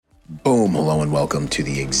Boom, hello and welcome to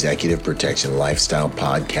the Executive Protection Lifestyle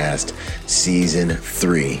Podcast, Season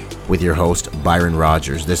 3. With your host, Byron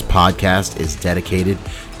Rogers. This podcast is dedicated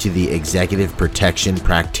to the executive protection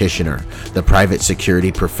practitioner, the private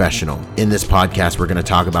security professional. In this podcast, we're going to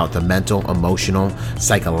talk about the mental, emotional,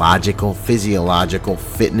 psychological, physiological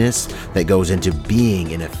fitness that goes into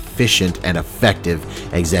being an efficient and effective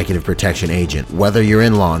executive protection agent. Whether you're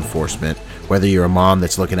in law enforcement, whether you're a mom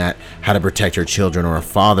that's looking at how to protect her children or a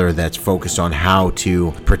father that's focused on how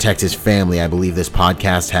to protect his family, I believe this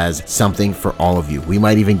podcast has something for all of you. We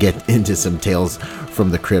might even get into some tales from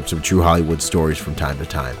the crypts of true Hollywood stories from time to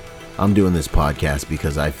time. I'm doing this podcast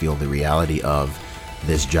because I feel the reality of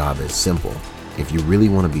this job is simple. If you really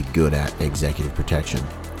want to be good at executive protection,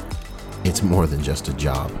 it's more than just a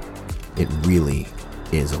job. It really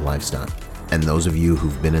is a lifestyle. And those of you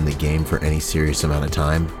who've been in the game for any serious amount of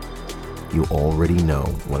time, you already know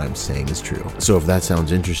what I'm saying is true. So if that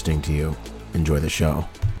sounds interesting to you, enjoy the show.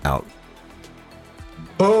 Out.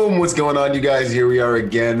 Boom, what's going on, you guys? Here we are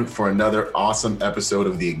again for another awesome episode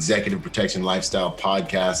of the Executive Protection Lifestyle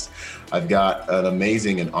Podcast. I've got an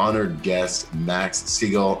amazing and honored guest, Max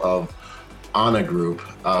Siegel of Ana Group,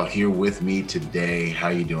 here with me today. How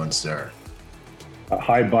you doing, sir?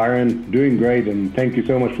 Hi, Byron. Doing great, and thank you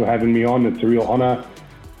so much for having me on. It's a real honor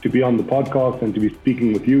to be on the podcast and to be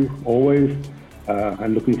speaking with you always.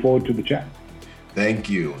 I'm looking forward to the chat. Thank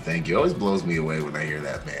you. It always blows me away when I hear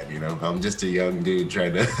that, man. You know, I'm just a young dude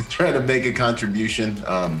trying to make a contribution.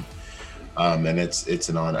 And it's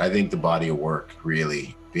an honor. I think the body of work,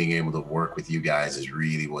 really being able to work with you guys is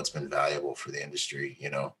really what's been valuable for the industry, you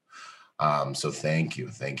know? So thank you.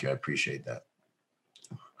 I appreciate that.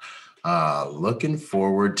 Looking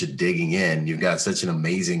forward to digging in. You've got such an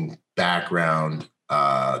amazing background,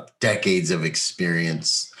 decades of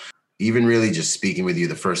experience. Even really just speaking with you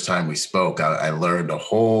the first time we spoke, I learned a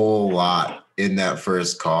whole lot in that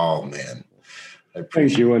first call, man.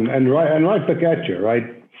 Thank you. And right back at you,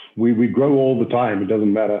 right? We grow all the time. It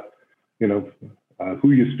doesn't matter,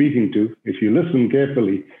 who you're speaking to. If you listen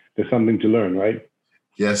carefully, there's something to learn, right?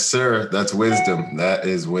 Yes, sir. That's wisdom. That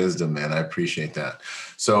is wisdom, man. I appreciate that.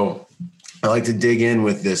 So I like to dig in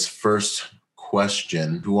with this first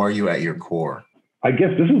question. Who are you at your core? I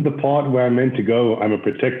guess this is the part where I'm meant to go. I'm a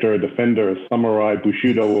protector, a defender, a samurai,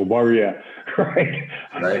 bushido, a warrior, right?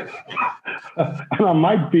 Right. And I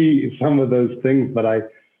might be some of those things, but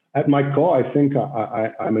at my core, I think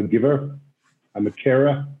I'm a giver, I'm a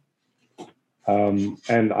carer,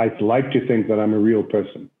 and I like to think that I'm a real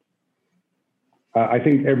person. I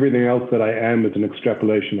think everything else that I am is an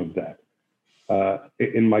extrapolation of that.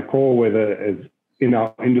 In my core, whether it's in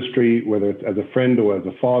our industry, whether it's as a friend or as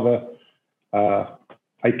a father,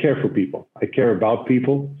 I care for people. I care about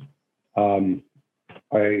people.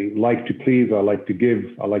 I like to please. I like to give.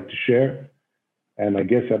 I like to share. And I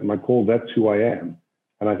guess at my core, that's who I am.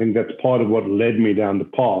 And I think that's part of what led me down the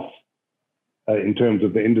path in terms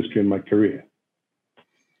of the industry and my career.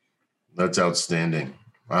 That's outstanding.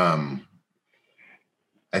 I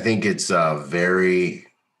think it's a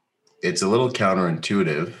little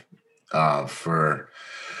counterintuitive for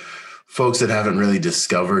folks that haven't really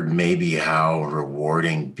discovered maybe how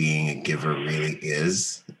rewarding being a giver really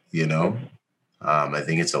is, you know. I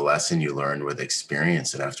think it's a lesson you learn with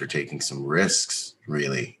experience and after taking some risks,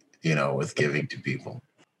 really, with giving to people.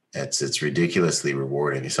 It's ridiculously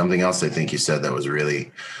rewarding. Something else I think you said that was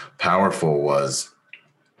really powerful was,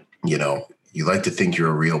 you like to think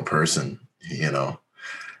you're a real person,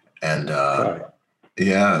 and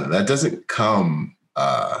yeah, that doesn't come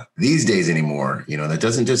these days anymore. That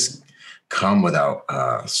doesn't just come without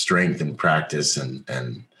strength and practice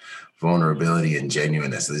and vulnerability and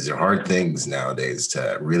genuineness. These are hard things nowadays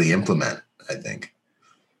to really implement, I think.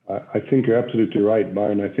 I think you're absolutely right,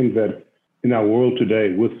 Byron. I think that in our world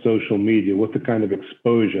today, with social media, with the kind of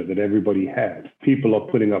exposure that everybody has, people are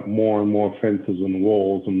putting up more and more fences and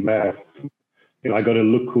walls and masks. I got to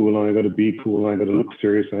look cool, and I got to be cool, and I got to look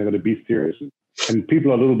serious, and I got to be serious. And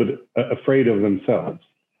people are a little bit afraid of themselves.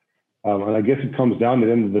 And I guess it comes down at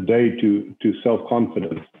the end of the day to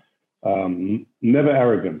self-confidence. Never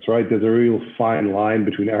arrogance, right? There's a real fine line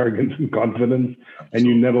between arrogance and confidence, and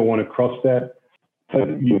you never want to cross that.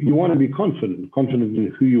 But you want to be confident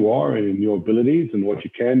in who you are and in your abilities and what you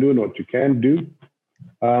can do and what you can do.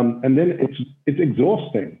 And then it's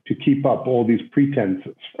exhausting to keep up all these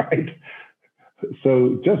pretenses, right?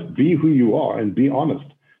 So just be who you are and be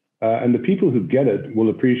honest. And the people who get it will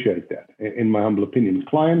appreciate that, in my humble opinion,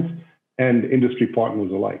 clients and industry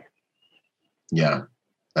partners alike. Yeah,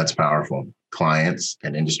 that's powerful. Clients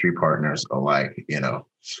and industry partners alike,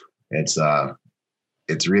 it's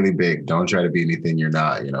it's really big. Don't try to be anything you're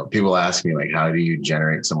not. People ask me like, how do you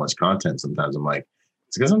generate so much content? Sometimes I'm like,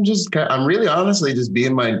 it's because I'm really honestly just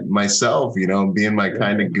being myself, being my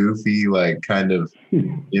kind of goofy, like kind of,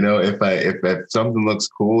 if something looks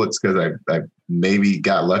cool, it's because I maybe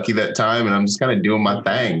got lucky that time and I'm just kind of doing my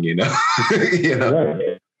thing,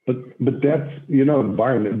 Right. But that's,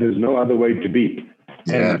 Byron, there's no other way to be.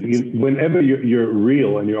 Yeah. And whenever you're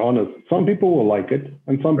real and you're honest, some people will like it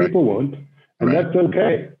and some people won't. And that's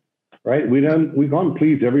okay, right? We can't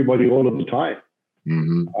please everybody all of the time.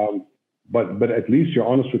 Mm-hmm. But at least you're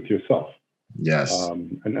honest with yourself. Yes.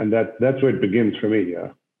 And that's where it begins for me.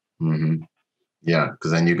 Yeah. Mm-hmm. Yeah.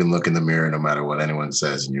 Because then you can look in the mirror no matter what anyone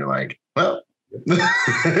says and you're like, well,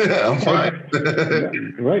 I'm fine.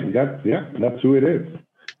 Right. That's who it is.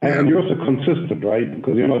 And you're also consistent, right?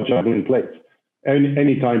 Because you're not juggling plates.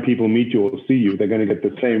 Anytime people meet you or see you, they're going to get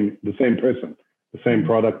the same person, the same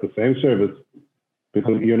product, the same service,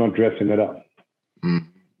 because you're not dressing it up. Mm.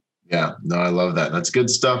 Yeah, no, I love that. That's good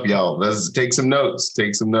stuff, y'all. Let's take some notes,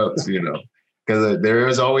 because there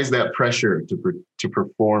is always that pressure to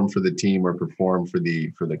perform for the team or perform for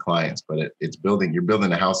the clients. But you're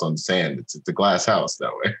building a house on sand. It's a glass house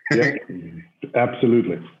that way. Yeah,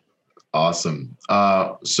 absolutely. Awesome.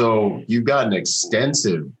 So you've got an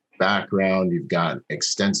extensive background. You've got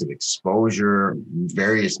extensive exposure,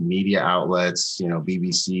 various media outlets,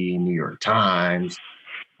 BBC, New York Times,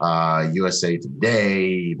 USA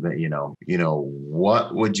Today,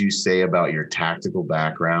 what would you say about your tactical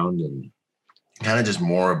background and kind of just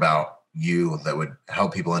more about you that would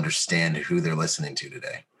help people understand who they're listening to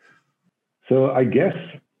today? So I guess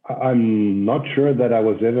I'm not sure that I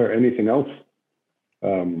was ever anything else.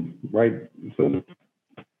 Right. So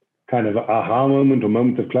kind of aha moment or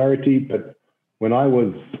moment of clarity. But when I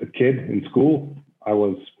was a kid in school, I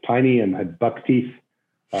was tiny and had buck teeth.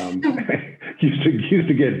 Used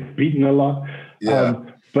to get beaten a lot. Yeah.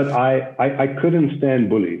 But I couldn't stand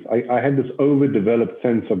bullies. I had this overdeveloped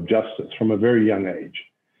sense of justice from a very young age.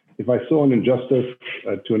 If I saw an injustice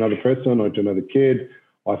to another person or to another kid,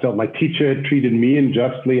 or I felt my teacher treated me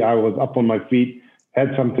unjustly, I was up on my feet,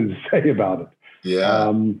 had something to say about it. Yeah.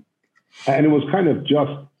 And it was kind of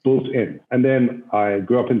just built in. And then I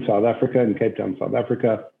grew up in South Africa, in Cape Town, South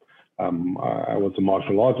Africa. I was a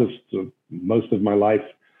martial artist most of my life,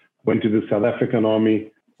 went to the South African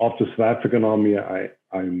Army. After South African Army,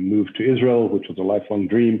 I moved to Israel, which was a lifelong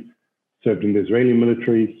dream, served in the Israeli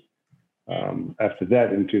military. After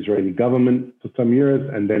that, into Israeli government for some years,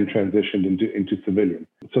 and then transitioned into civilian.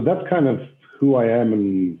 So that's kind of who I am,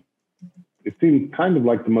 and it seemed kind of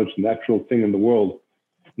like the most natural thing in the world.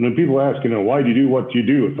 And when people ask, why do you do what you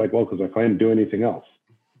do? It's like, well, because I can't do anything else.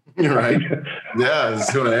 Right. Yeah,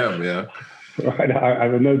 that's who I am. Yeah. Right.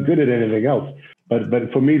 I'm not good at anything else. But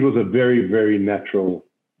for me, it was a very, very natural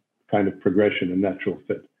kind of progression and natural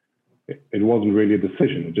fit. It wasn't really a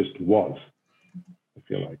decision. It just was, I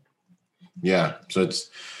feel like. Yeah. So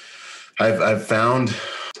I've found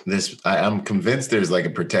this, I'm convinced there's like a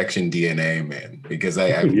protection DNA, man, because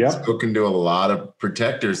I've spoken to a lot of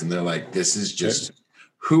protectors and they're like, this is just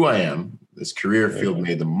who I am. This career field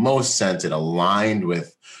made the most sense. It aligned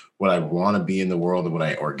with what I want to be in the world and what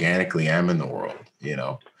I organically am in the world,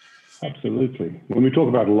 Absolutely. When we talk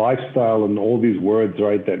about lifestyle and all these words,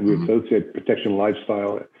 right, that we associate protection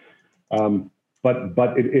lifestyle,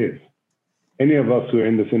 but it is. Any of us who are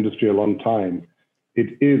in this industry a long time,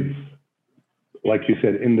 it is, like you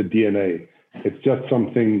said, in the DNA. It's just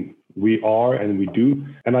something we are and we do.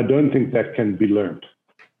 And I don't think that can be learned.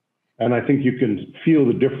 And I think you can feel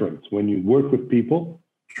the difference when you work with people,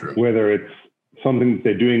 whether it's something that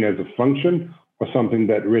they're doing as a function or something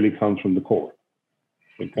that really comes from the core.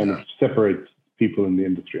 It kind of separates people in the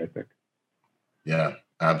industry, I think. Yeah,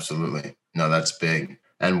 absolutely. No, that's big.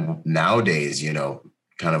 And nowadays,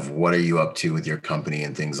 kind of what are you up to with your company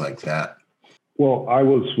and things like that? Well, I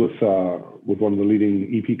was with one of the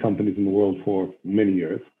leading EP companies in the world for many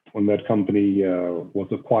years. When that company was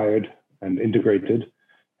acquired and integrated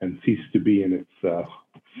and ceased to be in its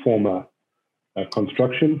former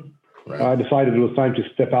construction, I decided it was time to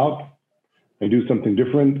step out and do something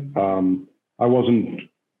different. I wasn't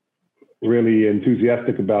really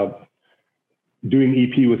enthusiastic about doing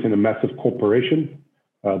EP within a massive corporation.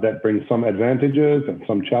 That brings some advantages and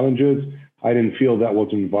some challenges. I didn't feel that was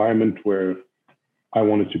an environment where I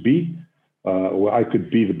wanted to be, where I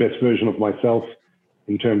could be the best version of myself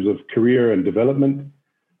in terms of career and development.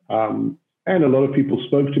 And a lot of people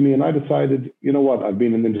spoke to me, and I decided, you know what, I've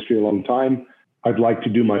been in the industry a long time. I'd like to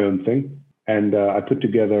do my own thing. And I put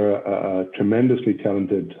together a tremendously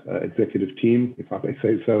talented executive team, if I may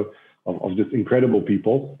say so, of just incredible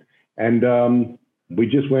people. And we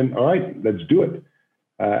just went, all right, let's do it.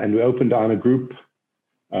 And we opened on a group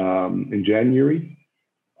in January.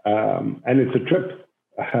 And it's a trip.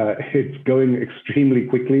 It's going extremely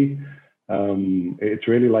quickly. It's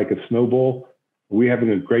really like a snowball. We're having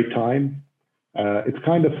a great time. It's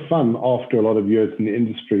kind of fun after a lot of years in the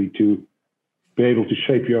industry to be able to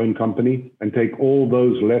shape your own company and take all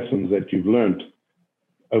those lessons that you've learned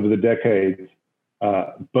over the decades,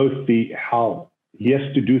 both the how, yes,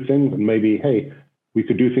 to do things, and maybe, hey, we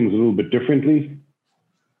could do things a little bit differently,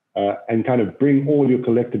 and kind of bring all your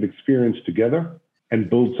collective experience together and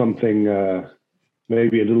build something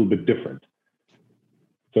maybe a little bit different.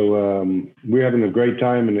 So we're having a great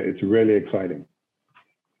time, and it's really exciting.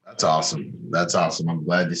 That's awesome. That's awesome. I'm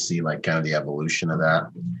glad to see like kind of the evolution of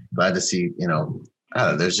that. Glad to see, I don't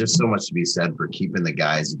know, there's just so much to be said for keeping the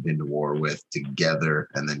guys you've been to war with together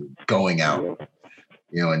and then going out,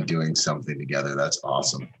 and doing something together. That's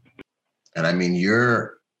awesome. And I mean,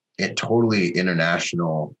 you're totally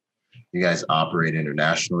international. You guys operate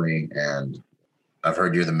internationally, and I've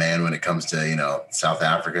heard you're the man when it comes to, South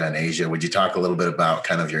Africa and Asia. Would you talk a little bit about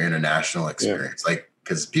kind of your international experience? Yeah. Like,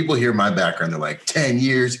 because people hear my background, they're like 10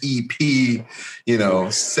 years EP,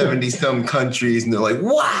 70 some countries. And they're like,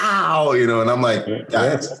 wow, and I'm like,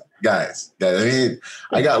 guys. I mean,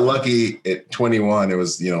 I got lucky at 21. It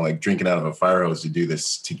was, like drinking out of a fire hose to do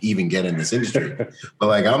this, to even get in this industry. But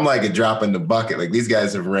like, I'm like a drop in the bucket. Like these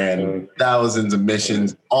guys have ran thousands of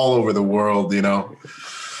missions all over the world,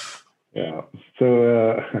 Yeah.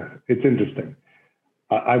 So it's interesting.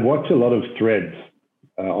 I watch a lot of threads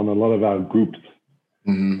on a lot of our groups.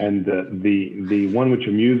 Mm-hmm. And the one which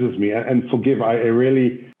amuses me, and forgive, I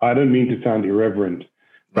don't mean to sound irreverent,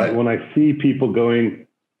 but when I see people going,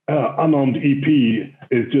 unarmed EP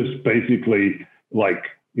is just basically like,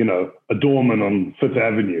 a doorman on Fifth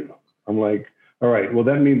Avenue. I'm like, all right, well,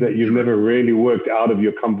 that means that you've never really worked out of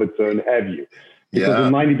your comfort zone, have you? Because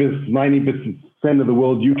in 90% of the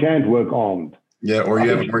world, you can't work armed. Yeah, or you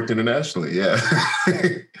haven't worked internationally, yeah.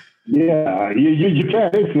 Yeah, you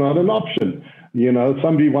can't. It's not an option.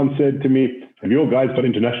 Somebody once said to me, have your guys got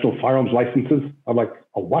international firearms licenses? I'm like,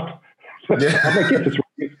 oh, what? Yeah. I'm like, yes,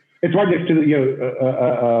 it's right next to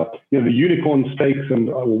the unicorn stakes and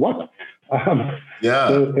what?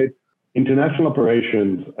 So international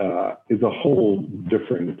operations is a whole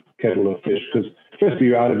different kettle of fish because firstly,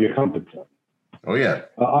 you're out of your comfort zone. Oh, yeah.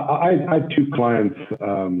 I had two clients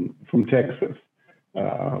from Texas,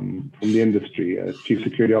 from the industry, a chief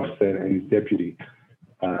security officer and his deputy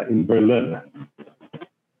in Berlin.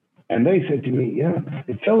 And they said to me,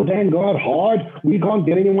 it's so dang God hard. We can't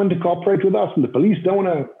get anyone to cooperate with us, and the police don't want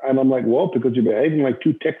to. And I'm like, well, because you're behaving like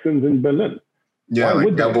two Texans in Berlin. Yeah,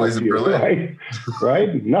 like cowboys in Berlin.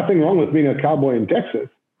 Right? Nothing wrong with being a cowboy in Texas,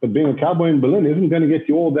 but being a cowboy in Berlin isn't going to get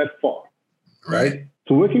you all that far. Right.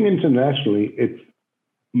 So working internationally, it's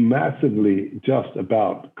massively just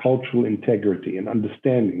about cultural integrity and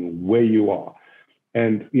understanding where you are.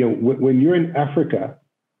 And, when you're in Africa,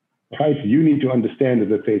 right, you need to understand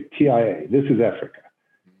that they say TIA, this is Africa,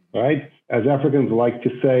 right? As Africans like to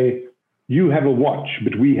say, you have a watch,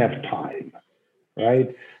 but we have time,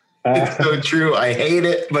 right? It's so true. I hate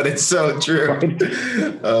it, but it's so true.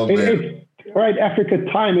 Right? Oh, man. Right, Africa,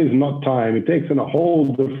 time is not time. It takes on a whole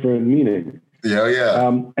different meaning. Yeah.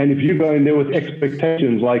 And if you go in there with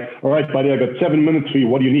expectations like, all right, buddy, I got 7 minutes for you.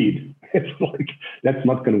 What do you need? It's like, that's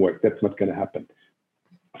not going to work. That's not going to happen.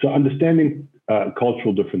 So understanding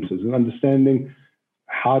cultural differences and understanding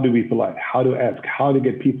how to be polite, how to ask, how to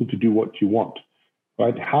get people to do what you want,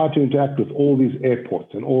 right? How to interact with all these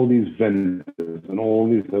airports and all these vendors and all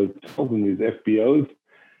these hotels and these FBOs,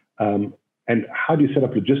 and how do you set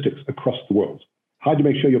up logistics across the world? How do you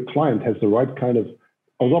make sure your client has the right kind of...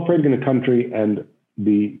 I was operating in a country and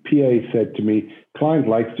the PA said to me, client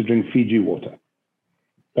likes to drink Fiji water.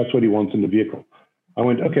 That's what he wants in the vehicle. I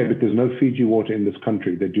went, okay, but there's no Fiji water in this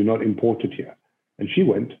country. They do not import it here. And she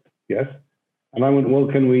went, yes. And I went, well,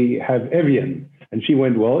 can we have Evian? And she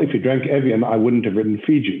went, well, if you drank Evian, I wouldn't have written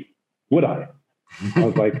Fiji, would I? I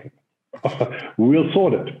was like, we'll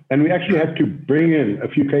sort it. And we actually had to bring in a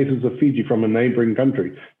few cases of Fiji from a neighboring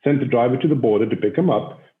country, sent the driver to the border to pick him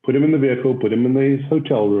up, put him in the vehicle, put him in his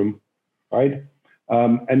hotel room, right?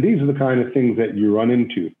 And these are the kind of things that you run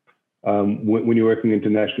into when you're working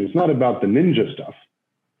internationally. It's not about the ninja stuff.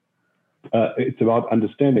 It's about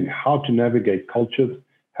understanding how to navigate cultures,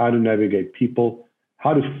 how to navigate people,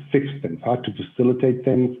 how to fix things, how to facilitate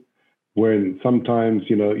things, when sometimes,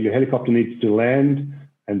 your helicopter needs to land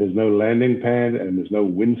and there's no landing pad and there's no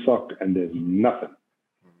windsock and there's nothing,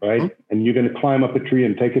 right? Mm-hmm. And you're going to climb up a tree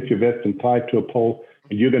and take off your vest and tie it to a pole,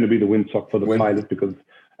 and you're going to be the windsock for the pilot because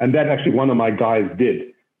And that actually one of my guys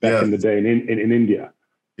did back in the day in India.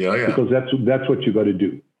 Yeah. Because that's what you got to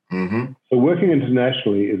do. Mm-hmm. So working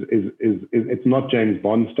internationally is it's not James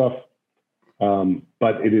Bond stuff,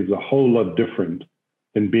 but it is a whole lot different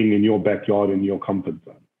than being in your backyard in your comfort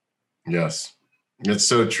zone. Yes. It's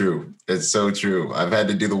so true. It's so true. I've had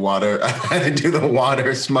to do the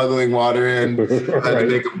water, smuggling water in. I've had to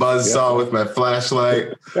make a buzzsaw with my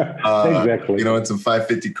flashlight. Exactly. In some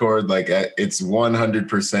 550 cord. Like it's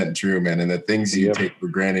 100% true, man. And the things you take for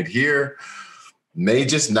granted here may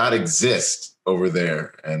just not exist over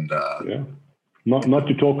there. And not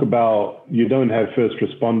to talk about, you don't have first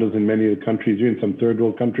responders in many of the countries. You're in some third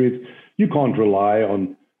world countries. You can't rely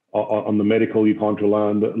on the medical. You can't rely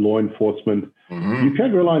on the law enforcement. Mm-hmm. You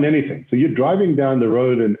can't rely on anything. So you're driving down the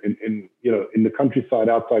road in the countryside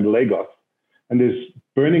outside Lagos, and there's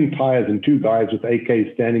burning tires and two guys with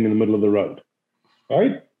AKs standing in the middle of the road.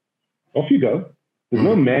 Right? Off you go. There's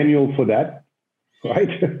no manual for that. Right?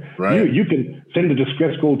 You can send a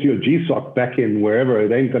distress call to your GSOC back in wherever.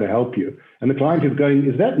 It ain't going to help you. And the client is going,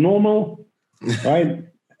 is that normal? Right?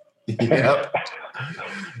 Yep.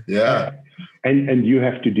 Yeah. And you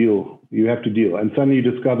have to deal. And suddenly you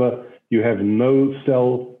discover you have no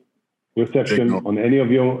cell reception signal on any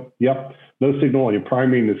of your, no signal on your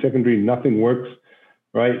primary and the secondary, nothing works,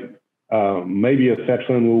 right? Maybe a sat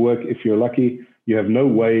phone will work if you're lucky. You have no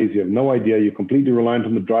ways, you have no idea. You're completely reliant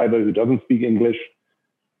on the driver who doesn't speak English,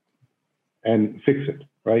 and fix it,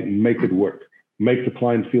 right? And make it work. Make the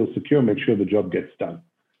client feel secure, make sure the job gets done.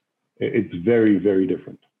 It's very, very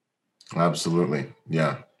different. Absolutely.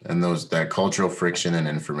 Yeah. And that cultural friction and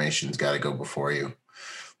information's got to go before you.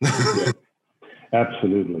 Yeah,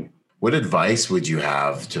 absolutely. What advice would you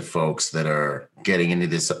have to folks that are getting into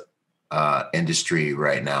this industry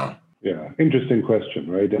right now? Yeah, interesting question,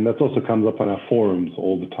 right? And that also comes up on our forums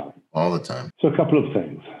all the time. All the time. So a couple of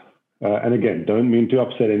things. And again, don't mean to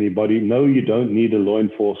upset anybody. No, you don't need a law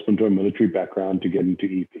enforcement or a military background to get into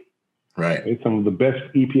EP. Right. Some of the best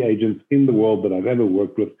EP agents in the world that I've ever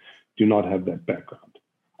worked with do not have that background.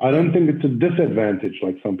 I don't think it's a disadvantage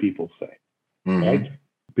like some people say, right?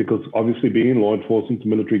 Because obviously being in law enforcement, the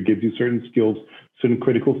military gives you certain skills, certain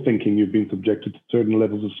critical thinking. You've been subjected to certain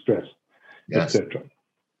levels of stress, etc.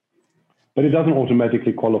 But it doesn't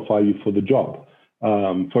automatically qualify you for the job.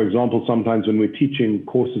 For example, sometimes when we're teaching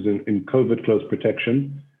courses in covert close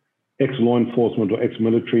protection, ex-law enforcement or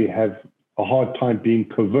ex-military have a hard time being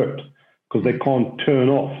covert because they can't turn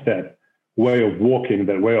off that way of walking,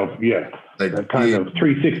 that way of, that kind of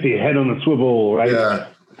 360 head on a swivel, right? Yeah.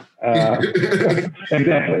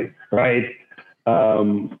 Exactly, right?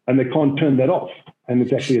 And they can't turn that off. And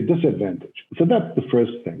it's actually a disadvantage. So that's the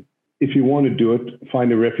first thing. If you want to do it,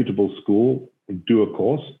 find a reputable school, do a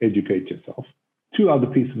course, educate yourself. Two other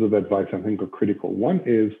pieces of advice I think are critical. One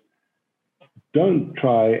is don't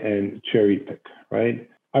try and cherry pick, right?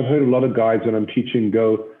 I've heard a lot of guys when I'm teaching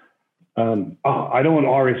go, I don't want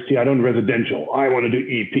RST, I don't want residential, I want to do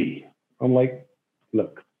EP. I'm like,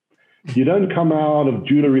 look, you don't come out of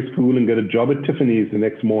jewelry school and get a job at Tiffany's the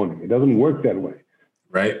next morning. It doesn't work that way.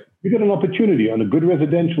 Right. You get an opportunity on a good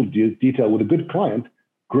residential detail with a good client,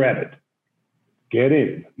 grab it. Get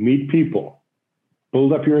in, meet people,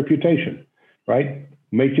 build up your reputation, right?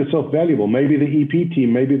 Make yourself valuable. Maybe the EP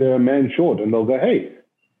team, maybe they're a man short and they'll go, hey,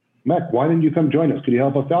 Mac, why didn't you come join us? Could you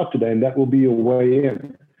help us out today? And that will be your way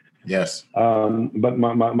in. Yes. But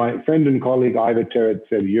my friend and colleague, Ivor Terrett,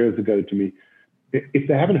 said years ago to me, if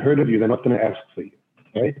they haven't heard of you, they're not going to ask for you,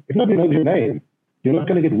 right? If nobody knows your name, you're not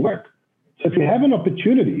going to get work. So if you have an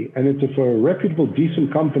opportunity and it's for a reputable,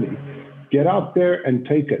 decent company, get out there and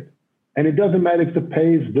take it. And it doesn't matter if the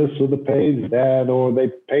pay is this or the pay is that, or they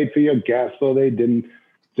paid for your gas or they didn't.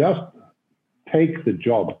 Just take the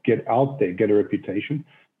job, get out there, get a reputation,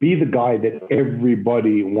 be the guy that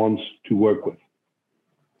everybody wants to work with,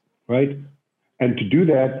 right? And to do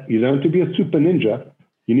that, you don't have to be a super ninja.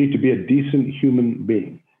 You need to be a decent human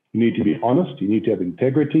being. You need to be honest. You need to have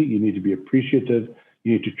integrity. You need to be appreciative.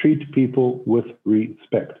 You need to treat people with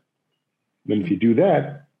respect. And if you do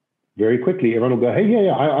that, very quickly, everyone will go, hey,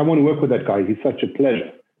 I want to work with that guy. He's such a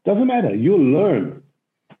pleasure. Doesn't matter. You'll learn.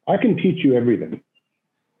 I can teach you everything,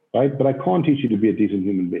 right? But I can't teach you to be a decent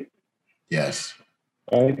human being. Yes.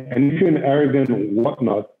 Right? And if you're an arrogant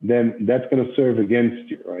whatnot, then that's going to serve against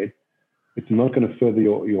you, right? It's not going to further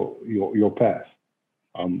your path.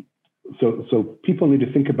 So people need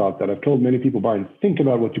to think about that. I've told many people, Byron, think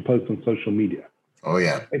about what you post on social media. Oh,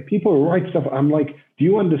 yeah. And people write stuff. I'm like, do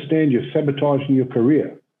you understand you're sabotaging your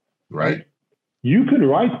career? Right. You can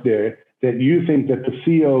write there that you think that the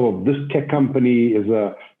CEO of this tech company is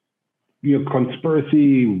a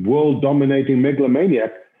conspiracy, world-dominating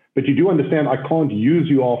megalomaniac, But you do understand I can't use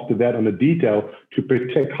you after that on a detail to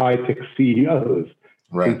protect high-tech CEOs.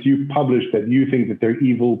 Right. Since you publish that you think that they're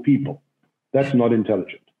evil people. That's not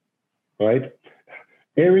intelligent, right?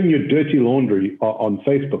 Airing your dirty laundry on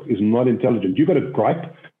Facebook is not intelligent. You've got a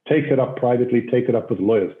gripe, take it up privately, take it up with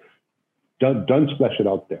lawyers. Don't splash it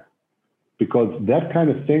out there, because that kind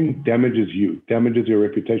of thing damages you, damages your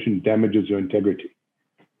reputation, damages your integrity,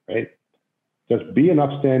 right? Just be an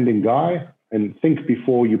upstanding guy and think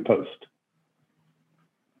before you post.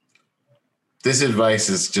 This advice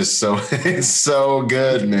is just so, it's so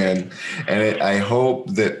good, man. And I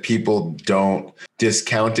hope that people don't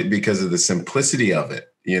discount it because of the simplicity of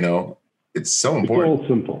it. You know, it's so important. It's all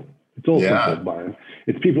simple. It's all simple, Byron.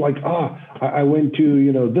 It's people like, I went to,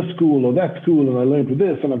 you know, this school or that school and I learned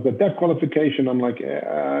this and I've got that qualification. I'm like,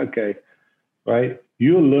 okay, right?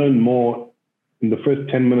 You'll learn more in the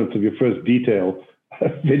first 10 minutes of your first detail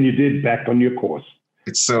than you did back on your course.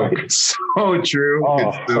 It's so, right? It's so true.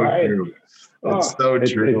 It's so right? true. It's so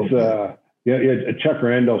true. It's Chuck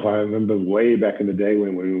Randolph. I remember way back in the day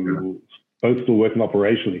when we were both still working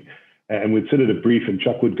operationally, and we'd sit at a brief, and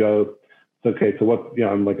Chuck would go, "Okay, so what?" You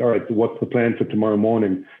know, I'm like, "All right, so what's the plan for tomorrow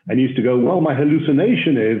morning?" And he used to go, "Well, my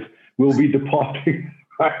hallucination is we'll be departing."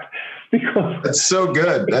 Right? Because that's so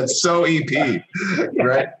good. That's so EP,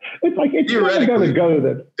 right? It's like it's never going to go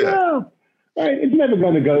that. Yeah. No, right? It's never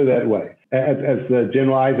going to go that way. As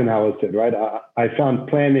General Eisenhower said, right? I found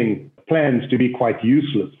plans to be quite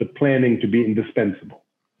useless, but planning to be indispensable.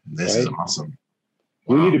 This is awesome.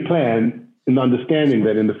 Wow. We need to plan in understanding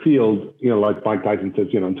that in the field, you know, like Mike Tyson says,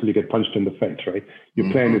 you know, until you get punched in the face, right?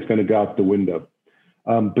 Your plan is going to go out the window.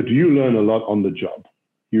 But you learn a lot on the job.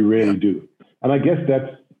 You really do. And I guess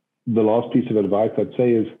that's the last piece of advice I'd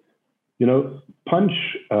say is, you know, punch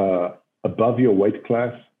above your weight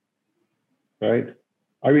class, right?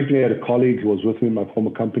 I recently had a colleague who was with me in my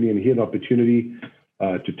former company, and he had an opportunity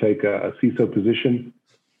to take a CISO position,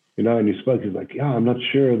 you know, and he spoke, he's like, I'm not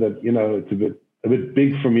sure that, you know, it's a bit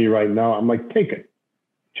big for me right now. I'm like, take it,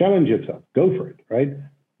 challenge yourself, go for it, right?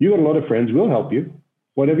 You got a lot of friends, we'll help you.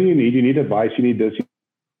 Whatever you need advice, you need this,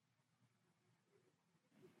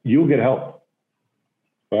 you'll get help,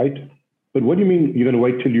 right? But what do you mean you're going to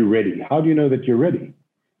wait till you're ready? How do you know that you're ready,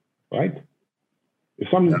 right? If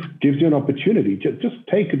someone gives you an opportunity, just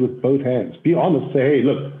take it with both hands. Be honest, say, hey,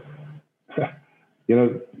 look, you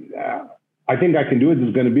know, I think I can do it.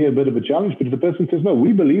 There's going to be a bit of a challenge. But if the person says, no,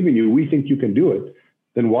 we believe in you, we think you can do it,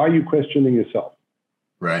 then why are you questioning yourself?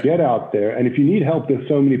 Right. Get out there. And if you need help, there's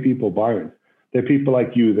so many people, Byron. There are people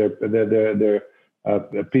like you. There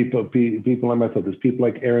are people like myself. There's people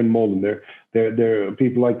like Aaron Molden. There are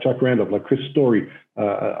people like Chuck Randolph, like Chris Story,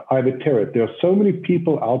 Ivor Terrett. There are so many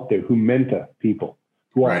people out there who mentor people,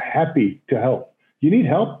 who are happy to help. You need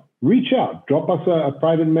help? Reach out, drop us a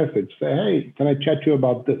private message. Say, hey, can I chat to you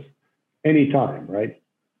about this? Anytime, right?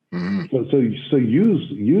 Mm-hmm. So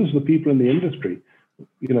use the people in the industry.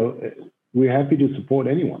 You know, we're happy to support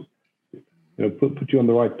anyone. You know, put you on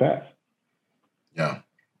the right path. Yeah,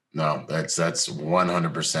 no, that's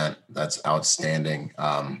 100%. That's outstanding.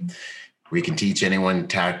 We can teach anyone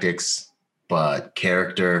tactics, but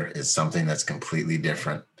character is something that's completely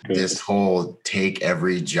different. Okay. This whole take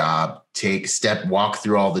every job, walk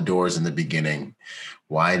through all the doors in the beginning,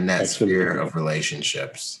 widen that sphere of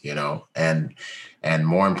relationships, you know, and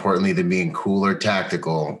more importantly than being cool or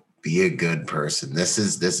tactical, be a good person.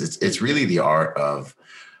 It's really the art of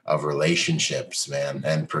relationships, man,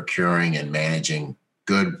 and procuring and managing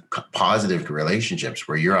good, positive relationships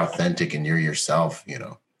where you're authentic and you're yourself, you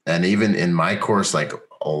know. And even in my course, like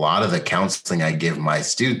a lot of the counseling I give my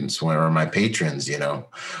students or my patrons, you know,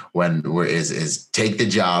 is take the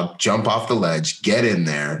job, jump off the ledge, get in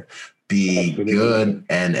there, be good,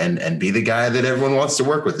 and be the guy that everyone wants to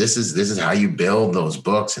work with. This is how you build those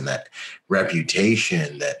books and that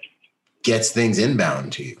reputation that gets things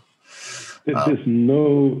inbound to you. There's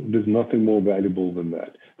nothing more valuable than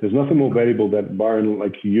that. There's nothing more valuable that, Byron,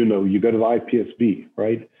 like, you know, you go to the IPSB,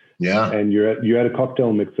 right? Yeah. And you're at a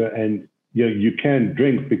cocktail mixer, and you can't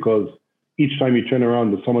drink because each time you turn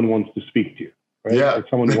around, someone wants to speak to you, right? Yeah. Like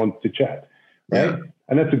someone wants to chat, right? Yeah.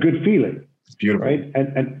 And that's a good feeling. It's beautiful, right?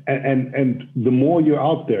 And the more you're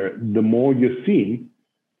out there, the more you're seen,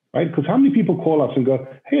 right? Because how many people call us and go,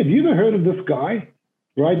 "Hey, have you ever heard of this guy?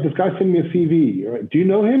 Right? This guy sent me a CV. Right? Do you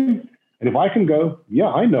know him?" And if I can go, "Yeah,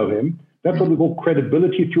 I know him," that's what we call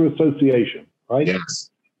credibility through association, right? Yes.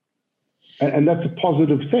 And that's a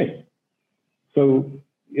positive thing. So,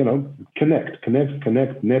 you know, connect.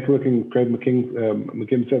 Networking, Craig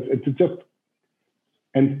McKim says, it's just,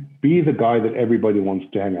 and be the guy that everybody wants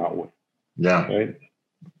to hang out with. Yeah. Right.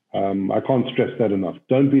 I can't stress that enough.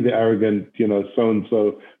 Don't be the arrogant,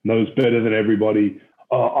 so-and-so knows better than everybody.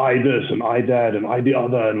 I this and I that and I the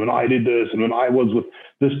other, and when I did this and when I was with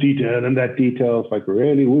this detail and that detail. It's like,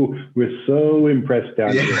 really? Ooh, we're so impressed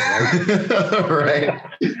down here, right? Right.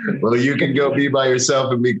 Well, you can go be by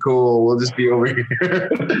yourself and be cool. We'll just be over here.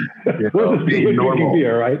 We'll just be normal.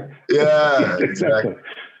 Beer, right? Yeah, exactly.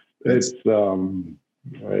 It's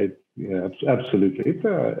right. Yeah, absolutely.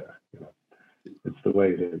 It's the way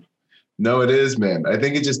it is. No, it is, man. I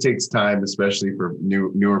think it just takes time, especially for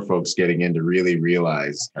newer folks getting in, to really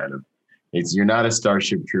realize you're not a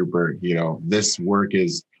Starship Trooper. This work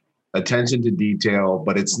is attention to detail,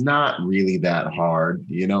 but it's not really that hard.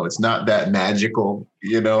 It's not that magical.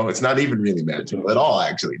 It's not even really magical at all,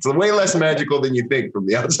 actually. It's way less magical than you think from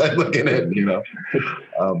the outside looking in,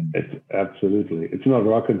 It's absolutely. It's not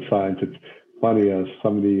rocket science. It's funny. A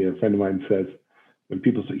friend of mine says, when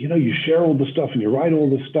people say, you share all this stuff and you write all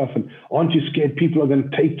this stuff, and aren't you scared people are going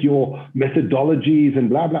to take your methodologies and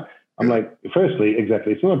blah, blah? I'm like, firstly,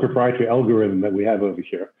 exactly. It's not a proprietary algorithm that we have over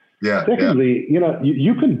here. Yeah. Secondly,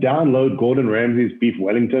 you can download Gordon Ramsay's beef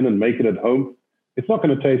Wellington and make it at home. It's not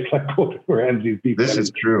going to taste like Gordon Ramsay's beef Wellington. This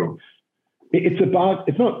is true. It's not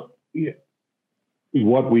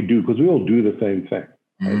what we do, because we all do the same thing.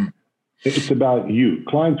 Right? Mm-hmm. It's about you.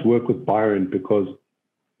 Clients work with Byron because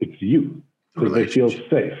it's you. Because they feel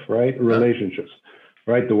safe, right? Yeah. Relationships,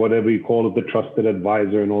 right? The whatever you call it, the trusted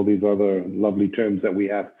advisor and all these other lovely terms that we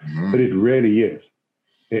have. Mm-hmm. But it really is.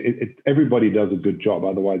 Everybody does a good job.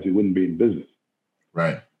 Otherwise, we wouldn't be in business.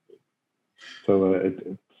 Right. So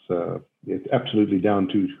it's absolutely down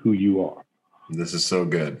to who you are. This is so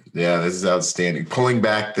good. Yeah, this is outstanding. Pulling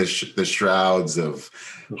back the shrouds of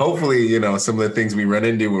hopefully, some of the things we run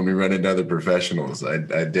into when we run into other professionals. I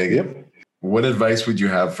dig it. What advice would you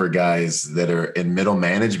have for guys that are in middle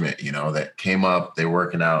management, that came up, they're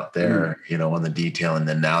working out there, on the detail, and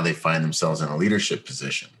then now they find themselves in a leadership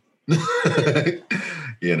position? The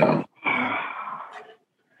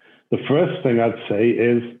first thing I'd say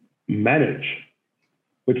is manage,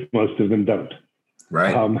 which most of them don't.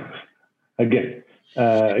 Right. Again,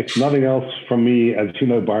 if nothing else from me, as you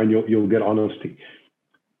know, Byron, you'll get honesty.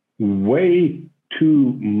 Way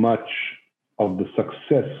too much of the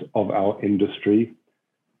success of our industry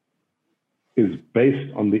is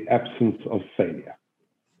based on the absence of failure.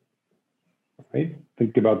 Right?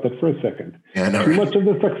 Think about that for a second. Yeah, no, too much of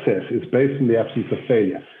the success is based on the absence of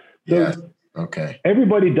failure. So yeah. Okay.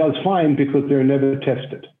 Everybody does fine because they're never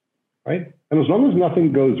tested, right? And as long as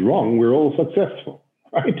nothing goes wrong, we're all successful,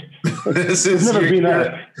 right?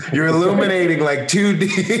 You're illuminating like too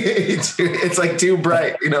deep. It's like too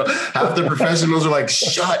bright. Half the professionals are like,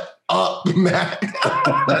 shut up, Matt.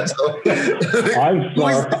 I'm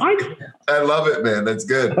sorry. I love it, man. That's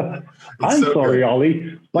good. I'm so sorry, good.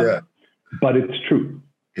 Ollie, but it's true.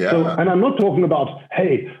 Yeah. So, and I'm not talking about,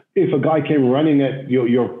 hey, if a guy came running at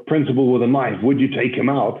your principal with a knife, would you take him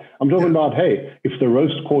out? I'm talking about, hey, if the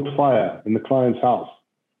roast caught fire in the client's house,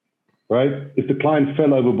 right? If the client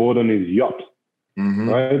fell overboard on his yacht, mm-hmm.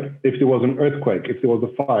 right? If there was an earthquake, if there was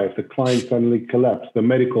a fire, if the client suddenly collapsed, the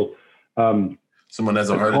medical, someone has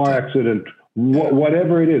a heart car attack, accident,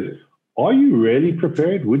 whatever it is. Are you really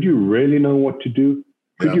prepared? Would you really know what to do?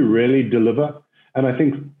 Could you really deliver? And I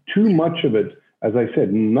think too much of it, as I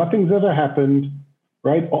said, nothing's ever happened,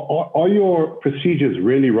 right? Are your procedures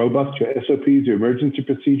really robust? Your SOPs, your emergency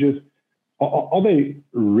procedures, are they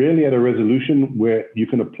really at a resolution where you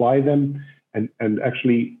can apply them and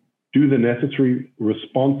actually do the necessary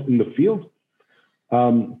response in the field?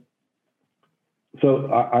 I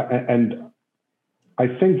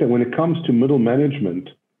think that when it comes to middle management,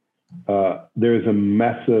 there is a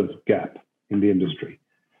massive gap in the industry.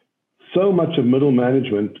 So much of middle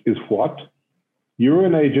management is what? You're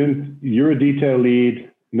an agent, you're a detail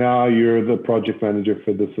lead, now you're the project manager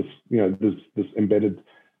for this embedded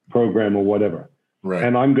program or whatever. Right.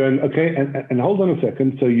 And I'm going, okay, and hold on a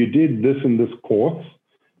second. So you did this in this course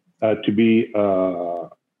to be an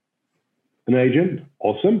agent.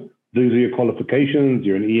 Awesome. These are your qualifications.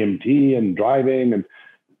 You're an EMT and driving and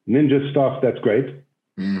ninja stuff. That's great.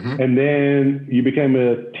 Mm-hmm. And then you became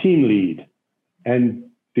a team lead. And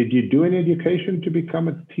did you do any education to become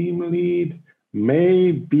a team lead?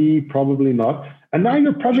 Maybe, probably not. And now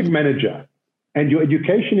you're a project manager. And your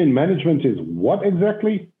education in management is what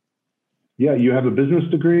exactly? Yeah, you have a business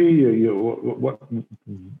degree.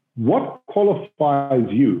 What qualifies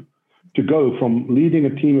you to go from leading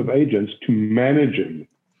a team of agents to managing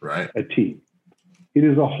a team? It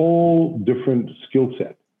is a whole different skill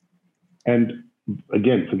set. And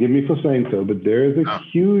again, forgive me for saying so, but there is a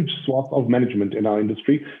huge swath of management in our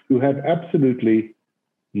industry who have absolutely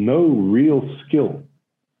no real skill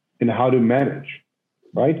in how to manage,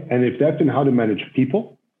 right? And if that's in how to manage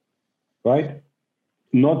people, right?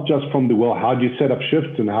 Not just from how do you set up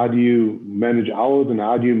shifts and how do you manage hours and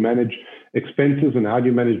how do you manage expenses and how do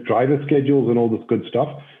you manage driver schedules and all this good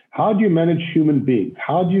stuff? How do you manage human beings?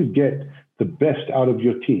 How do you get the best out of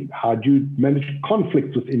your team? How do you manage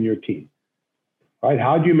conflicts within your team, right?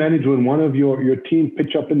 How do you manage when one of your team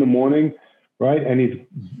pitch up in the morning, right? And he's,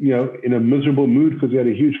 in a miserable mood because he had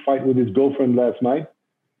a huge fight with his girlfriend last night,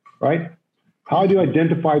 right? How do you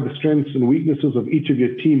identify the strengths and weaknesses of each of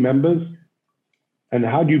your team members? And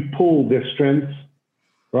how do you pull their strengths,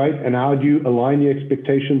 right? And how do you align your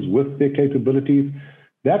expectations with their capabilities?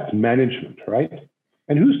 That's management, right?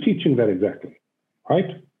 And who's teaching that exactly,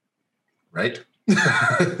 right? Right.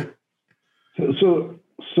 So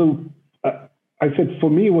I said, for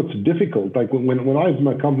me, what's difficult, like when I was in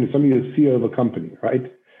my company, somebody is CEO of a company, right?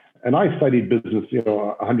 And I studied business,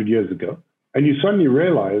 100 years ago. And you suddenly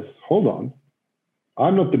realize, hold on,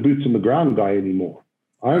 I'm not the boots on the ground guy anymore.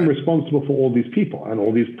 I'm responsible for all these people and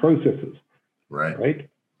all these processes. Right.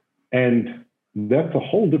 And that's a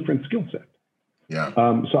whole different skill set. Yeah.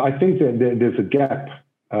 So I think that there's a gap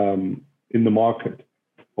in the market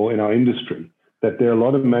or in our industry, that there are a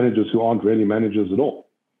lot of managers who aren't really managers at all.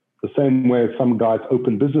 The same way as some guys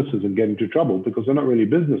open businesses and get into trouble because they're not really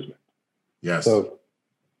businessmen. Yes. So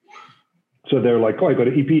they're like, oh, I got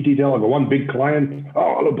an EP detail, I got one big client,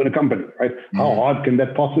 I'll open a company, right? Mm-hmm. How hard can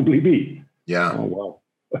that possibly be? Yeah. Oh, wow.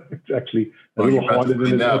 It's actually a little harder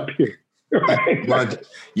than it appears. Right.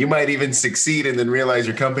 You might even succeed and then realize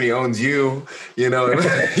your company owns you, Oh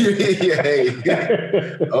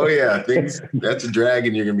yeah, that's a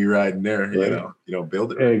dragon you're gonna be riding there, right. You don't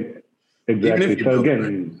build it right. Exactly. Even if you so build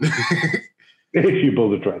again, it right. if you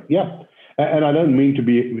build it right. Yeah. And I don't mean to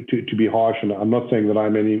be harsh, and I'm not saying that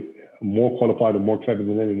I'm any more qualified or more clever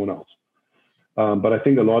than anyone else. But I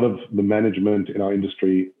think a lot of the management in our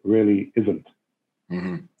industry really isn't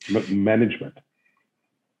management.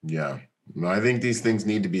 Yeah. No, I think these things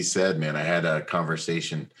need to be said, man. I had a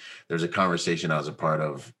conversation. There's a conversation I was a part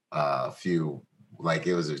of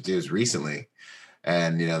it was recently.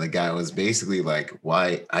 And, the guy was basically like,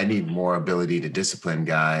 why I need more ability to discipline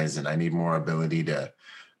guys. And I need more ability to,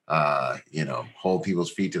 hold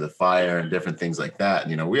people's feet to the fire and different things like that.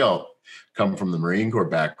 And, we all come from the Marine Corps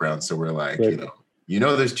background. So we're like, right.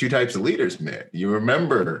 There's two types of leaders, man. You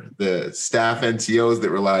remember the staff NCOs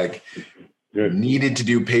that were like, needed to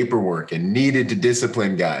do paperwork and needed to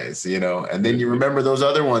discipline guys, and then you remember those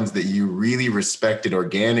other ones that you really respected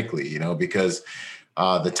organically, because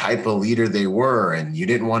the type of leader they were, and you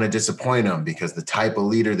didn't want to disappoint them because the type of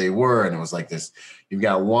leader they were. And it was like this, you've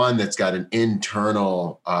got one that's got an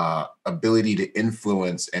internal ability to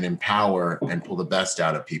influence and empower and pull the best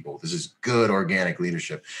out of people. This is good organic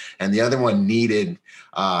leadership. And the other one needed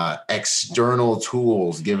external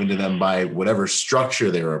tools given to them by whatever structure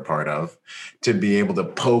they were a part of to be able to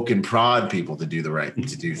poke and prod people to do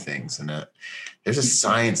things. And there's a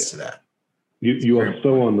science to that. You are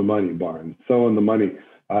so on the money, Byron. So on the money.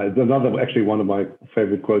 There's actually one of my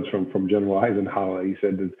favorite quotes from General Eisenhower. He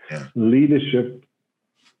said that leadership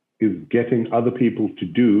is getting other people to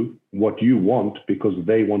do what you want because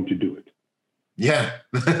they want to do it. Yeah,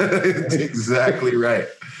 that's exactly right.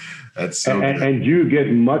 That's so good. And you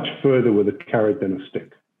get much further with a carrot than a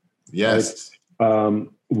stick. Yes. Right?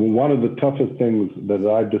 One of the toughest things that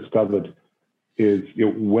I've discovered is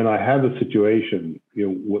when I have a situation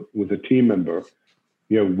with a team member,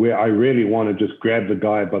 where I really want to just grab the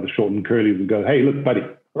guy by the short and curlies and go, hey, look, buddy,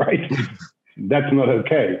 right? That's not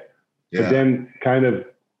okay. Yeah. But then kind of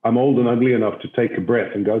I'm old and ugly enough to take a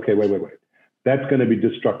breath and go, okay, wait. That's going to be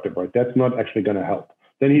destructive, right? That's not actually going to help.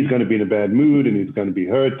 Then he's going to be in a bad mood and he's going to be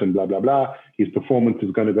hurt and blah, blah, blah. His performance is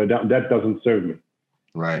going to go down. That doesn't serve me.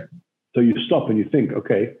 Right. So you stop and you think,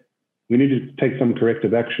 okay, we need to take some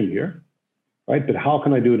corrective action here. Right? But how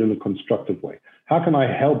can I do it in a constructive way? How can I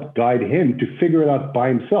help guide him to figure it out by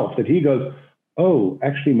himself? That he goes, oh,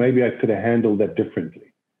 actually, maybe I could have handled that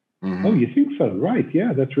differently. Mm-hmm. Oh, you think so? Right.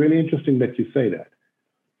 Yeah, that's really interesting that you say that.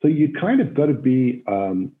 So you kind of got to be,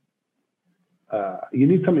 you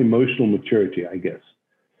need some emotional maturity, I guess,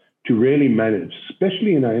 to really manage,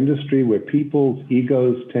 especially in our industry where people's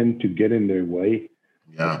egos tend to get in their way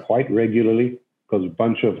quite regularly because a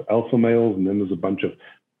bunch of alpha males and then there's a bunch of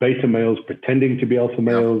beta males pretending to be alpha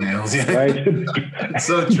males, right?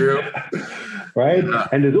 So true. Right? Yeah.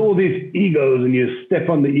 And there's all these egos and you step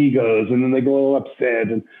on the egos and then they go all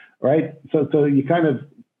upset and right? So you kind of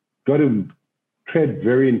got to tread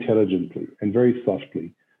very intelligently and very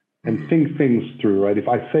softly and think things through, right? If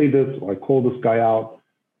I say this or I call this guy out,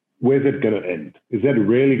 where's it going to end? Is that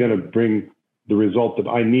really going to bring the result that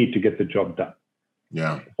I need to get the job done?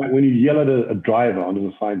 Yeah. Like when you yell at a driver on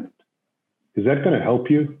an assignment, is that going to help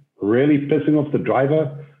you? Really pissing off the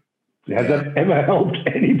driver? Has that ever helped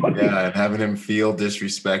anybody? Yeah, and having him feel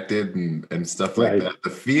disrespected and stuff like that. The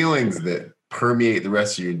feelings that permeate the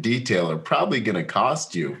rest of your detail are probably going to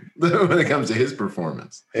cost you when it comes to his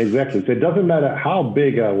performance. Exactly. So it doesn't matter how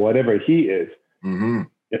big or whatever he is. Mm-hmm.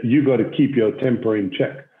 You got to keep your temper in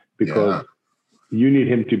check because you need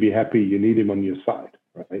him to be happy. You need him on your side,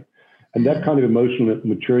 right? And that kind of emotional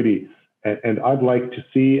maturity. And I'd like to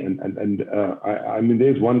see, I mean,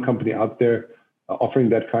 there's one company out there offering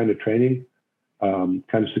that kind of training, kind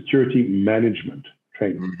of security management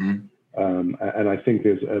training. Mm-hmm. And I think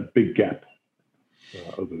there's a big gap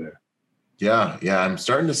over there. Yeah. I'm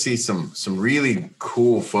starting to see some really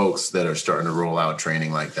cool folks that are starting to roll out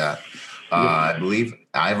training like that. I believe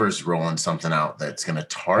Ivor's rolling something out that's going to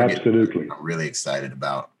target. Absolutely. I'm really excited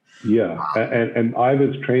about. Yeah. And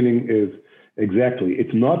Ivor's training is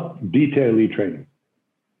it's not detail lead training.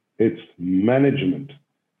 It's management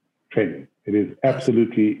training. It is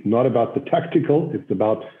absolutely not about the tactical. It's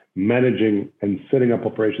about managing and setting up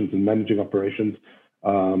operations and managing operations.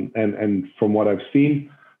 And from what I've seen,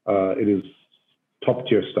 it is top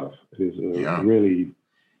tier stuff. It is really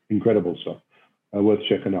incredible stuff. Worth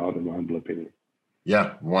checking out, in my humble opinion.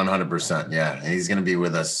 Yeah, 100%. Yeah. And he's going to be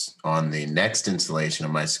with us on the next installation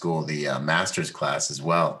of my school, the master's class as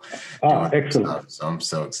well. Excellent. So I'm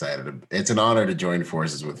so excited. It's an honor to join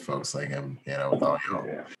forces with folks like him, with all y'all.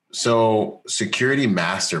 Yeah. So security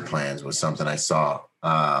master plans was something I saw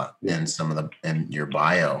in your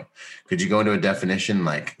bio. Could you go into a definition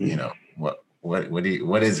like, what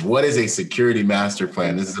is a security master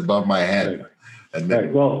plan? This is above my head.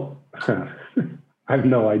 Right. Well, I have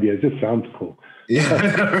no idea. It just sounds cool. Yeah.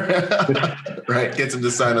 Right. Gets them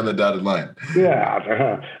to sign on the dotted line.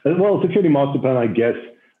 Yeah. Well, security master plan, I guess,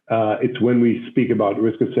 it's when we speak about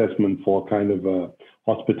risk assessment for kind of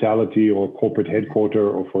hospitality or corporate headquarter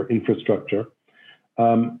or for infrastructure.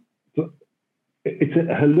 So it's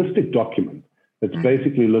a holistic document that's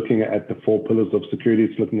basically looking at the 4 pillars of security.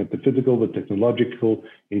 It's looking at the physical, the technological,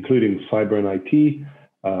 including cyber and IT,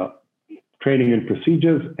 training and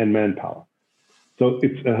procedures, and manpower. So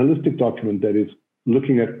it's a holistic document that is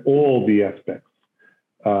looking at all the aspects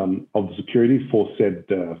of the security for said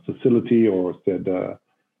facility or said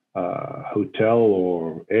hotel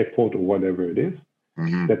or airport or whatever it is.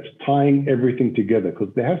 Mm-hmm. That's tying everything together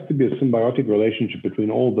because there has to be a symbiotic relationship between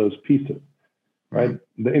all those pieces, right?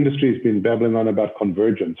 Mm-hmm. The industry has been babbling on about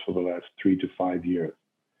convergence for the last 3 to 5 years.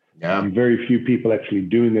 Yeah. Very few people actually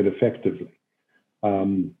doing it effectively,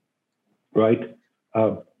 right?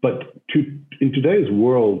 But in today's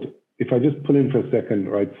world, if I just pull in for a second,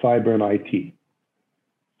 right, cyber and IT.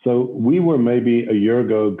 So we were maybe a year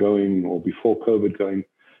ago going, or before COVID going,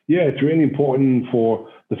 it's really important for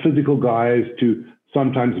the physical guys to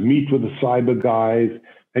sometimes meet with the cyber guys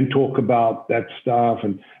and talk about that stuff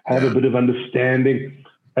and have a bit of understanding.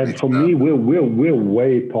 And for me, we're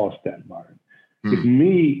way past that, Byron. If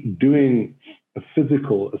me doing a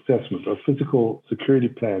physical assessment or physical security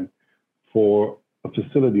plan for a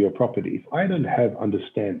facility or property, if I don't have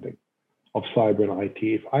understanding of cyber and IT,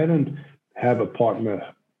 if I don't have a partner,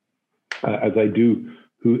 as I do,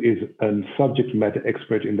 who is a subject matter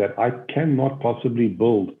expert in that, I cannot possibly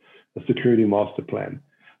build a security master plan.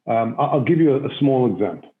 I'll give you a small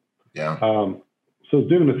example. Yeah. So I was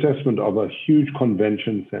doing an assessment of a huge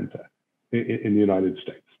convention center in the United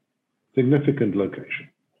States, significant location.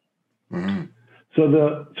 Mm-hmm. So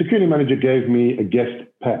the security manager gave me a guest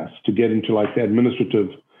pass to get into like the administrative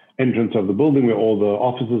entrance of the building where all the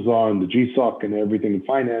offices are and the GSOC and everything in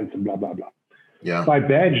finance and blah, blah, blah. Yeah. So I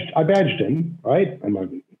badged in, right? And my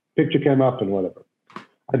picture came up and whatever.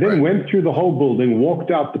 I then went through the whole building, walked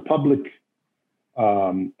out the public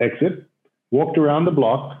exit, walked around the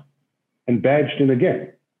block and badged in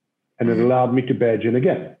again. And it allowed me to badge in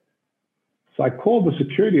again. So I called the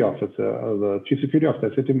security officer, the chief security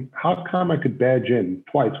officer. I said to him, how come I could badge in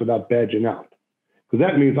twice without badging out? Because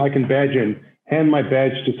that means I can badge in, hand my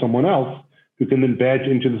badge to someone else who can then badge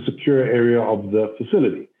into the secure area of the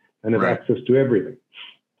facility and have access to everything.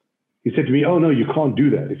 He said to me, oh, no, you can't do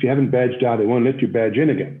that. If you haven't badged out, they won't let you badge in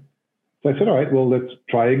again. So I said, all right, well, let's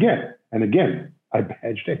try again. And again, I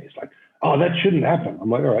badged in. He's like, oh, that shouldn't happen. I'm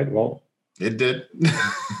like, all right, well. It did.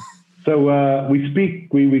 So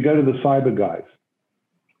we go to the cyber guys,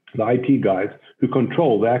 the IT guys who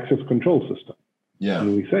control the access control system. Yeah.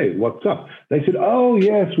 And we say, what's up? They said, oh,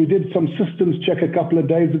 yes, we did some systems check a couple of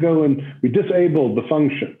days ago and we disabled the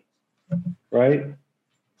function, right?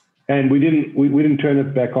 And we didn't turn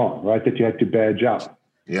it back on, right? That you had to badge out.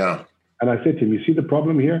 Yeah. And I said to him, you see the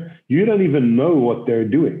problem here? You don't even know what they're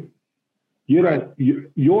doing.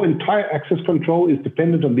 Your entire access control is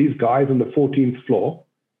dependent on these guys on the 14th floor,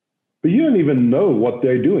 but you don't even know what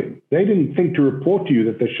they're doing. They didn't think to report to you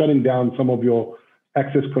that they're shutting down some of your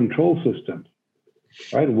access control systems,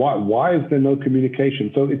 right? Why is there no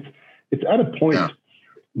communication? So it's at a point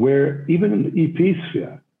where even in the EP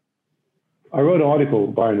sphere, I wrote an article,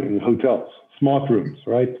 Byron, in hotels, smart rooms,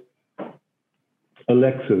 right?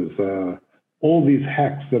 Alexas, all these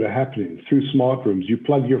hacks that are happening through smart rooms. You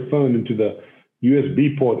plug your phone into the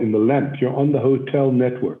USB port in the lamp. You're on the hotel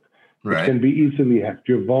network. Right. It can be easily hacked.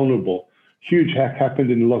 You're vulnerable. Huge hack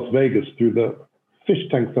happened in Las Vegas through the fish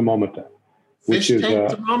tank thermometer.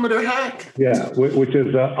 Thermometer hack? Yeah, which is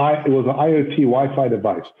it was an IoT Wi-Fi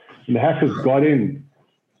device. And the hackers got in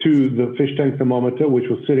to the fish tank thermometer, which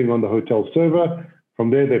was sitting on the hotel server.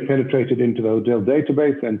 From there, they penetrated into the hotel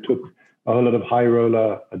database and took a whole lot of high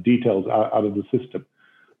roller details out of the system.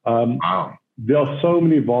 Wow. There are so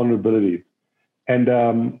many vulnerabilities.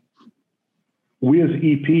 And we as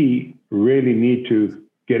EP really need to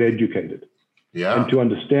get educated and to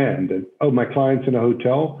understand that, my client's in a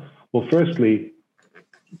hotel. Well, firstly,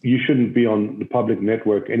 you shouldn't be on the public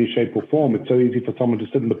network any shape or form. It's so easy for someone to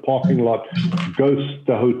sit in the parking lot, ghost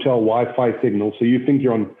the hotel Wi-Fi signal. So you think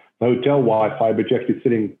you're on the hotel Wi-Fi, but you're actually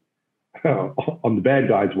sitting on the bad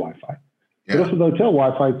guy's Wi-Fi. Yeah. But also the hotel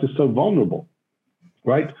Wi-Fi is just so vulnerable,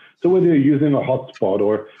 right? So whether you're using a hotspot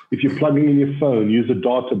or if you're plugging in your phone, use a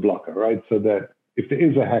data blocker, right? So that if there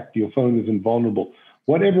is a hack, your phone is invulnerable,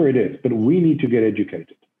 whatever it is. But we need to get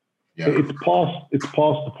educated. Yeah. It's past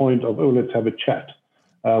the point of, let's have a chat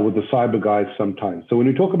with the cyber guys sometimes. So when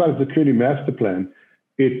we talk about a security master plan,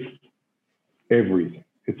 it's everything.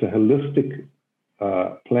 It's a holistic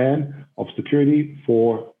plan of security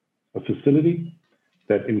for a facility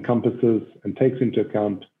that encompasses and takes into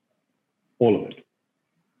account all of it.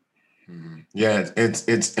 Yeah,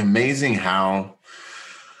 it's amazing how,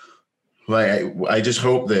 like, I just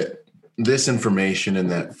hope that this information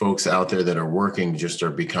and that folks out there that are working just are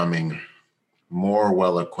becoming more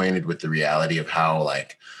well acquainted with the reality of how,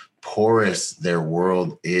 like, porous their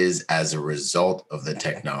world is as a result of the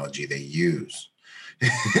technology they use.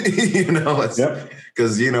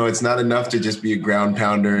 Because, it's not enough to just be a ground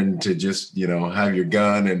pounder and to just, have your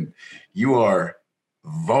gun, and you are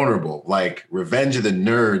vulnerable. Like, Revenge of the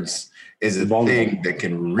Nerds is a thing that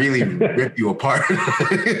can really rip you apart. We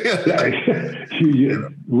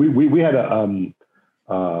had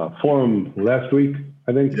a forum last week,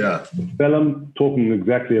 I think. Yeah. Bellum talking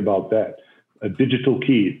exactly about that. A digital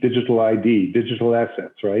key, digital ID, digital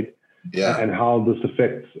assets, right? Yeah. And how this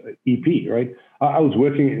affects EP, right? I was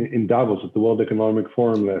working in Davos at the World Economic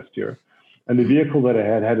Forum last year, and the vehicle that I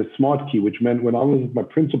had a smart key, which meant when I was with my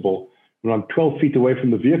principal, when I'm 12 feet away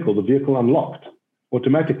from the vehicle unlocked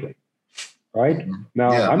automatically, right? Now,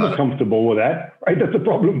 I'm not comfortable with that, right? That's a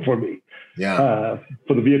problem for me. Yeah.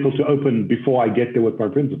 For the vehicle to open before I get there with my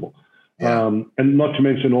principal. Yeah. And not to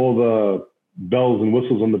mention all the bells and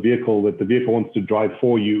whistles on the vehicle that the vehicle wants to drive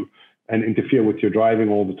for you and interfere with your driving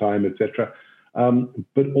all the time, etc.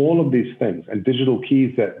 But all of these things and digital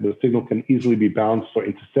keys that the signal can easily be bounced or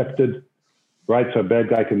intercepted, right? So a bad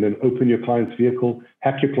guy can then open your client's vehicle,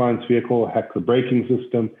 hack your client's vehicle, hack the braking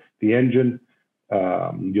system, the engine,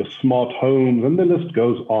 your smart homes, and the list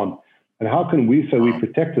goes on. And how can we say we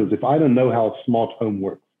protect us if I don't know how a smart home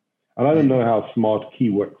works and I don't know how a smart key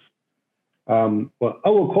works? We'll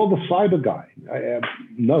call the cyber guy.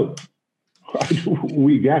 No.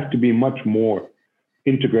 We have to be much more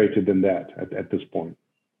integrated than that at this point.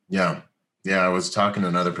 Yeah. I was talking to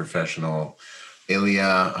another professional,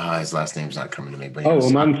 Ilya. His last name's not coming to me. But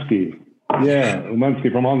Umansky. Yeah,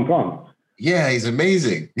 Umansky from Hong Kong. Yeah, he's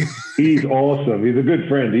amazing. He's awesome. He's a good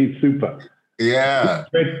friend. He's super. Yeah.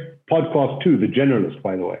 Great podcast too, The Generalist,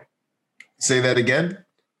 by the way. Say that again?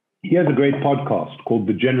 He has a great podcast called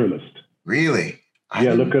The Generalist. Really?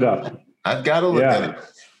 Look it up. I've got to look at it.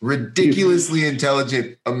 Ridiculously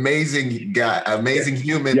intelligent, amazing guy, amazing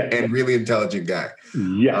human, and really intelligent guy.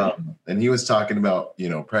 Yeah. And he was talking about,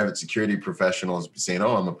 private security professionals saying,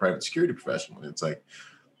 I'm a private security professional. And it's like,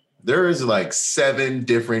 there is like 7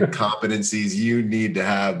 different competencies you need to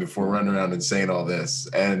have before running around and saying all this.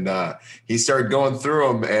 And he started going through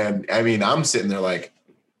them. And I mean, I'm sitting there like,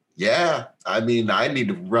 I need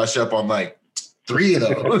to rush up on like 3 of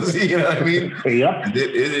those, you know what I mean? Yeah.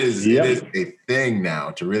 It is a thing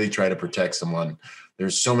now to really try to protect someone.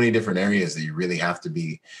 There's so many different areas that you really have to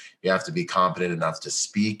be competent enough to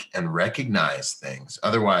speak and recognize things.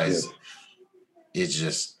 Otherwise,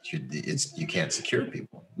 you can't secure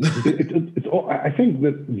people. I think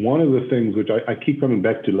that one of the things which I keep coming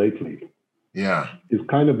back to lately, is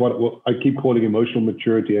kind of what I keep calling emotional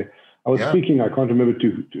maturity. I was speaking, I can't remember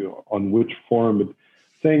on which forum, but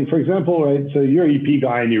saying, for example, right, so you're an EP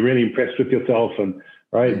guy and you're really impressed with yourself, and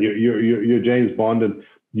right, you're James Bond, and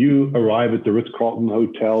you arrive at the Ritz-Carlton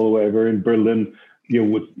Hotel or wherever in Berlin,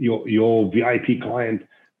 with your VIP client,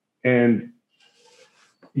 and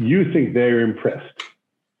you think they're impressed,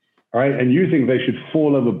 right? And you think they should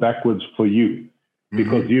fall over backwards for you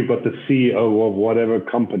because you've got the CEO of whatever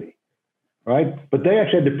company, right? But they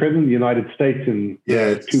actually had the president of the United States 2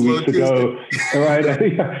 weeks ago, right?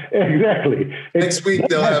 Exactly. Next week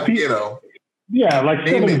they'll have, like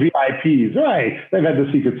 7 VIPs, right? They've had the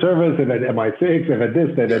Secret Service, they've had MI6, they've had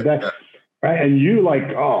this, they've had that, right? And you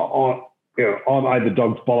on either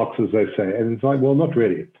dog's bollocks, as they say. And it's like, well, not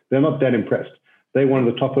really. They're not that impressed. They're one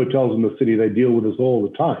of the top hotels in the city. They deal with us all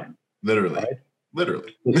the time. Literally. Right?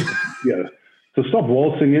 Literally. So stop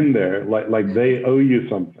waltzing in there like they owe you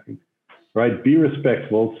something, right? Be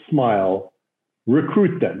respectful, smile,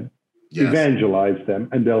 recruit them, evangelize them,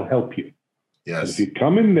 and they'll help you. Yes. But if you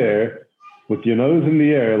come in there with your nose in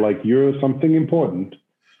the air like you're something important,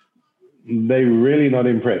 they're really not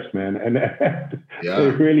impressed, man. And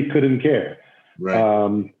they really couldn't care. Right.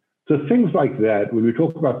 So things like that, when we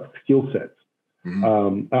talk about skill sets,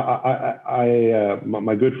 my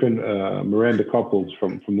good friend Miranda Koppels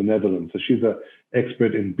from the Netherlands, so she's an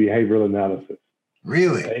expert in behavioral analysis.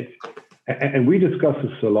 Really? Right? And we discuss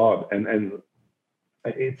this a lot, and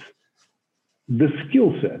it's the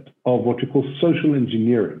skill set of what we call social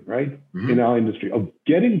engineering, right? In our industry, of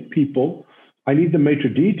getting people. I need the maitre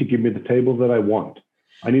d' to give me the table that I want.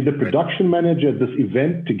 I need the production manager at this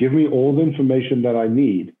event to give me all the information that I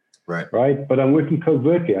need. Right. But I'm working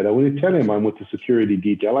covertly. I don't want to tell him I'm with the security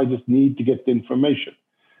detail. I just need to get the information.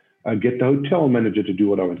 Get the hotel manager to do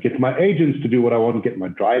what I want. Get my agents to do what I want. Get my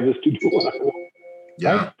drivers to do what I want.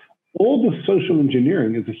 Yeah. Right? All the social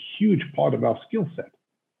engineering is a huge part of our skill set.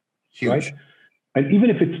 Huge. Right? And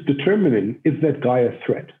even if it's determining, is that guy a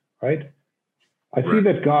threat? Right? I see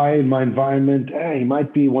that guy in my environment. He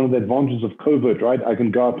might be one of the advantages of covert, right? I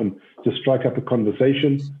can go up and just strike up a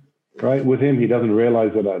conversation. Right, with him, he doesn't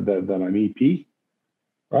realize that I'm EP,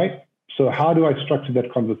 right? So how do I structure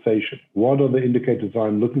that conversation? What are the indicators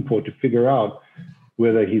I'm looking for to figure out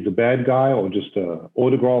whether he's a bad guy or just an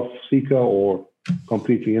autograph seeker or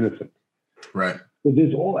completely innocent? Right. So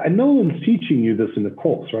there's and no one's teaching you this in the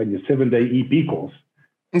course, right? Your 7-day EP course.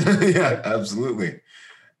 Absolutely.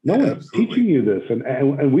 No one's teaching you this,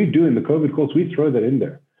 and we do in the COVID course. We throw that in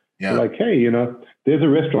there. Yeah. Like, hey, there's a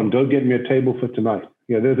restaurant. Go get me a table for tonight.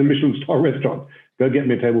 There's a Michelin star restaurant. Go get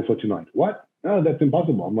me a table for tonight. What? No, that's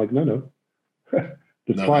impossible. I'm like, no.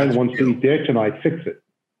 The client wants to eat there tonight. Fix it.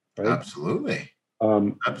 Right? Absolutely.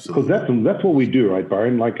 Because that's what we do, right,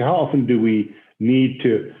 Byron? Like, how often do we need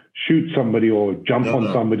to shoot somebody or jump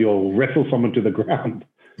on somebody or wrestle someone to the ground?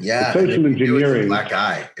 Yeah, the social engineering. It's a black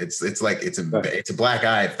eye. It's like it's a black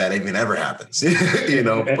eye if that even ever happens.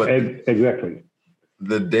 But exactly.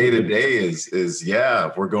 The day-to-day is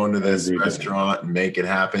if we're going to this restaurant and make it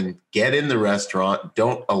happen, get in the restaurant,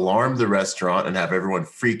 don't alarm the restaurant and have everyone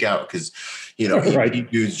freak out because,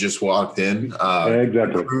 dudes just walked in.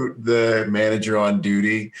 Exactly. Recruit the manager on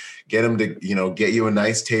duty, get him to, get you a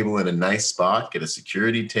nice table in a nice spot, get a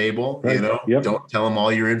security table, don't tell them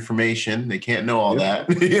all your information. They can't know all that.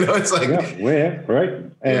 It's like. Yeah,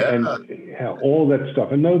 right. And all that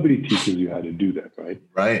stuff. And nobody teaches you how to do that, right?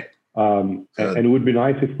 Right. And it would be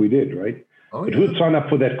nice if we did, right? But who'd sign up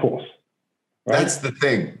for that course? Right? That's the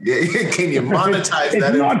thing. Can you monetize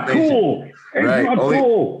that? It's not cool. It's not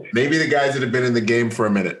cool. Maybe the guys that have been in the game for a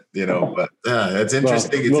minute, but that's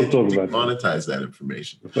interesting. It's interesting to monetize that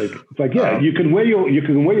information. It's like you can wear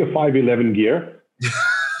your 511 gear,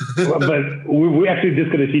 but we're actually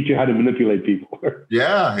just going to teach you how to manipulate people. That's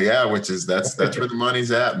where the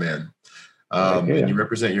money's at, man. And you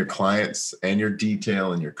represent your clients and your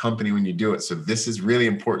detail and your company when you do it. So this is really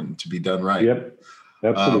important to be done right. Yep,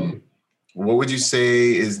 absolutely. What would you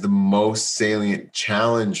say is the most salient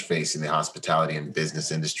challenge facing the hospitality and business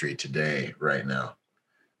industry today, right now?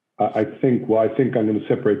 I think I'm going to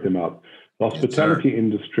separate them out. The hospitality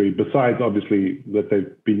industry, besides obviously that they've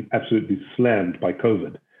been absolutely slammed by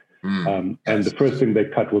COVID, and the first thing they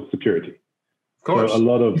cut was security. Of course. So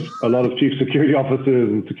a lot of chief security officers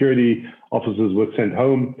and security officers were sent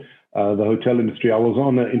home. The hotel industry. I was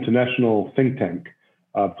on an international think tank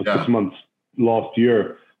for 6 months last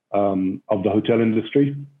year of the hotel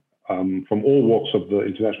industry, from all walks of the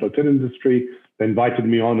international hotel industry. They invited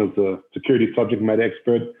me on as a security subject matter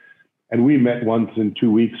expert, And we met once in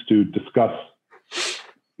 2 weeks to discuss,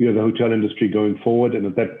 the hotel industry going forward. And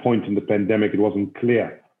at that point in the pandemic, it wasn't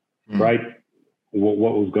clear, right, what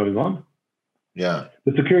was going on. Yeah.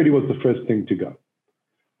 The security was the first thing to go.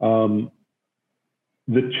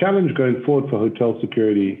 The challenge going forward for hotel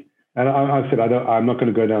security, and I said I'm not going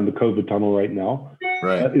to go down the COVID tunnel right now,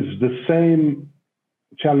 right. Is the same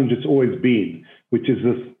challenge it's always been, which is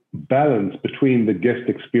this balance between the guest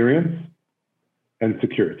experience and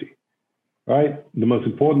security, right? The most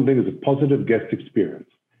important thing is a positive guest experience.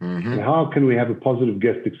 Mm-hmm. And how can we have a positive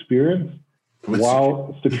guest experience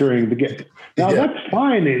while securing the guest? Now, that's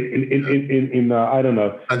fine in I don't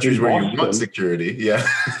know, countries where you want security. Yeah.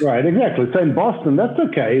 Right, exactly. So in Boston, that's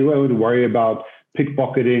okay. We would worry about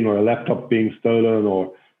pickpocketing or a laptop being stolen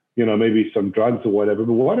or, maybe some drugs or whatever.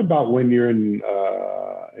 But what about when you're in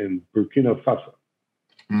Burkina Faso,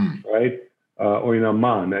 right? Or in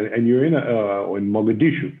Amman, and you're or in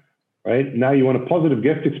Mogadishu, right? Now you want a positive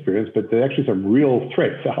guest experience, but there are actually some real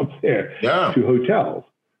threats out there to hotels.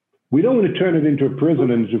 We don't want to turn it into a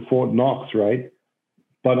prison and into Fort Knox, right?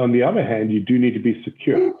 But on the other hand, you do need to be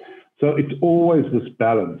secure. So it's always this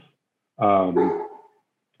balance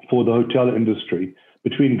for the hotel industry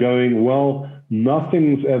between going, well,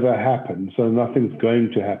 nothing's ever happened, so nothing's going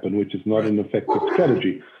to happen, which is not an effective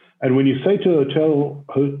strategy. And when you say to a hotel,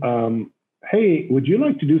 hey, would you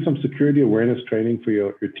like to do some security awareness training for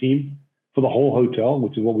your team, for the whole hotel,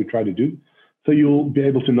 which is what we try to do. So you'll be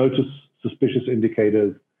able to notice suspicious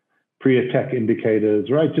indicators, pre-attack indicators,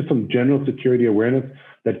 right? Just some general security awareness.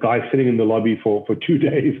 That guy sitting in the lobby for 2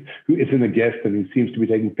 days who isn't a guest and he seems to be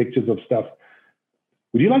taking pictures of stuff.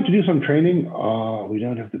 Would you like to do some training? Oh, we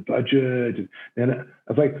don't have the budget. And I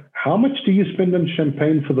was like, how much do you spend on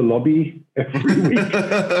champagne for the lobby every week?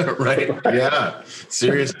 Right. Yeah.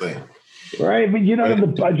 Seriously. Right. But you don't have the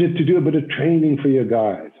budget to do a bit of training for your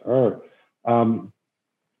guys. So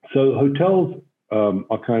hotels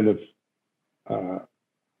are kind of,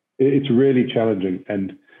 it's really challenging.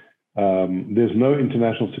 And there's no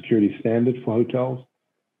international security standard for hotels.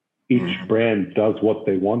 Each brand does what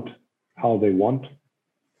they want, how they want.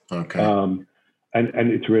 Okay. And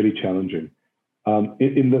it's really challenging.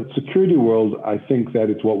 In the security world, I think that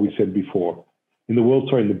it's what we said before. In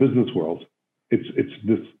the business world,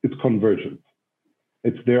 it's convergence.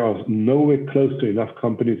 There are nowhere close to enough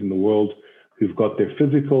companies in the world who've got their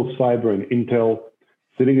physical, cyber, and intel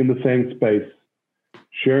sitting in the same space,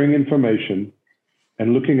 sharing information,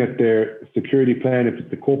 and looking at their security plan, if it's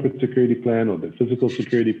the corporate security plan or the physical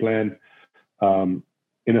security plan,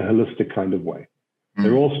 in a holistic kind of way.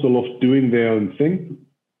 They're all still off doing their own thing,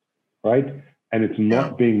 right? And it's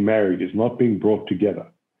not being married, it's not being brought together.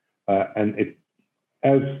 And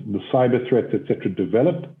as the cyber threats, et cetera,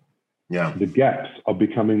 develop, the gaps are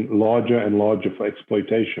becoming larger and larger for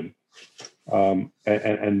exploitation. And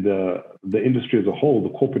the industry as a whole,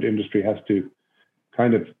 the corporate industry, has to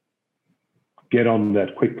kind of get on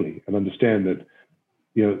that quickly and understand that,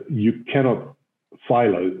 you cannot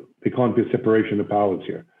silo. There can't be a separation of powers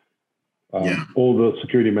here. All the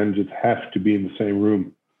security managers have to be in the same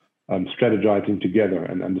room, strategizing together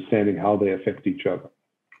and understanding how they affect each other.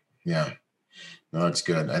 Yeah. No, it's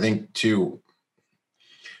good. I think too,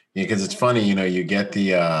 because it's funny, you get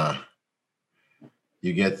the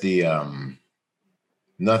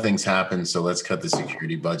nothing's happened, so let's cut the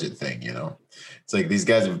security budget thing. It's like these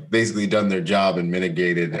guys have basically done their job and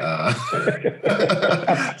mitigated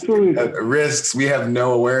risks. We have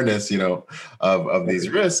no awareness, of these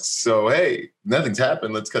risks. So hey, nothing's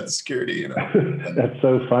happened. Let's cut the security. That's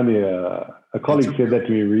so funny. A colleague said that to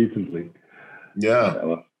me recently.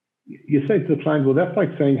 Yeah. You say to the client, well, that's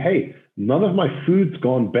like saying, hey, none of my food's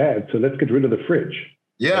gone bad, so let's get rid of the fridge.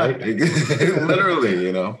 Yeah, right?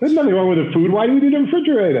 Literally, There's nothing wrong with the food. Why do we need a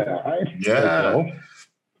refrigerator? Right? Yeah.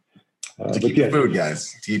 To keep the food,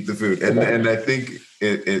 guys. To keep the food. And I think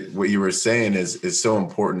what you were saying is so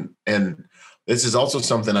important. And this is also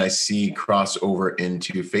something I see cross over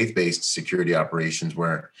into faith-based security operations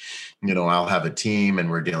where, I'll have a team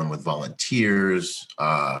and we're dealing with volunteers.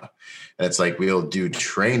 And it's like we'll do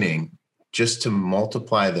training just to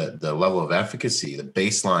multiply the level of efficacy, the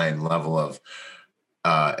baseline level of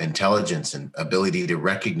intelligence and ability to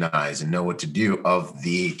recognize and know what to do of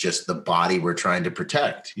the body we're trying to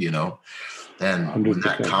protect, and 100%. When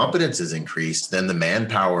that competence is increased, then the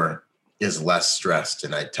manpower is less stressed.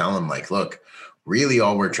 And I tell them, like, look, really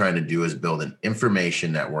all we're trying to do is build an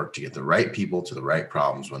information network to get the right people to the right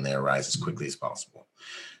problems when they arise as quickly as possible,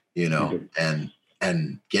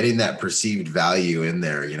 and getting that perceived value in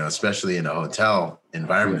there, especially in a hotel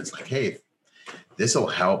environment. It's like, hey, this will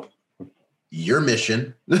help your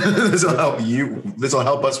mission. This will help you. This will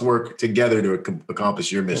help us work together to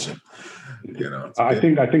accomplish your mission. I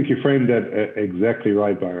think you framed that exactly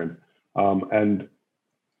right, Byron. And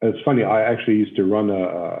it's funny. I actually used to run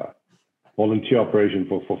a volunteer operation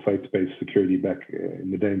for faith-based security back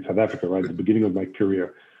in the day in South Africa, right at the beginning of my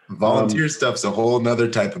career. Volunteer stuff's a whole nother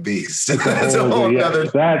type of beast. That's a whole nother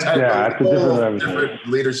different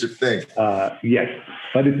leadership thing. Yes,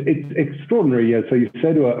 but it's extraordinary. Yeah. So you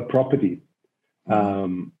say to a property. I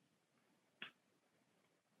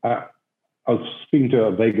was speaking to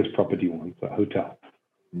a Vegas property once, a hotel.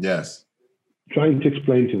 Yes. Trying to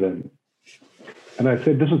explain to them, and I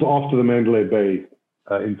said, this is after the Mandalay Bay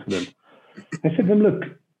incident. I said to them, look,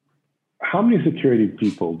 how many security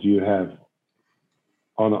people do you have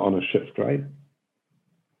on a shift, right?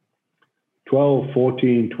 12,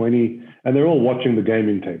 14, 20, and they're all watching the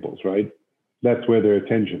gaming tables, right? That's where their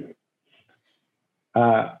attention is.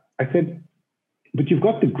 I said, but you've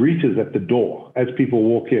got the greeters at the door as people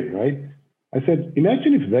walk in, right? I said,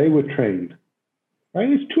 imagine if they were trained, right?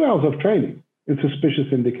 It's 2 hours of training in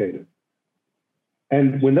suspicious indicators.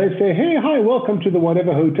 And when they say, hey, hi, welcome to the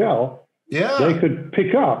whatever hotel, they could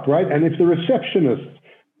pick up, right? And if the receptionist,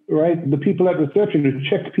 right, the people at reception who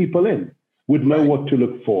check people in would know what to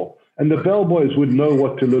look for. And the bellboys would know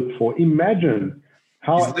what to look for. Imagine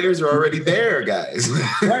how— these layers are already there, guys.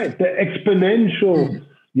 Right, the exponential,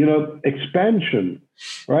 expansion,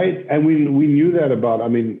 right? And we knew that about,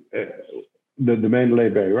 the Mandalay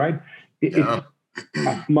Bay, right?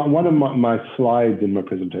 One of my slides in my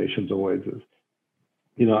presentations always is,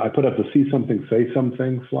 I put up the see something, say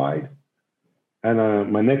something slide.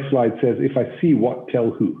 And my next slide says, if I see what, tell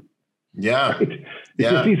who. Yeah. Right?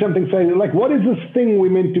 If you see something, say, like, what is this thing we're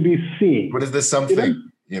meant to be seeing? What is this something?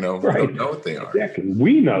 We don't know what they are. Exactly.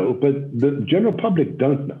 We know, but the general public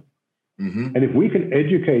don't know. Mm-hmm. And if we can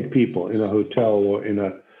educate people in a hotel or in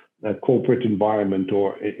a corporate environment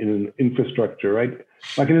or in an infrastructure, right?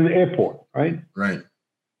 Like in an airport, right? Right.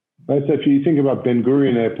 Right. So if you think about Ben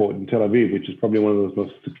Gurion Airport in Tel Aviv, which is probably one of those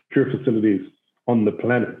most secure facilities on the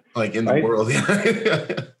planet. Like in the world.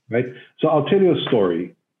 Right. So I'll tell you a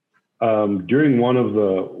story. During one of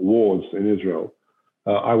the wars in Israel,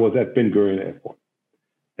 I was at Ben Gurion Airport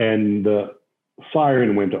and the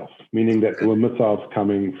siren went off, meaning that there were missiles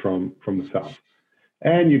coming from the south.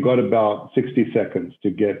 And you got about 60 seconds to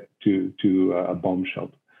get to a bomb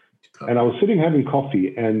shelter. And I was sitting having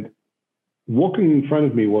coffee, and walking in front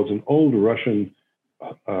of me was an old Russian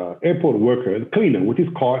airport worker, a cleaner with his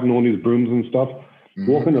cart and all his brooms and stuff,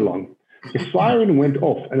 walking along. The siren went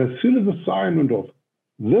off, and as soon as the siren went off,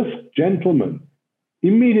 this gentleman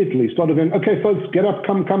immediately started going, okay, folks, get up,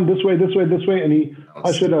 come this way, and he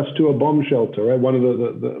ushered us to a bomb shelter, right? One of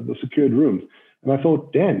the secured rooms. And I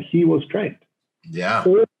thought, Dan, he was trained. Yeah.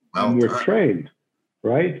 And we're trained,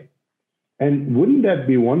 right? And wouldn't that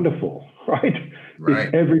be wonderful, right?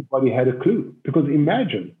 If everybody had a clue. Because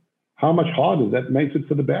imagine how much harder that makes it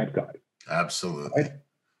for the bad guys. Absolutely. Right?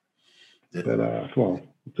 But,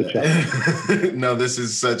 it's a challenge. No, this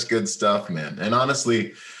is such good stuff, man. And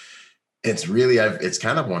honestly, it's really, it's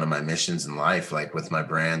kind of one of my missions in life, like with my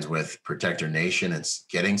brands, with Protect Our Nation, it's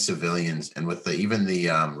getting civilians, and with even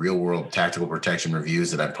the real world tactical protection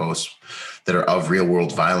reviews that I post that are of real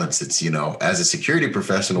world violence. It's, as a security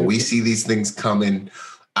professional, we see these things coming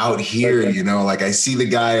out here, like I see the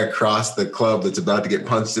guy across the club that's about to get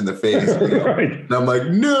punched in the face, and I'm like,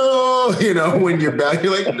 no, when you're back,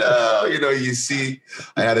 you're like, no, you see,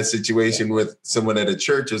 I had a situation with someone at a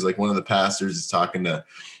church. It was like one of the pastors is talking to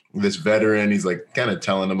this veteran. He's like kind of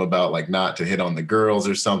telling him about like not to hit on the girls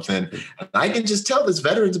or something. And I can just tell this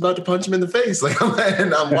veteran's about to punch him in the face. Like,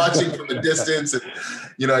 and I'm watching from a distance, and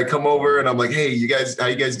I come over and I'm like, hey, you guys, how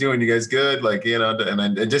you guys doing? You guys good? Like, and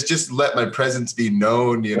I just let my presence be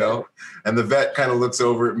known, and the vet kind of looks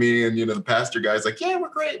over at me, and the pastor guy's like, yeah, we're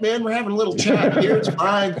great, man. We're having a little chat here. It's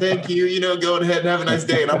fine. Thank you. Go ahead and have a nice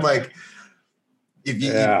day. And I'm like, if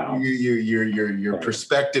your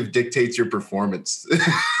perspective dictates your performance.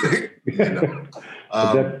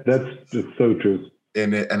 That's just so true.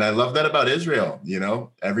 And I love that about Israel.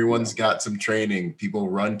 Everyone's got some training. People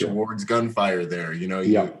run towards gunfire there.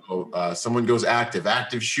 Someone goes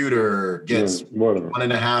active shooter gets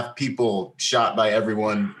 1.5 people shot by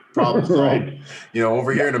everyone. Problem solved.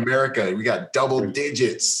 Over here in America, we got double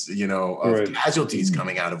digits, of casualties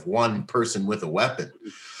coming out of one person with a weapon.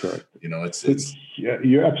 Correct. It's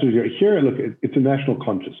you're absolutely right. Here, look, it's a national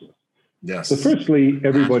consciousness. Yes. So firstly,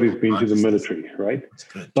 everybody's been to the military, right?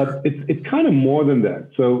 But it's kind of more than that.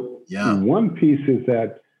 So one piece is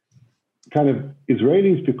that kind of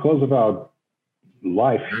Israelis, because of our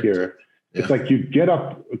life here, It's like you get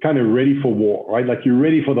up kind of ready for war, right? Like you're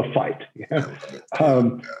ready for the fight.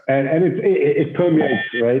 And it permeates,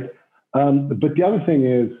 right? But the other thing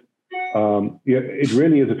is, it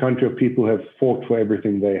really is a country of people who have fought for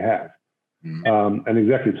everything they have. And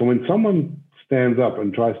exactly. So when someone stands up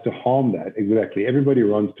and tries to harm that, exactly, everybody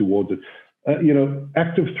runs towards it.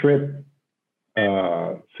 Active threat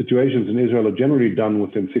situations in Israel are generally done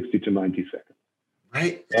within 60 to 90 seconds.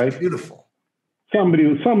 Right? It's beautiful. Somebody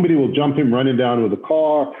will jump him running down with a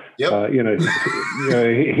car, hit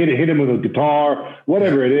him with a guitar,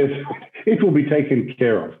 whatever it is, it will be taken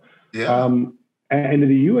care of. Yeah. And in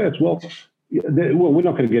the U.S., well, we're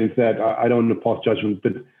not going to get into that. I don't want to pass judgments,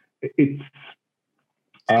 but it's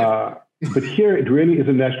but here it really is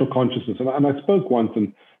a national consciousness. And I spoke once,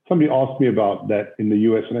 and somebody asked me about that in the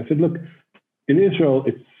U.S., and I said, look, in Israel,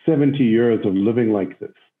 it's 70 years of living like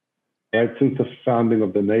this, right? Since the founding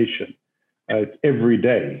of the nation. It's every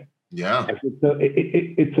day. Yeah.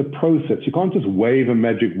 It's a process. You can't just wave a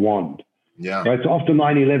magic wand. Yeah. Right. So after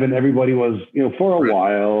 9/11, everybody was, for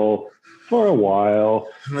a while.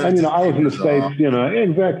 And, I was in the States,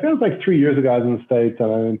 exactly. That was like 3 years ago. I was in the States.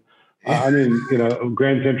 And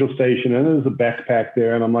Grand Central Station, and there's a backpack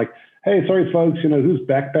there. And I'm like, hey, sorry, folks, whose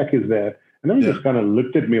backpack is that? And then they just kind of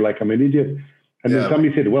looked at me like I'm an idiot. And then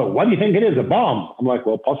somebody said, well, what do you think it is? A bomb? I'm like,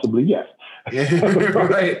 well, possibly, yes.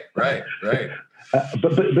 Right.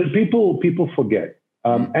 But people forget.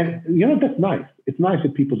 And, that's nice. It's nice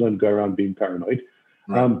that people don't go around being paranoid.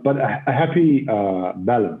 Right. But a happy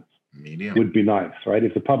balance would be nice, right?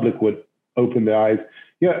 If the public would open their eyes.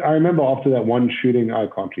 Yeah, I remember after that one shooting, I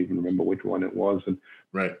can't even remember which one it was. And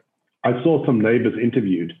I saw some neighbors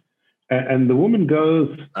interviewed. And the woman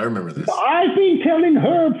goes, I remember this. I've been telling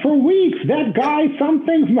her for weeks, that guy,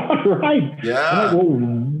 something's not right. Yeah. I'm like,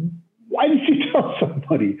 well, why did you tell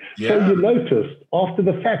somebody? Yeah. So you noticed after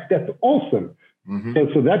the fact. That's awesome. Mm-hmm.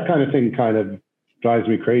 So that kind of thing kind of drives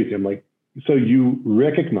me crazy. I'm like, so you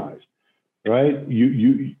recognize, right?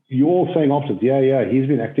 You're all saying opposites. Yeah, he's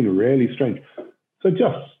been acting really strange. So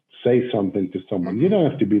just say something to someone. You don't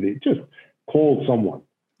have to be there. Just call someone.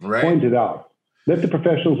 Right. Point it out. Let the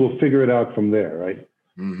professionals will figure it out from there, right?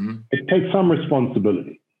 Mm-hmm. It takes some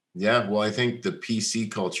responsibility. Yeah, well, I think the PC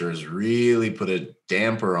culture has really put a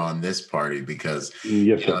damper on this party because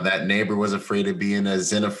that neighbor was afraid of being a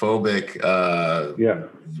xenophobic,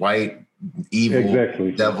 white,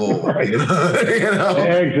 evil devil. Right.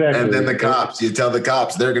 Exactly. And then the cops, you tell the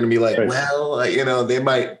cops, they're going to be like, they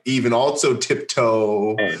might even also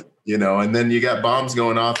tiptoe. Right. And then you got bombs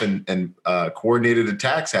going off and coordinated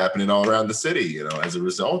attacks happening all around the city, as a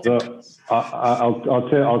result. I'll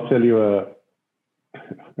tell you a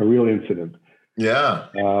real incident. Yeah.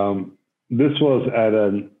 This was at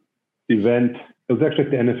an event. It was actually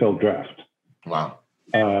at the NFL draft. Wow.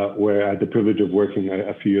 Where I had the privilege of working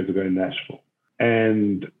a few years ago in Nashville.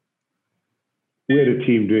 And we had a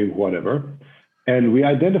team doing whatever. And we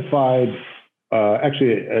identified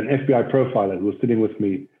actually an FBI profiler who was sitting with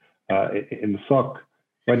me in the SOC.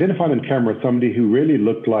 We identified on camera somebody who really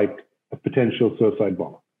looked like a potential suicide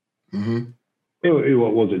bomber. Mm-hmm. It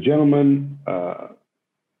was a gentleman,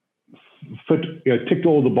 ticked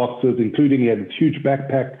all the boxes, including he had a huge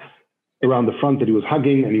backpack around the front that he was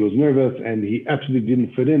hugging, and he was nervous, and he absolutely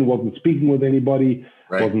didn't fit in, wasn't speaking with anybody,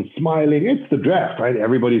 wasn't smiling. It's the draft, right?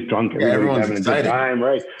 Everybody's drunk, everybody's having excited. A good time,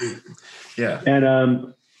 right? Yeah.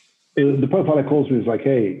 And the profiler calls me and is like,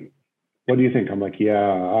 hey, what do you think? I'm like,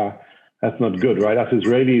 that's not good, right? Us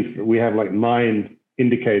Israelis, we have like 9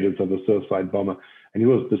 indicators of a suicide bomber, and he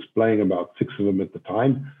was displaying about 6 of them at the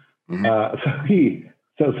time. Mm-hmm.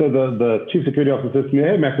 So the chief security officer says to me,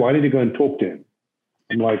 hey, Mac, why did you go and talk to him?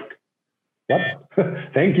 I'm like, what?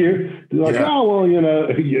 Thank you. They're like, well,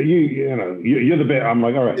 you're the best. I'm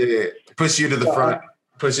like, all right. Yeah. Push you to the front.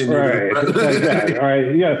 Pushing you to the front. Like that. All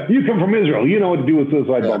right. Yeah. You come from Israel. You know what to do with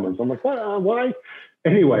suicide bombers. I'm like, why?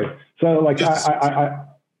 Anyway, so like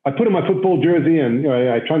I put on my football jersey and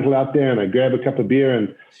I trundle out there and I grab a cup of beer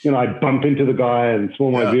and I bump into the guy and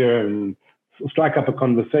swirl my beer and strike up a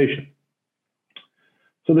conversation.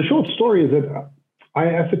 So the short story is that I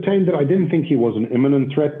ascertained that I didn't think he was an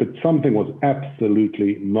imminent threat, but something was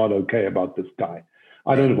absolutely not okay about this guy.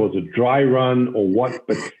 I don't know if it was a dry run or what,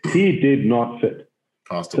 but he did not fit.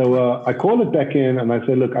 So I called it back in and I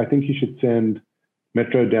said, look, I think you should send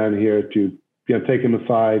Metro down here to take him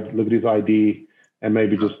aside, look at his ID, and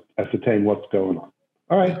maybe just ascertain what's going on.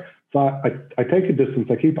 All right. So I take a distance.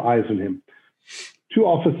 I keep eyes on him. 2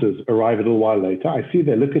 officers arrive a little while later. I see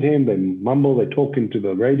they look at him, they mumble, they talk into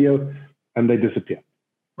the radio, and they disappear.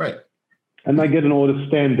 Right. And I get an order,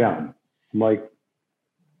 stand down. I'm like,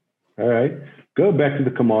 all right. Go back to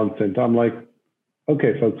the command center. I'm like,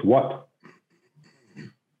 okay, folks, what?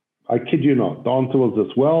 I kid you not. The answer was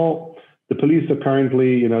this. Well, the police are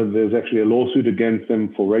currently, there's actually a lawsuit against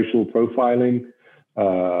them for racial profiling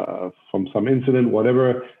from some incident,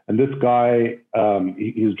 whatever. And this guy,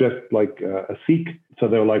 he's dressed like a Sikh. So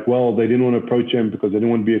they were like, well, they didn't want to approach him because they didn't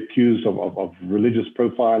want to be accused of religious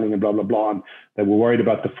profiling and blah, blah, blah. And they were worried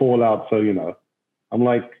about the fallout. So, I'm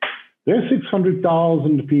like, there's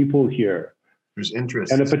 600,000 people here. There's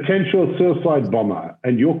interest. And a potential suicide bomber.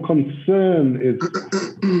 And your concern is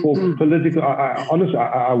for political. Honestly,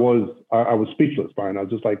 I was speechless, Brian. I was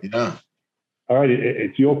just like, yeah. All right,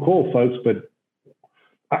 it's your call, folks. But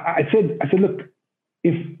I said, look,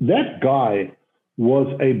 if that guy was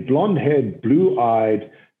a blonde-haired, blue-eyed,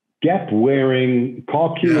 Gap-wearing,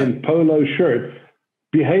 khaki and polo shirt,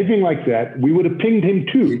 behaving like that, we would have pinged him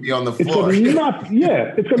too. He'd be on the floor. It's got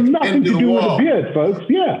nothing to do with the beard, folks.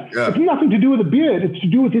 Yeah. It's nothing to do with the beard. It's to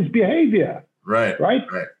do with his behavior. Right. I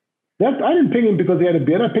didn't ping him because he had a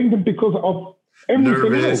beard. I pinged him because of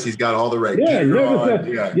everything nervous. else. He's got all the right nervous.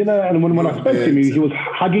 And when I spoke to him, he was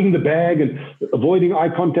hugging the bag and avoiding eye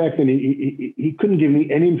contact, and he couldn't give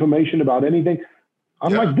me any information about anything.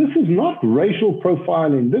 I'm like, this is not racial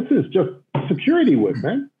profiling. This is just security work,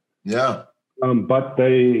 man. Yeah. But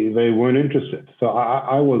they weren't interested. So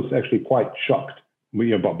I was actually quite shocked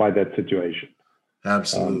by that situation.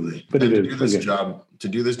 Absolutely. But and to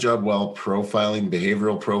do this job well, profiling,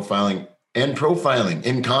 behavioral profiling, and profiling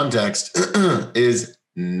in context is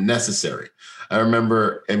necessary. I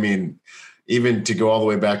remember, even to go all the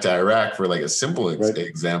way back to Iraq for like a simple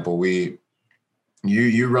example,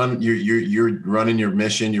 you're running your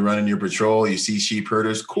mission, you're running your patrol, you see sheep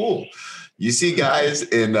herders, cool. You see guys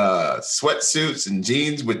in sweatsuits and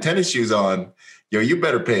jeans with tennis shoes on, you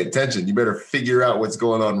better pay attention. You better figure out what's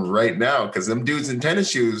going on right now, because them dudes in tennis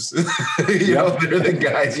shoes, they're the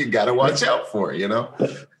guys you got to watch out for, And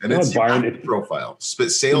it's profile.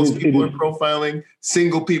 Salespeople are profiling,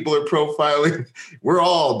 single people are profiling. We're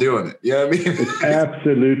all doing it. You know what I mean? It's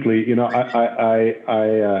absolutely.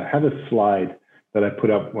 I have a slide that I put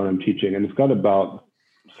up when I'm teaching, and it's got about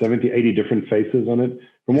 70, 80 different faces on it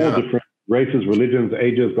from all different races, religions,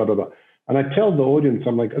 ages, blah, blah, blah. And I tell the audience,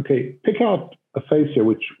 I'm like, okay, pick out a face here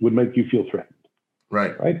which would make you feel threatened.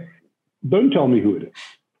 Right. Don't tell me who it is.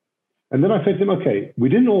 And then I say to them, okay, we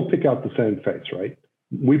didn't all pick out the same face, right?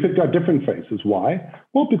 We picked out different faces. Why?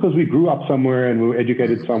 Well, because we grew up somewhere and we were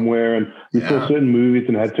educated somewhere and we saw certain movies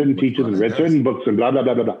and had certain teachers and read certain books and blah, blah,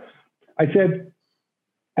 blah, blah, blah. I said,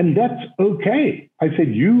 and that's okay. I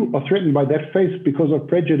said, you are threatened by that face because of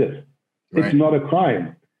prejudice. Right. It's not a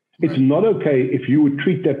crime. It's not okay if you would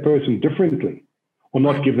treat that person differently or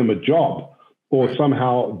not give them a job or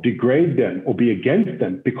somehow degrade them or be against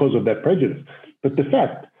them because of that prejudice. But the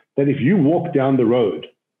fact that if you walk down the road,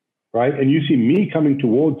 and you see me coming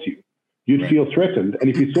towards you, you'd feel threatened.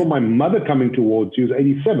 And if you saw my mother coming towards you, who's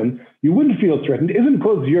 87, you wouldn't feel threatened. It isn't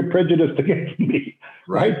because you're prejudiced against me,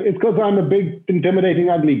 right? It's because I'm a big,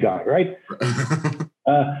 intimidating, ugly guy, right?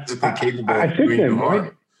 I said to him,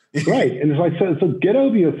 right? And it's like, so get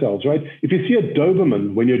over yourselves, right? If you see a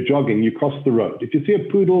Doberman when you're jogging, you cross the road. If you see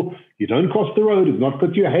a poodle, you don't cross the road. It's not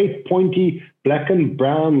because you hate pointy, black and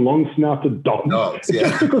brown, long-snouted dogs. It's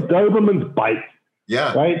just because Dobermans bite.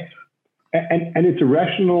 Yeah. Right? And it's a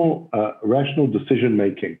rational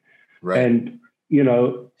decision-making. Right. And,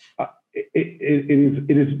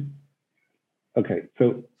 it is, okay,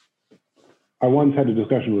 so I once had a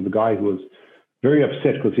discussion with a guy who was very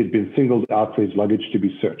upset because he'd been singled out for his luggage to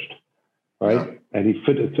be searched, right? Yeah. And he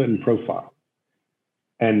fit a certain profile.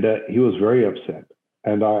 And he was very upset.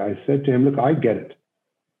 And I said to him, look, I get it.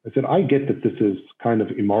 I said, I get that this is kind of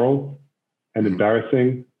immoral and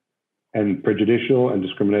embarrassing and prejudicial and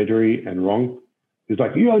discriminatory and wrong. He's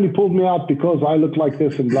like, you only pulled me out because I look like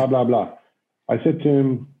this and blah, blah, blah. I said to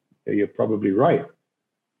him, yeah, you're probably right.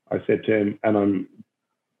 I said to him, and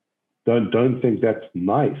don't think that's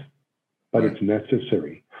nice. But it's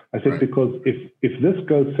necessary. I said, because if this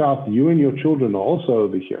goes south, you and your children are also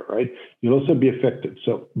over here, right? You'll also be affected.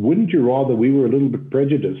 So wouldn't you rather we were a little bit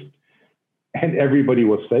prejudiced and everybody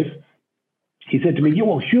was safe? He said to me,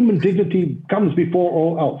 human dignity comes before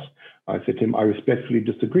all else. I said to him, I respectfully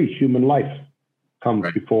disagree. Human life comes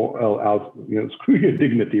before all else. Screw your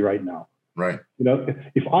dignity right now. Right.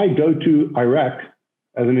 If I go to Iraq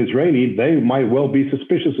as an Israeli, they might well be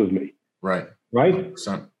suspicious of me. Right. Right.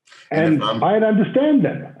 100%. And I'd understand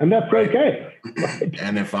that, and that's okay. Right.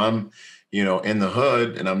 And if I'm, in the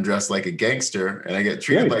hood and I'm dressed like a gangster and I get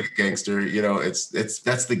treated like a gangster,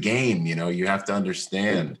 that's the game. You have to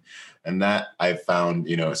understand, and that I've found,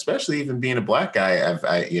 especially even being a black guy,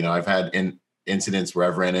 I've had incidents where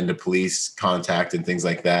I've ran into police contact and things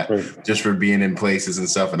like that, right. just for being in places and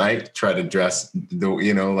stuff. And I try to dress the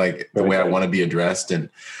way I want to be addressed. And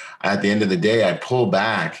at the end of the day, I pull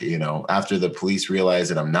back, after the police realize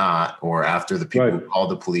that I'm not, or after the people who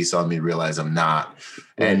called the police on me realize I'm not.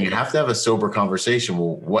 And you have to have a sober conversation.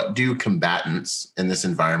 Well, what do combatants in this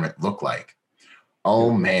environment look like?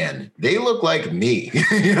 Oh man, they look like me.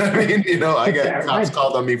 You know what I mean? I got cops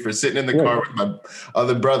called on me for sitting in the car with my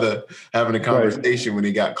other brother having a conversation when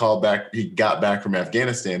he got called back. He got back from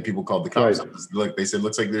Afghanistan. People called the cops. Look, they said,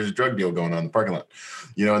 looks like there's a drug deal going on in the parking lot.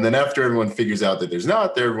 And then after everyone figures out that there's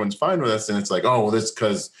not, everyone's fine with us. And it's like, oh, well, that's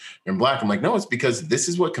because you're in black. I'm like, no, it's because this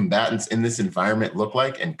is what combatants in this environment look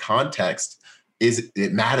like. And context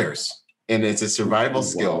it matters. And it's a survival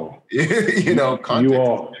skill.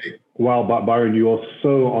 Context. Wow, Byron, you are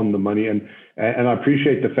so on the money, and I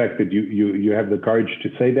appreciate the fact that you have the courage to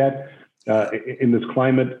say that. In this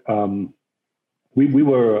climate, we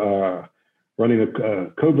were running a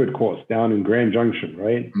covert course down in Grand Junction,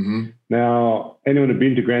 right? Mm-hmm. Now, anyone who's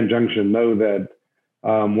been to Grand Junction know that,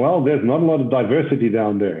 there's not a lot of diversity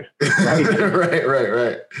down there, right?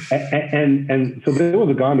 right. And so there was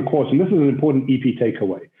a guy on the course, and this is an important EP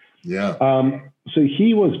takeaway. Yeah. So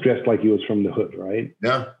he was dressed like he was from the hood, right?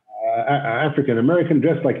 Yeah. African American,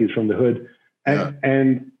 dressed like he's from the hood,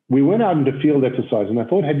 and we went out into field exercise. And I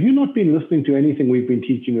thought, have you not been listening to anything we've been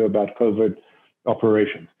teaching you about covert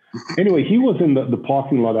operations? Anyway, he was in the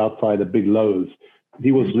parking lot outside a big Lowe's.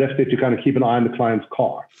 He was left there to kind of keep an eye on the client's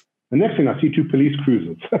car. The next thing I see, 2 police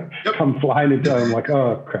cruisers come flying into him. I'm like,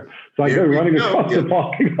 oh crap! So I go running across the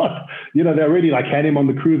parking lot. They already had him on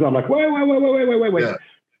the cruiser. I'm like, wait. Yeah.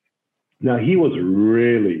 Now he was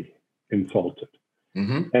really insulted.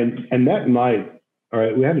 Mm-hmm. And that night, all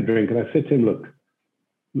right, we had a drink, and I said to him, look,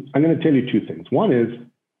 I'm going to tell you 2 things. One is,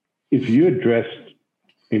 if you're dressed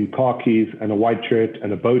in khakis and a white shirt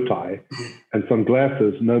and a bow tie and some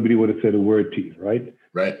glasses, nobody would have said a word to you, right?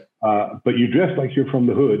 Right. But you dress like you're from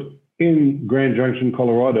the hood in Grand Junction,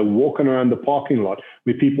 Colorado, walking around the parking lot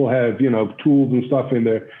where people have, tools and stuff in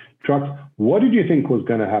their trucks. What did you think was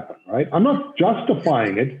going to happen, right? I'm not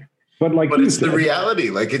justifying it, but it's the reality.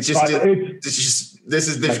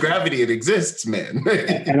 There's gravity. It exists, man.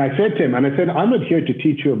 And I said to him, I'm not here to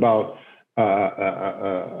teach you about,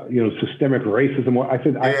 systemic racism. I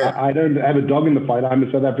said, I don't have a dog in the fight. I'm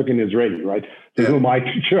a South African Israeli, right? So who am I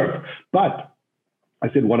to chirp? But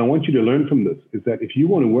I said, what I want you to learn from this is that if you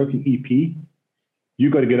want to work in EP, you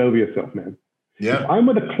got to get over yourself, man. Yeah. If I'm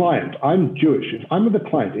with a client, I'm Jewish. If I'm with a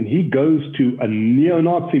client and he goes to a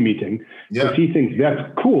neo-Nazi meeting because he thinks that's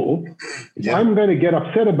cool, if I'm going to get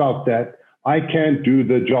upset about that, I can't do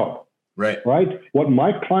the job. Right. What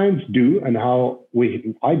my clients do and how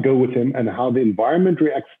I go with him and how the environment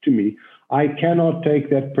reacts to me, I cannot take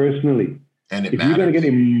that personally. And if you're going to get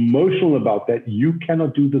emotional about that, you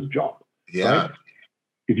cannot do this job. Yeah. Right?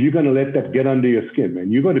 If you're going to let that get under your skin,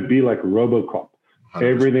 man, you got to be like RoboCop. 100%.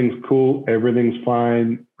 Everything's cool. Everything's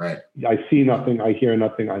fine. Right. I see nothing. I hear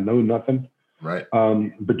nothing. I know nothing. Right.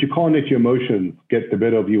 But you can't let your emotions get the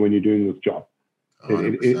better of you when you're doing this job.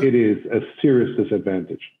 It is a serious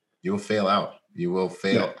disadvantage. You'll fail out. You will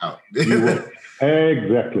fail out. You will.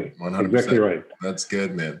 Exactly. 100%. Exactly right. That's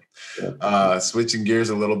good, man. Yeah. Switching gears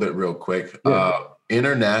a little bit real quick.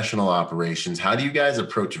 International operations. How do you guys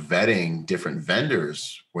approach vetting different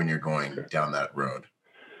vendors when you're going down that road?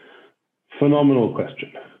 Phenomenal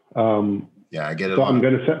question. I get it. So I'm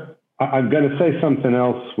going to say something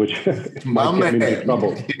else, which might get me into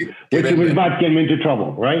trouble. Which might get me into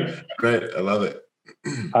trouble, right? Great. I love it.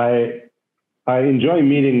 I enjoy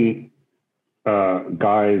meeting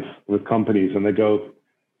guys with companies, and they go,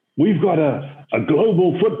 we've got a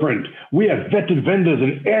global footprint. We have vetted vendors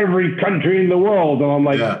in every country in the world. And I'm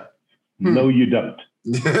like, no, you don't.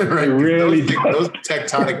 Right. Really those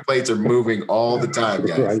tectonic plates are moving all the time,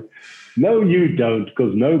 guys. Right. No, you don't,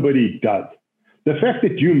 because nobody does. The fact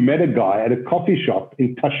that you met a guy at a coffee shop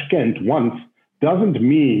in Tashkent once doesn't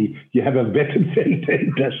mean you have a vetted vendor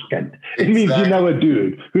in Tashkent. It means you know a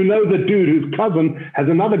dude who knows a dude whose cousin has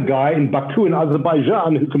another guy in Baku in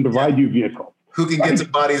Azerbaijan who can provide you vehicles. Who can get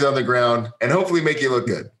some bodies on the ground and hopefully make you look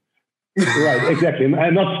good. Right, exactly.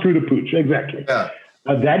 And not screw the pooch, exactly. Yeah.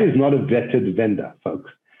 That is not a vetted vendor,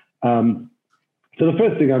 folks. So the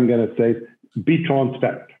first thing I'm going to say is be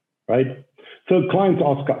transparent, right? So clients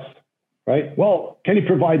ask us, right? Well, can you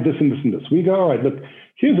provide this and this and this? We go, all right, look,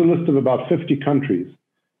 here's a list of about 50 countries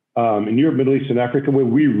in Europe, Middle East, and Africa where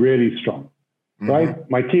we're really strong, right?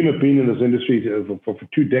 My team have been in this industry for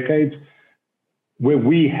 2 decades, where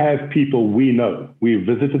we have people we know. We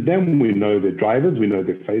visited them, we know their drivers, we know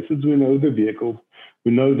their faces, we know their vehicles,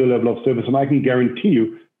 who know the level of service, and I can guarantee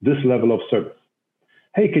you this level of service.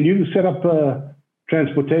 Hey, can you set up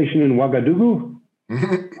transportation in Ouagadougou?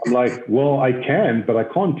 I'm like, well, I can, but I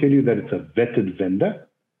can't tell you that it's a vetted vendor.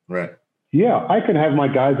 Right. Yeah, I can have my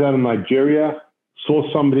guys out in Nigeria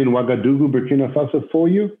source somebody in Ouagadougou, Burkina Faso for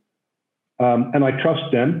you. And I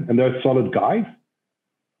trust them, and they're solid guys.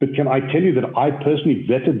 But can I tell you that I personally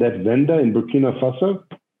vetted that vendor in Burkina Faso?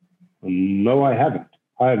 No, I haven't.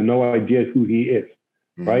 I have no idea who he is,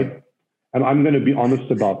 right? And I'm going to be honest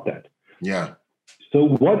about that. Yeah. So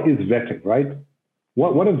what is vetting, right?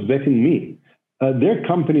 What does vetting mean? There are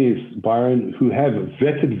companies, Byron, who have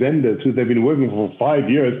vetted vendors who they've been working for 5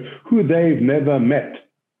 years, who they've never met.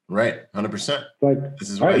 Right, 100%. Like, this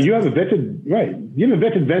is right, you have a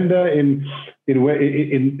vetted vendor in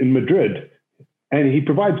Madrid, and he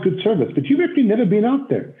provides good service, but you've actually never been out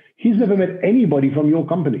there. He's never met anybody from your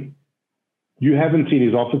company. You haven't seen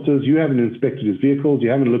his offices, you haven't inspected his vehicles, you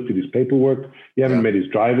haven't looked at his paperwork, you haven't met his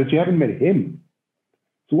drivers, you haven't met him.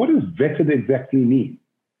 So what does vetted exactly mean?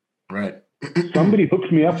 Right. Somebody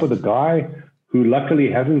hooks me up with a guy who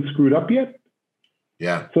luckily hasn't screwed up yet.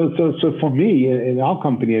 Yeah. So for me, in our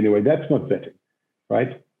company anyway, that's not vetting,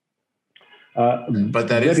 right? But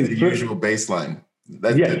that is the usual baseline.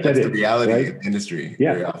 That's the reality of the industry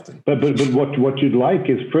very often. But what you'd like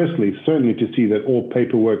is firstly, certainly to see that all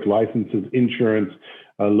paperwork, licenses, insurance,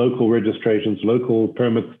 local registrations, local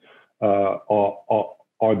permits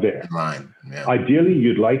are there. Line. Yeah. Ideally,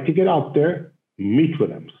 you'd like to get out there, meet with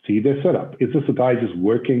them, see their setup. Is this a guy just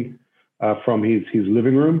working from his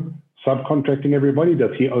living room, subcontracting everybody?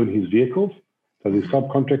 Does he own his vehicles? Does he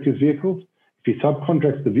subcontract his vehicles? If he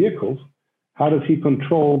subcontracts the vehicles, how does he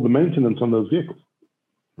control the maintenance on those vehicles?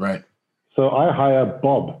 Right. So I hire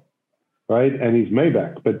Bob, right? And he's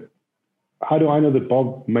Maybach, but how do I know that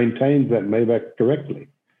Bob maintains that Maybach correctly,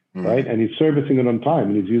 right? And he's servicing it on time,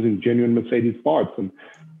 and he's using genuine Mercedes parts and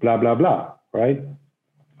blah, blah, blah, right?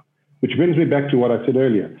 Which brings me back to what I said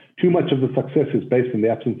earlier. Too much of the success is based on the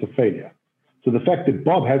absence of failure. So the fact that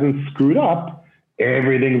Bob hasn't screwed up,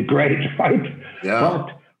 everything's great, right? Yeah.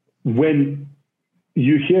 But when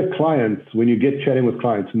you hear clients, when you get chatting with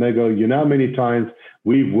clients and they go, you know how many times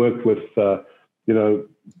we've worked with,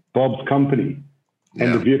 Bob's company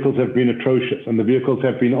and the vehicles have been atrocious and the vehicles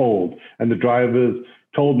have been old and the drivers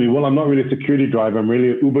told me, well, I'm not really a security driver. I'm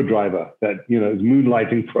really an Uber driver that, is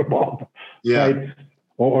moonlighting for Bob. Yeah. Right?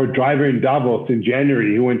 Or a driver in Davos in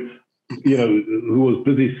January who went, who was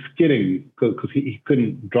busy skidding because he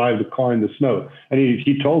couldn't drive the car in the snow. And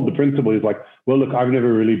he told the principal, he's like, well, look, I've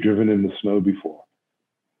never really driven in the snow before.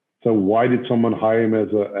 So why did someone hire him as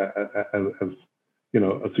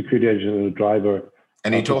a security agent and a driver?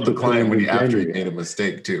 And he told the client when he after he made a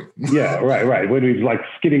mistake too. Yeah, right. When he's like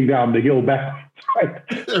skidding down the hill backwards,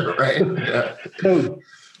 right? Right. Yeah. So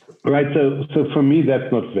for me,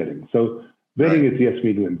 that's not vetting. So vetting is yes,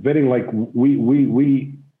 medium. Vetting, like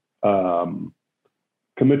we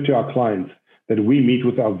commit to our clients that we meet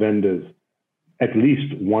with our vendors at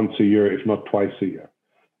least once a year, if not twice a year.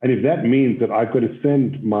 And if that means that I've got to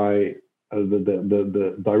send my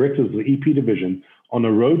the directors of the EP division on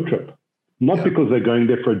a road trip, not because they're going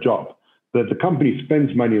there for a job, that the company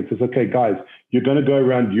spends money and says, okay, guys, you're going to go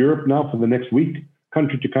around Europe now for the next week,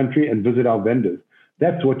 country to country, and visit our vendors.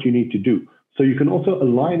 That's what you need to do. So you can also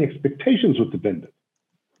align expectations with the vendors.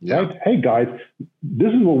 Yeah. Right? Hey, guys,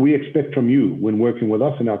 this is what we expect from you when working with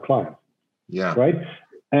us and our clients. Yeah. Right?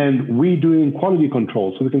 And we doing quality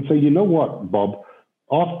control. So we can say, you know what, Bob,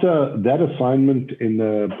 after that assignment in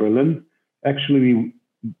Berlin, actually,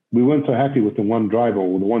 we weren't so happy with the one driver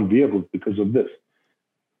or the one vehicle because of this.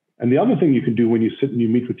 And the other thing you can do when you sit and you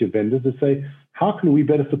meet with your vendors is say, how can we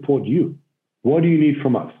better support you? What do you need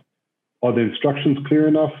from us? Are the instructions clear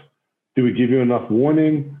enough? Do we give you enough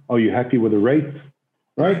warning? Are you happy with the rates?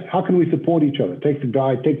 Right? How can we support each other? Take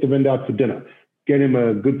the vendor out for dinner, get him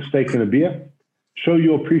a good steak and a beer, show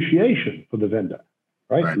your appreciation for the vendor,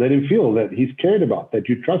 right? Let him feel that he's cared about, that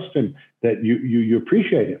you trust him, that you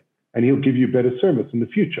appreciate him, and he'll give you better service in the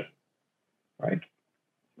future, right?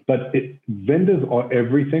 But vendors are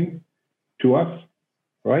everything to us,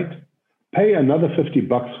 right? Pay another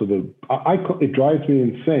 $50 for it drives me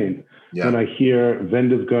insane when I hear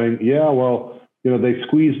vendors going, yeah, well, they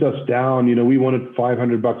squeezed us down. We wanted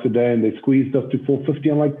 $500 a day and they squeezed us to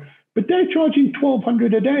 $450. I'm like, but they're charging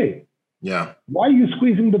 $1,200 a day. Yeah. Why are you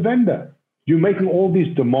squeezing the vendor? You're making all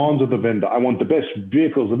these demands of the vendor. I want the best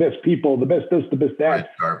vehicles, the best people, the best this, the best that. Red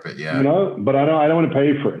carpet, yeah. But I don't want to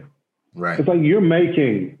pay for it. Right. It's like you're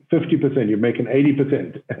making 50%, you're making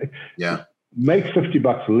 80%. Yeah. Make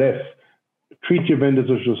 $50 less. Treat your vendors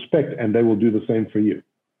with respect, and they will do the same for you.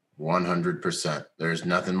 100%. There's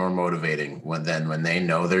nothing more motivating than when they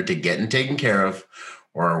know they're getting taken care of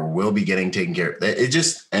or will be getting taken care of. It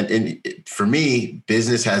just, and for me,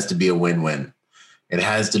 business has to be a win-win. It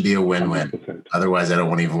has to be a win-win. 100%. Otherwise, I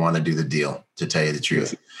don't even want to do the deal, to tell you the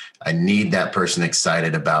truth. I need that person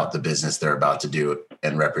excited about the business they're about to do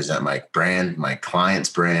and represent my brand, my client's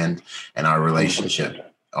brand, and our relationship 100%.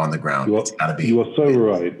 On the ground. It's got to be. You are so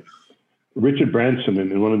right. Richard Branson,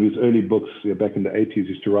 in one of his early books back in the 80s,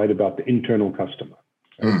 used to write about the internal customer.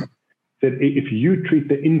 Right? That if you treat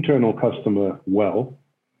the internal customer well,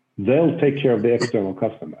 they'll take care of the external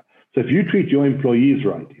customer. So if you treat your employees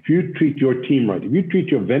right, if you treat your team right, if you treat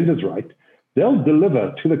your vendors right, they'll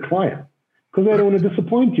deliver to the client because they don't want to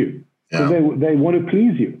disappoint you, because they want to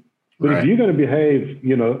please you. But if you're going to behave,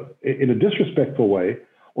 in a disrespectful way,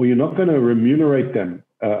 or you're not going to remunerate them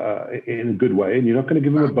in a good way, and you're not going to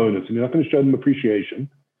give them a bonus, and you're not going to show them appreciation,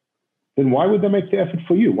 then why would they make the effort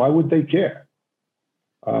for you? Why would they care?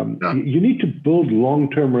 You need to build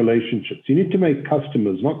long-term relationships. You need to make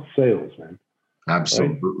customers, not sales, man.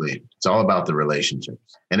 Absolutely. Right? It's all about the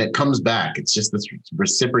relationships. And it comes back. It's just this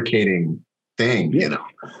reciprocating thing,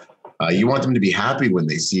 You want them to be happy when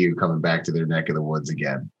they see you coming back to their neck of the woods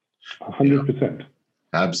again. 100%.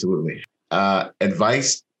 Absolutely.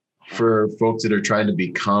 Advice for folks that are trying to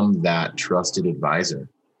become that trusted advisor,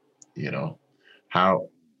 how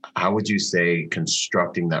would you say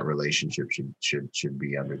constructing that relationship should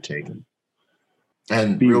be undertaken?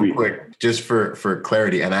 And real quick, just for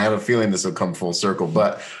clarity, and I have a feeling this will come full circle,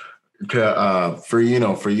 but for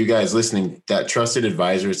you guys listening, that trusted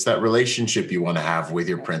advisor, it's that relationship you want to have with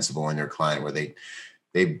your principal and your client, where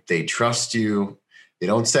they trust you, they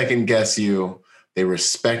don't second guess you, they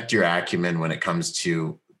respect your acumen when it comes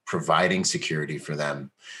to providing security for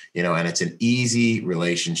them, and it's an easy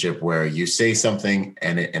relationship where you say something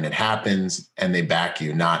and it happens and they back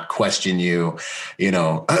you, not question you,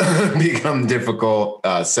 become difficult,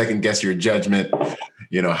 second guess your judgment.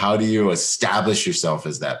 How do you establish yourself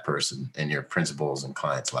as that person in your principals and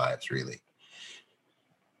clients' lives, really?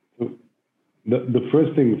 The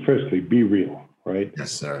first thing, firstly, be real, right?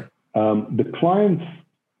 Yes, sir. The clients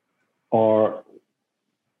are,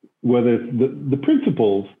 whether the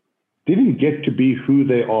principals didn't get to be who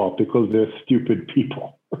they are because they're stupid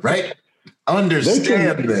people. Right.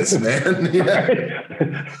 Understand this, man. Yeah.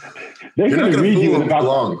 They're going to read you in about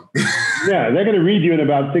long. they're going to read you in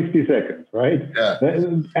about 60 seconds, right? Yeah.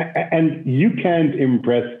 And you can't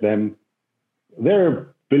impress them.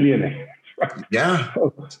 They're billionaires, right? Yeah.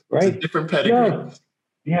 Right. It's a different pedigree.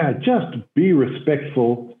 Just be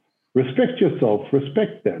respectful. Respect yourself.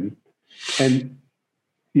 Respect them, and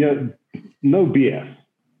no BS.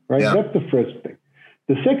 Right? Yeah. That's the first thing.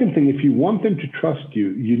 The second thing, if you want them to trust you,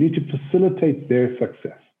 you need to facilitate their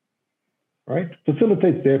success, right?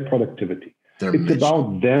 Facilitate their productivity. It's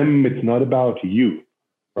about them. It's not about you,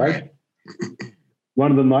 right?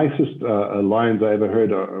 One of the nicest lines I ever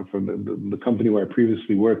heard from the company where I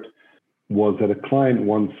previously worked was that a client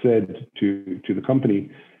once said to the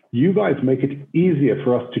company, "You guys make it easier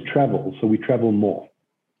for us to travel, so we travel more."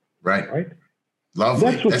 Right?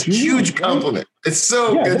 Lovely. That's a huge compliment. Right? It's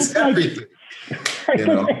so good. It's everything.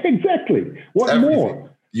 Exactly. What more?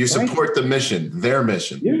 You support the mission, their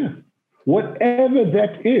mission. Yeah. Whatever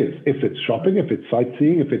that is. If it's shopping, if it's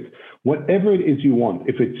sightseeing, if it's whatever it is you want.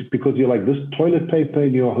 If it's because you like this toilet paper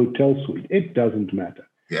in your hotel suite, it doesn't matter.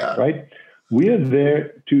 Yeah. Right? We are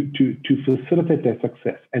there to facilitate their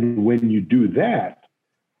success. And when you do that,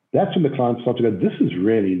 that's when the clients start to go, this is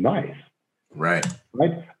really nice. Right.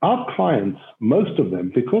 Our clients, most of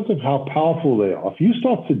them, because of how powerful they are, if you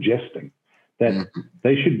start suggesting that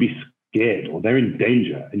they should be scared or they're in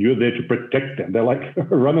danger and you're there to protect them, they're like,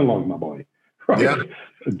 run along, my boy. Right? Yeah.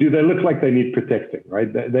 Do they look like they need protecting?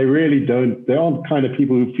 Right? They really don't. They aren't kind of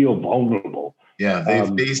people who feel vulnerable. Yeah,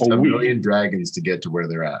 they've faced a million dragons to get to where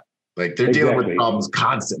they're at. Like they're dealing with problems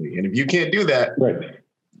constantly. And if you can't do that,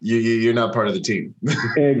 you're not part of the team.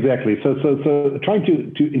 Exactly. So trying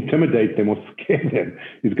to intimidate them or scare them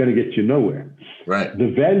is going to get you nowhere. Right.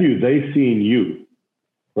 The value they see in you,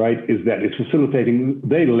 right, is that it's facilitating.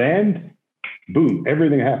 They land, boom,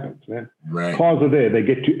 everything happens, man. Right. Cars are there. They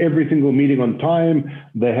get to every single meeting on time.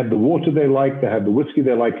 They have the water they like. They have the whiskey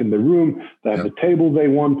they like in the room. They have the table they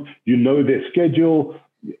want. Their schedule.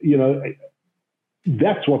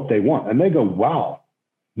 That's what they want. And they go, wow.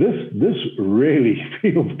 This really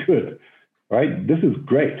feels good, right? This is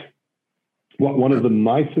great. One of the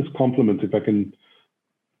nicest compliments, if I can,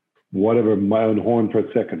 my own horn for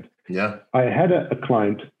a second. Yeah. I had a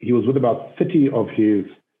client, he was with about 30 of his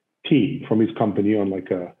team from his company on like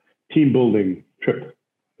a team building trip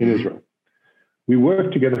in Israel. We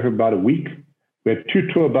worked together for about a week. We had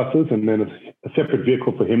 2 tour buses and then a separate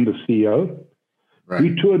vehicle for him, the CEO. Right.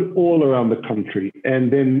 We toured all around the country.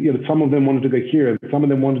 And then, some of them wanted to go here and some of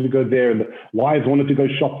them wanted to go there. And the wives wanted to go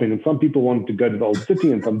shopping. And some people wanted to go to the old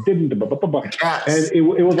city and some didn't. Blah, blah, blah, blah. And it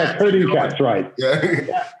was like herding cats, right?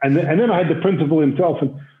 Yeah. And then I had the principal himself.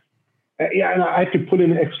 And and I had to put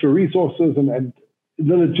in extra resources and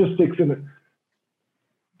the logistics. And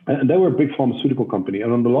they were a big pharmaceutical company.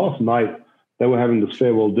 And on the last night, they were having this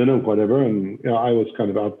farewell dinner, whatever. And I was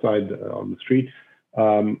kind of outside on the street.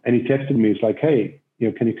 And he texted me. He's like, hey,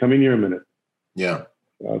 can you come in here a minute? Yeah.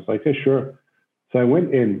 I was like, yeah, sure. So I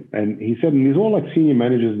went in and he said, and these are all like senior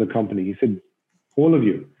managers in the company. He said, all of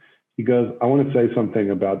you. He goes, I want to say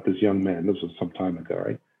something about this young man. This was some time ago,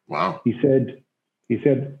 right? Wow. He said,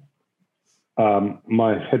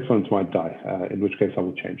 my headphones might die, in which case I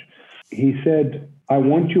will change. He said, I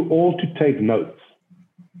want you all to take notes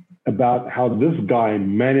about how this guy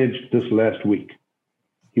managed this last week.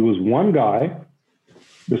 He was one guy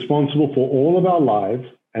responsible for all of our lives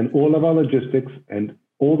and all of our logistics and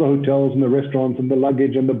all the hotels and the restaurants and the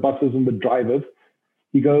luggage and the buses and the drivers.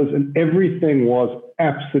 He goes, and everything was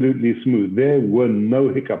absolutely smooth. There were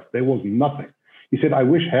no hiccups. There was nothing. He said, I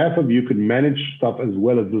wish half of you could manage stuff as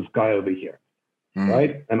well as this guy over here.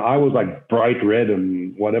 Right? And I was like bright red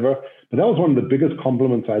and whatever. But that was one of the biggest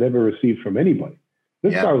compliments I'd ever received from anybody.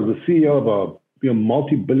 This guy was the CEO of a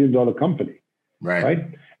multi-billion-dollar company.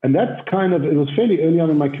 Right? And that's kind of, it was fairly early on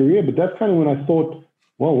in my career, but that's kind of when I thought,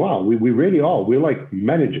 well, wow, we really are. We're like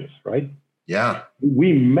managers, right? Yeah.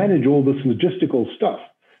 We manage all this logistical stuff,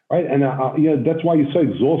 right? And that's why you're so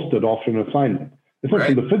exhausted after an assignment. It's not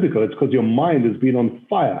from the physical, it's because your mind has been on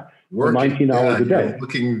fire for 19 hours a day.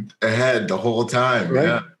 Looking ahead the whole time,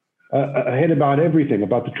 right? Ahead about everything,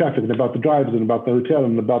 about the traffic and about the drivers and about the hotel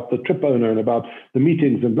and about the trip owner and about the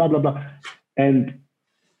meetings and blah, blah, blah. And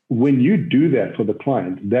when you do that for the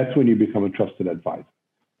client, that's when you become a trusted advisor.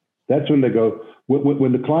 That's when they go,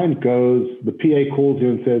 when the client goes, the PA calls you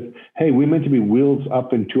and says, hey, we're meant to be wheels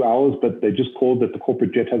up in 2 hours, but they just called that the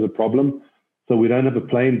corporate jet has a problem. So we don't have a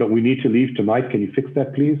plane, but we need to leave tonight. Can you fix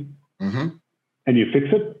that, please? Mm-hmm. And you fix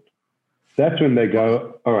it. That's when they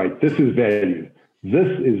go, all right, this is value. This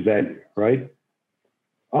is value, right?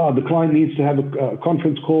 The client needs to have a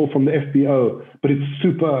conference call from the FBO, but it's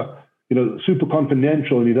super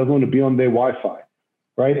confidential and he doesn't want to be on their Wi-Fi,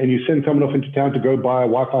 right? And you send someone off into town to go buy a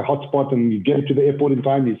Wi-Fi hotspot and you get it to the airport in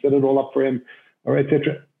time, you set it all up for him, or et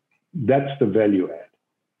cetera. That's the value add.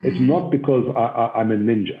 It's not because I'm a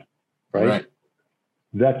ninja, right?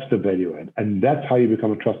 That's the value add. And that's how you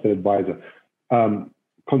become a trusted advisor.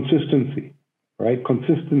 Consistency, right?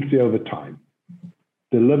 Consistency over time.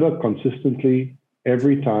 Deliver consistently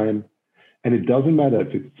every time. And it doesn't matter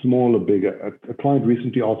if it's small or big. A client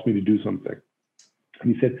recently asked me to do something.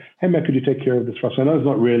 And he said, hey, Matt, could you take care of this for us? I know it's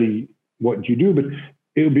not really what you do, but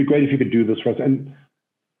it would be great if you could do this for us. And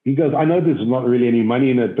he goes, I know there's not really any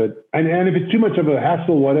money in it, but, and if it's too much of a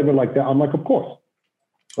hassle, whatever like that, I'm like, of course.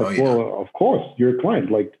 Like, well, of course, you're a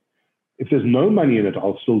client. Like, if there's no money in it,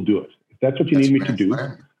 I'll still do it. If that's what you need me to do,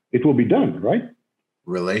 it will be done, right?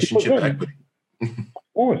 Relationship equity.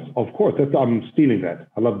 Of course. I'm stealing that.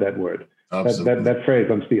 I love that word. That phrase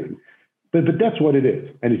I'm stealing. But that's what it is.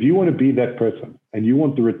 And if you want to be that person and you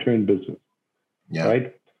want the return business,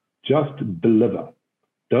 right? Just deliver.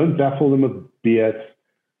 Don't baffle them with BS,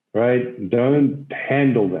 right? Don't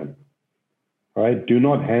handle them, right? Do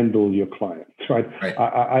not handle your clients, right?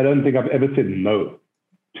 I don't think I've ever said no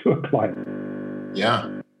to a client.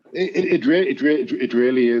 Yeah. It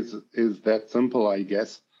really is that simple, I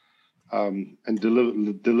guess. And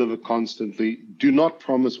deliver constantly. Do not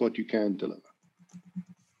promise what you can't deliver.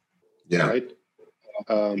 Yeah. Right.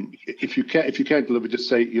 If you can't deliver, just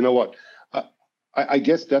say, you know what? I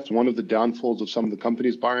guess that's one of the downfalls of some of the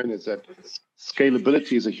companies, Byron, is that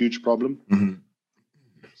scalability is a huge problem.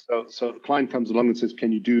 Mm-hmm. So the client comes along and says,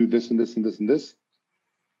 can you do this and this and this and this?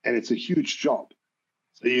 And it's a huge job.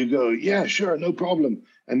 So you go, yeah, sure, no problem.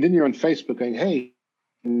 And then you're on Facebook going, hey,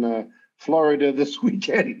 in Florida this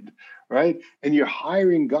weekend, right? And you're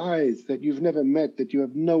hiring guys that you've never met, that you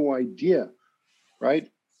have no idea,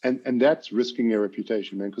 right? And that's risking your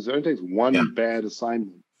reputation, man, because it only takes one bad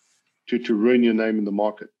assignment to ruin your name in the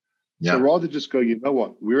market. Yeah. So rather just go, you know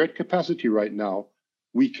what? We're at capacity right now.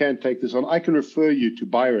 We can't take this on. I can refer you to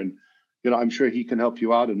Byron. I'm sure he can help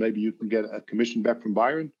you out, and maybe you can get a commission back from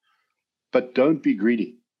Byron. But don't be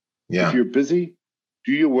greedy. Yeah. If you're busy,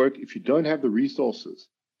 do your work. If you don't have the resources,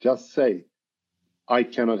 just say, I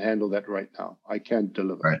cannot handle that right now. I can't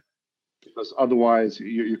deliver. Right. Because otherwise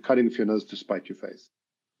you're cutting off your nose to spite your face.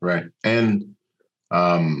 Right. And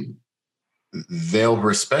they'll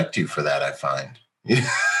respect you for that, I find.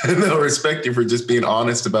 And they'll respect you for just being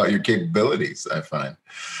honest about your capabilities, I find.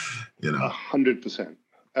 100%.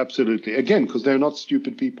 Absolutely. Again, because they're not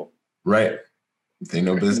stupid people. Right. They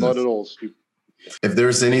know business. Not at all stupid. If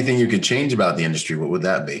there's anything you could change about the industry, what would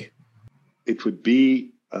that be? It would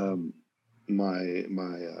be my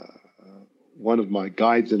one of my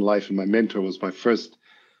guides in life, and my mentor was my first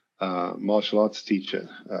martial arts teacher,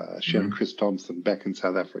 Shem Chris Thompson, back in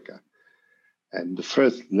South Africa. And the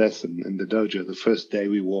first lesson in the dojo, the first day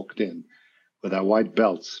we walked in with our white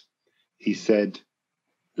belts, he said,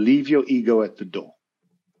 leave your ego at the door.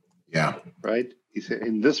 Yeah. Right? He said,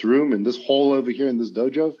 in this room, in this hall over here in this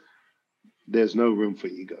dojo, there's no room for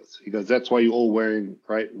egos. He goes, that's why you're all wearing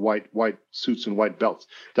white suits and white belts.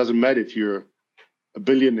 Doesn't matter if you're a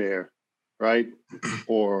billionaire, right?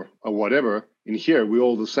 or whatever. In here, we're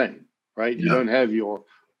all the same, right? Yeah. You don't have your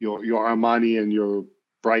Armani and your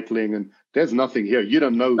Breitling, and there's nothing here. You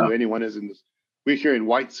don't know who anyone is in this. We're here in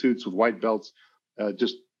white suits with white belts,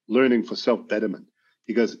 just learning for self-betterment.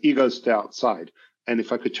 He goes, egos stay outside. And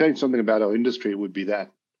if I could change something about our industry, it would be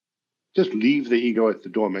that. Just leave the ego at the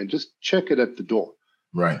door, man. Just check it at the door.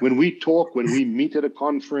 Right. When we talk, when we meet at a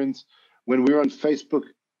conference, when we're on Facebook,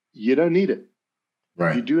 you don't need it.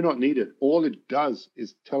 Right. You do not need it. All it does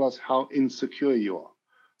is tell us how insecure you are.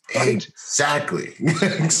 Right? Exactly.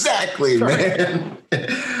 Exactly, man.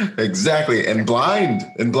 Exactly. And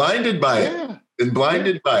blinded by it. Yeah. And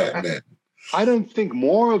blinded by it, man. I don't think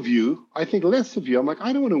more of you. I think less of you. I'm like,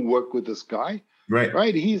 I don't want to work with this guy. Right.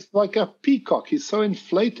 Right. He's like a peacock. He's so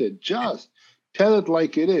inflated. Just tell it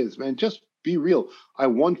like it is, man. Just be real. I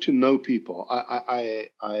want to know people. I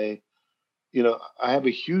have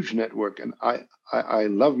a huge network, and I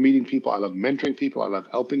love meeting people. I love mentoring people. I love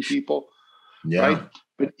helping people. Yeah. Right.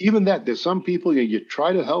 But even that, there's some people you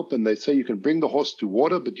try to help, and they say you can bring the horse to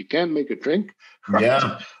water, but you can't make it drink. Right?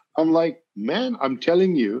 Yeah. I'm like, man, I'm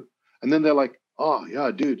telling you. And then they're like, oh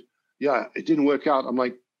yeah, dude. Yeah, it didn't work out. I'm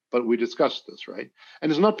like, but we discussed this, right?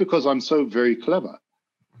 And it's not because I'm so very clever,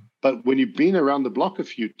 but when you've been around the block a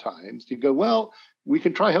few times, you go, well, we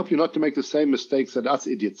can try help you not to make the same mistakes that us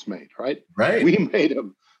idiots made, right? Right. We made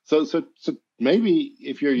them. So maybe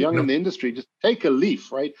if you're young in the industry, just take a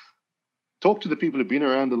leaf, right? Talk to the people who've been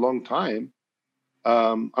around a long time.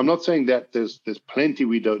 I'm not saying that there's plenty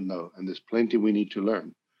we don't know, and there's plenty we need to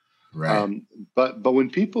learn. Right. But when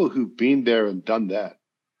people who've been there and done that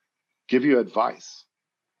give you advice,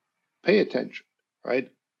 pay attention,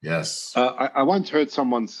 right? Yes. I once heard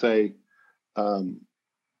someone say, back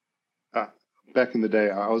in the day,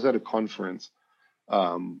 I was at a conference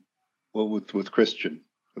with Christian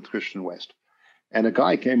West, and a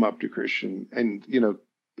guy came up to Christian, and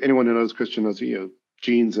anyone who knows Christian knows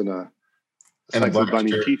jeans and a Psycho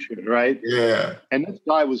Bunny t-shirt, right? Yeah. And this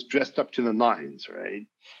guy was dressed up to the nines, right?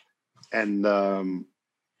 And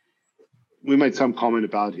we made some comment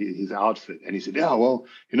about his outfit, and he said, yeah, well,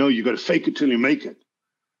 you got to fake it till you make it.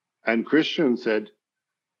 And Christian said,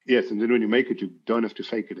 yes, and then when you make it, you don't have to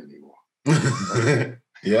fake it anymore.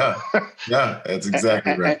 Yeah, that's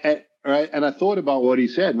exactly right. Right. And I thought about what he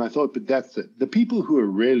said, and I thought, but that's it. The people who are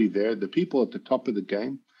really there, the people at the top of the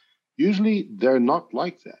game, usually they're not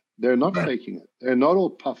like that. They're not faking it. They're not all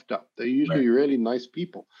puffed up. They're usually really nice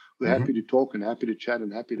people who are happy to talk and happy to chat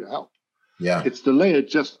and happy to help. Yeah. It's the layer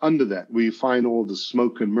just under that where you find all the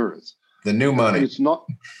smoke and mirrors. The new money. And it's not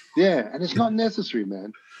necessary,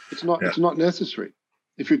 man. It's not necessary.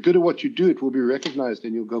 If you're good at what you do, it will be recognized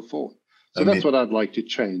and you'll go forward. So that's what I'd like to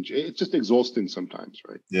change. It's just exhausting sometimes,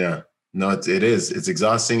 right? Yeah. No, it is. It's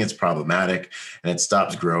exhausting. It's problematic, and it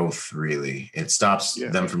stops growth. Really, it stops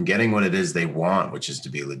them from getting what it is they want, which is to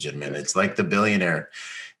be legitimate. It's like the billionaire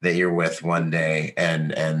that you're with one day,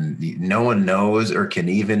 and no one knows or can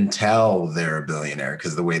even tell they're a billionaire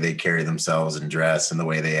because the way they carry themselves and dress and the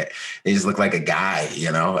way they just look like a guy,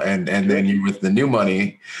 and then you're with the new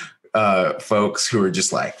money folks who are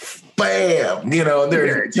just like, bam,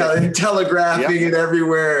 they're telegraphing it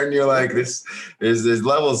everywhere. And you're like, there's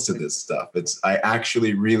levels to this stuff. I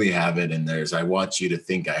actually really have it. And I want you to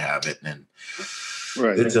think I have it. And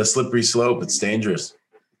it's a slippery slope. It's dangerous.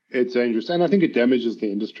 It's dangerous. And I think it damages the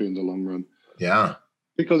industry in the long run. Yeah.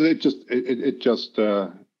 Because it just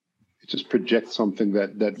projects something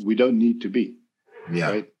that we don't need to be. Yeah.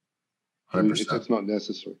 Right? 100%. It's not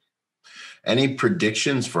necessary. Any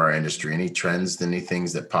predictions for our industry? Any trends, any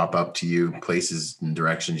things that pop up to you, places and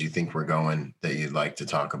directions you think we're going that you'd like to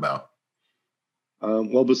talk about?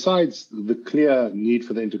 Well, besides the clear need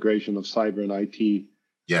for the integration of cyber and IT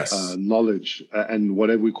knowledge and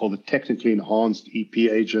whatever we call the technically enhanced EP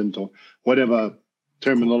agent or whatever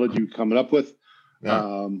terminology you're coming up with,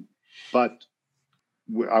 but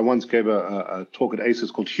I once gave a talk at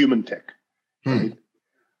ACES called Human Tech. Right?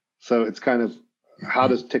 So it's kind of how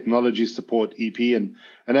does technology support EP, and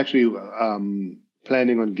actually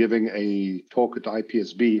planning on giving a talk at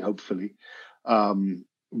IPSB, hopefully,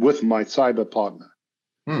 with my cyber partner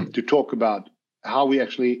to talk about how we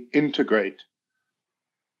actually integrate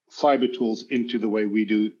cyber tools into the way we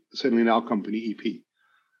do, certainly in our company, EP.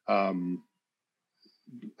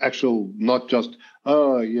 Actual, not just,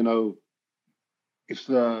 if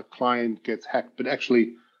the client gets hacked, but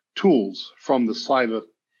actually tools from the cyber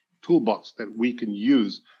toolbox that we can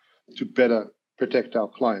use to better protect our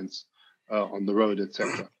clients on the road,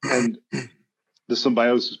 etc. And the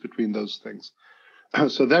symbiosis between those things.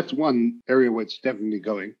 So that's one area where it's definitely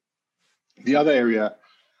going. The other area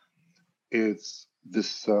is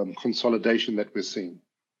this consolidation that we're seeing.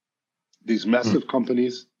 These massive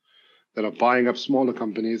companies that are buying up smaller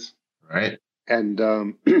companies, right, and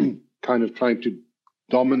kind of trying to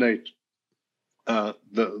dominate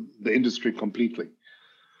the industry completely.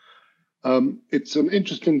 It's an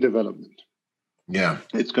interesting development. Yeah,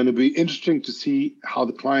 it's going to be interesting to see how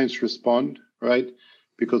the clients respond, right?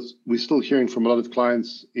 Because we're still hearing from a lot of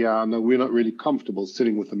clients, no, we're not really comfortable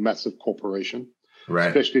sitting with a massive corporation, right?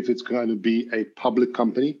 Especially if it's going to be a public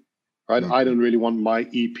company, right? I don't really want my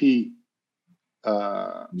EP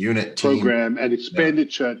unit program and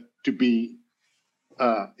expenditure to be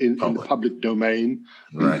in the public domain,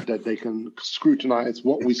 right? That they can scrutinize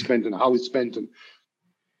what we spent and how we spent, and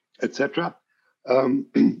etc.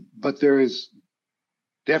 But there is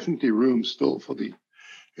definitely room still for the,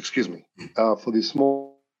 for the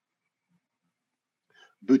small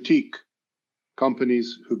boutique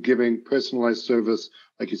companies who are giving personalized service,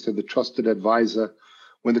 like you said, the trusted advisor.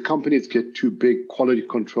 When the companies get too big, quality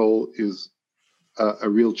control is a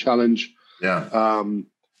real challenge. Yeah.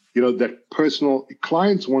 That personal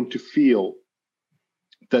clients want to feel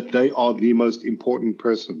that they are the most important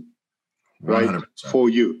person, right, 100%. for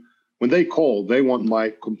you. When they call, they want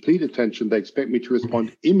my complete attention. They expect me to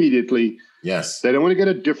respond immediately. Yes. They don't want to get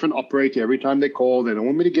a different operator every time they call. They don't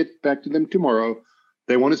want me to get back to them tomorrow.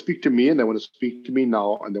 They want to speak to me, and they want to speak to me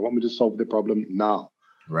now, and they want me to solve their problem now.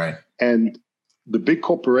 Right. And the big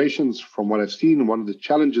corporations, from what I've seen, one of the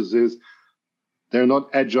challenges is they're not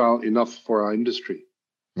agile enough for our industry.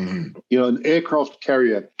 Mm-hmm. An aircraft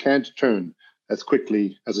carrier can't turn as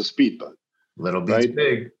quickly as a speedboat. Little beats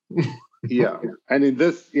big. Yeah, and in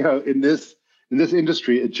this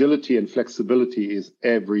industry, agility and flexibility is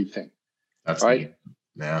everything. That's right. Neat.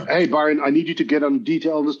 Yeah. Hey, Byron, I need you to get on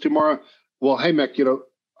detail on this tomorrow. Well, hey, Mac, you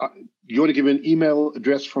want to give an email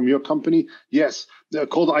address from your company? Yes.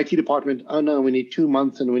 Call the IT department. Oh no, we need 2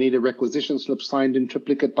 months, and we need a requisition slip signed in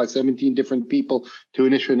triplicate by 17 different people to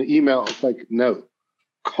initiate an email. It's like, no,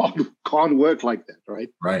 can't work like that, right?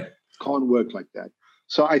 Right. Can't work like that.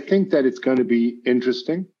 So I think that it's going to be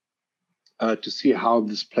interesting to see how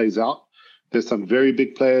this plays out. There's some very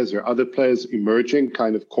big players. There are other players emerging,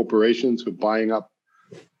 kind of corporations who are buying up,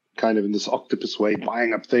 kind of in this octopus way,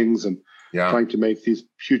 buying up things and trying to make these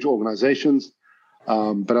huge organizations.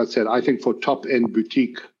 But I said, I think for top-end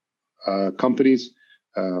boutique companies,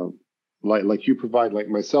 like you provide, like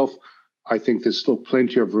myself, I think there's still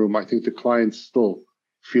plenty of room. I think the clients still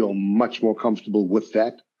feel much more comfortable with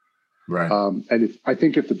that. Right. And I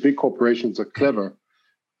think if the big corporations are clever,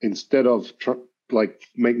 instead of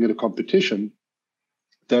making it a competition,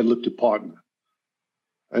 they'd look to partner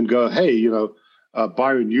and go, hey,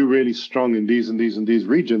 Byron, you're really strong in these and these and these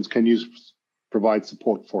regions. Can you provide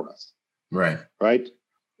support for us? Right. Right.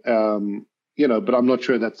 But I'm not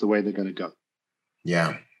sure that's the way they're going to go.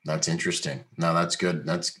 Yeah, that's interesting. No, that's good.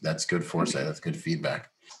 That's good foresight. That's good feedback.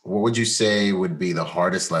 What would you say would be the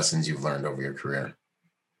hardest lessons you've learned over your career?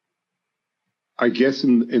 I guess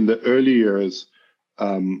in the early years,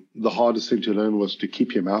 the hardest thing to learn was to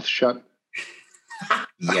keep your mouth shut.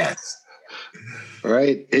 Yes.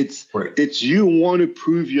 Right. It's you want to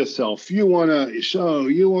prove yourself. You want to show,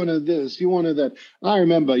 you want to this, you want to that. I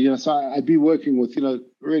remember, so I'd be working with,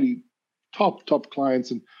 really top clients,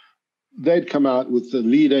 and they'd come out with the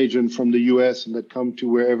lead agent from the US, and they'd come to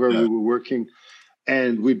wherever we were working,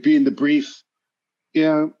 and we'd be in the brief.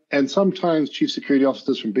 And sometimes chief security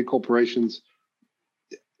officers from big corporations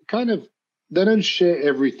they don't share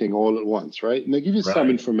everything all at once, right? And they give you some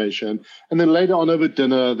information, and then later on over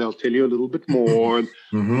dinner, they'll tell you a little bit more. And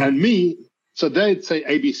so they'd say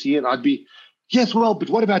ABC, and I'd be, yes, well, but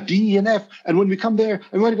what about D, E, and F? And when we come there,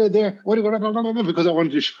 and when we go there, because I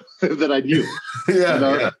wanted to show that I knew.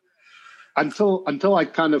 Until I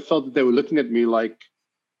kind of felt that they were looking at me like,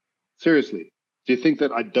 seriously, do you think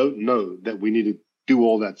that I don't know that we need to do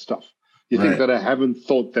all that stuff? You think Right. that I haven't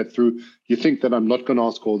thought that through. You think that I'm not going to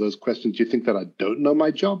ask all those questions. You think that I don't know my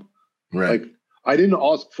job. Right. Like, I didn't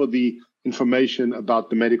ask for the information about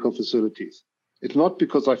the medical facilities. It's not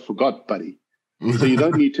because I forgot, buddy. So you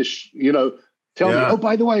don't need to, tell me, Yeah. oh,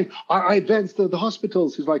 by the way, I advanced the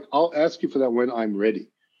hospitals. He's like, I'll ask you for that when I'm ready.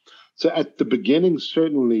 So at the beginning,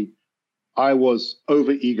 certainly, I was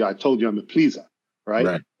over eager. I told you I'm a pleaser, right?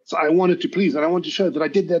 Right. So I wanted to please, and I wanted to show that I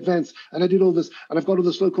did the advance, and I did all this, and I've got all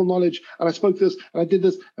this local knowledge, and I spoke this, and I did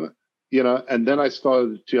this, and then I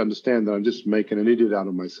started to understand that I'm just making an idiot out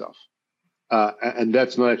of myself. And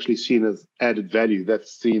that's not actually seen as added value.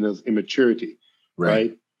 That's seen as immaturity,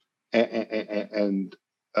 right? And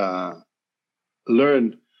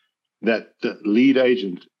learn that the lead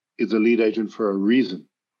agent is a lead agent for a reason,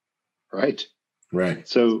 right? Right.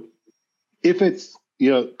 So if it's,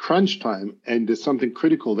 crunch time and there's something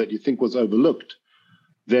critical that you think was overlooked,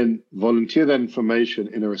 then volunteer that information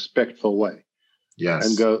in a respectful way. Yes.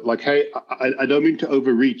 And go like, hey, I don't mean to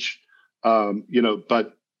overreach,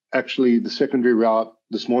 but actually the secondary route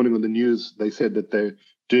this morning on the news, they said that they're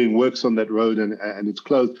doing works on that road and it's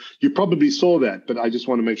closed. You probably saw that, but I just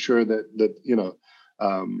want to make sure that that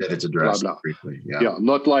it's addressed blah, blah. briefly. Yeah.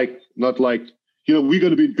 Not like, we're going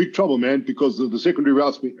to be in big trouble, man, because of the secondary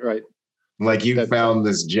routes, right? Like you found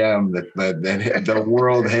this gem that the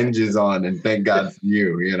world hinges on, and thank God for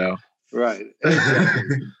you, Right.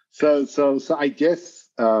 Exactly. so I guess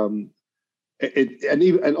and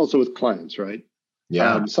also with clients, right?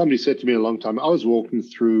 Yeah. Somebody said to me a long time, I was walking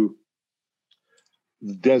through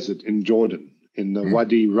the desert in Jordan, in the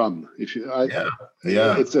Wadi Rum.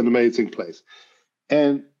 It's an amazing place.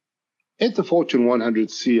 And it's a Fortune 100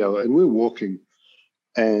 CEO, and we're walking.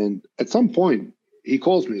 And at some point, he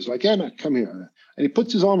calls me. He's like, yeah, man, come here. And he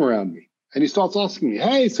puts his arm around me. And he starts asking me,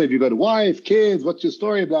 hey, so have you got a wife, kids? What's your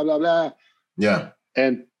story? Blah, blah, blah. Yeah.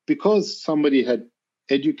 And because somebody had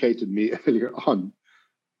educated me earlier on,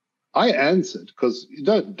 I answered, because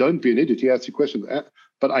don't be an idiot. He asked you questions.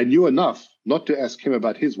 But I knew enough not to ask him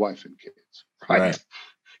about his wife and kids. Right?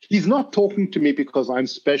 He's not talking to me because I'm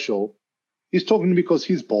special. He's talking to me because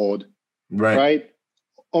he's bored. Right?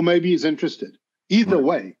 Or maybe he's interested. Either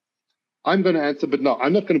way, I'm going to answer, but no,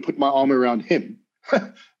 I'm not going to put my arm around him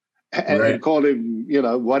and call him,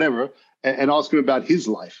 whatever, and ask him about his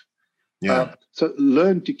life. Yeah. So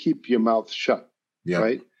learn to keep your mouth shut,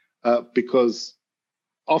 right? Because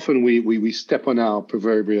often we step on our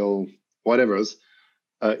proverbial whatever's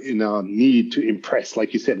in our need to impress,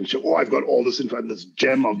 like you said, and show, I've got all this info and this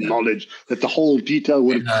gem of knowledge that the whole detail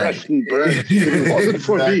would have crashed and burned if it wasn't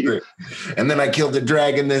for me. And then I killed the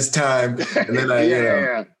dragon this time. And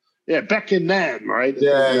then back in Nam, right?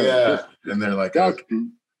 And they're like,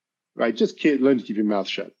 right, just learn to keep your mouth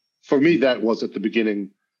shut. For me, that was at the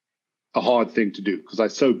beginning a hard thing to do because I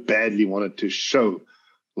so badly wanted to show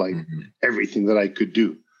everything that I could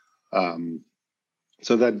do.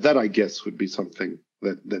 So that I guess would be something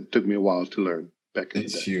that took me a while to learn back in the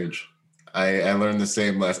day. It's huge. I learned the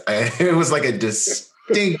same lesson. It was like a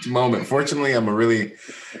distinct moment. Fortunately, I'm a really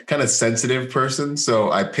kind of sensitive person,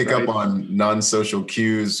 so I pick up on non-social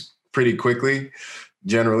cues pretty quickly.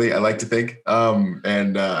 Generally, I like to think.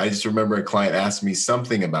 And I just remember a client asked me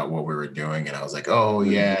something about what we were doing, and I was like, "Oh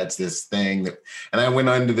yeah, it's this thing." And I went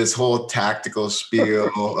into this whole tactical spiel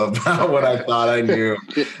about what I thought I knew,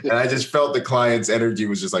 and I just felt the client's energy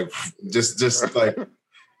was just like, just like,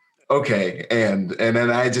 okay, and then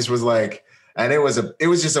I just was like. And it was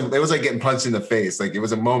like getting punched in the face. Like it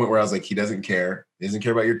was a moment where I was like, he doesn't care. He doesn't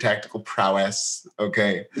care about your tactical prowess.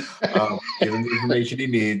 Okay. Give him the information he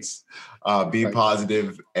needs. Be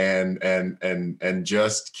positive and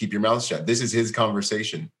just keep your mouth shut. This is his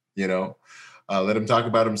conversation, let him talk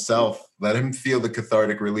about himself. Let him feel the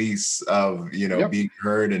cathartic release of, being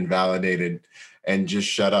heard and validated, and just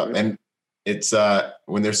shut up. And it's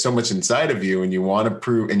when there's so much inside of you and you want to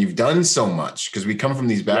prove, and you've done so much, because we come from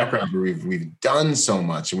these backgrounds where we've done so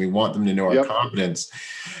much and we want them to know our competence.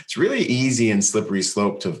 It's really easy and slippery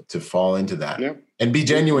slope to fall into that. And be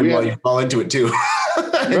genuine while you fall into it too.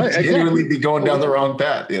 Genuinely be going down the wrong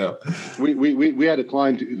path. We had a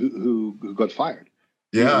client who got fired.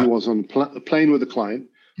 He was on a plane with a client.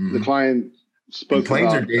 The client spoke.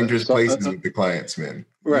 Planes are dangerous places with the clients, man.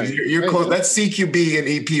 Right. You're close. That's CQB and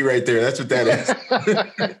EP right there. That's what that is.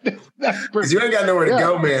 Because you ain't got nowhere to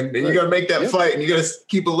go, man. And you got to make that flight, and you got to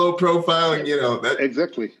keep a low profile, and that.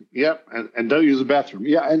 Exactly. Yep. And don't use the bathroom.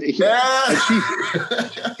 Yeah. And she, That's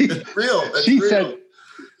real. That's she real.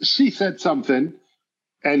 She said something,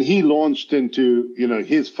 and he launched into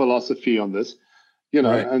his philosophy on this.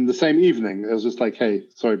 And the same evening, it was just like, hey,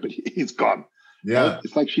 sorry, but he's gone. Yeah.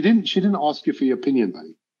 It's like she didn't ask you for your opinion,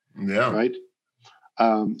 buddy. Yeah. Right.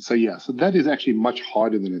 So that is actually much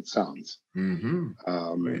harder than it sounds. Mm-hmm.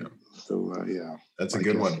 That's a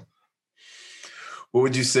good one. What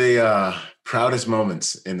would you say proudest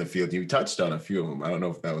moments in the field? You touched on a few of them. I don't know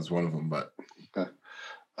if that was one of them, but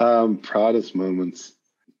proudest moments.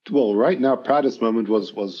 Well, right now, proudest moment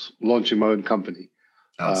was launching my own company.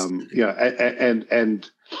 And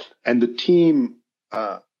the team,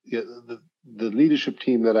 the leadership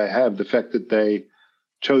team that I have, the fact that they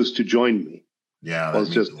chose to join me. Yeah, was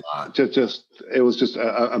just it was just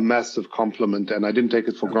a massive compliment, and I didn't take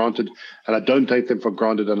it for granted, and I don't take them for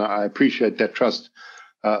granted, and I appreciate that trust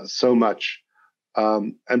so much.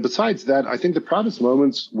 And besides that, I think the proudest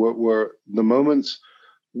moments were the moments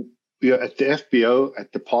at the FBO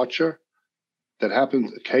at departure that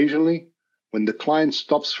happens occasionally when the client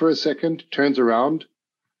stops for a second, turns around,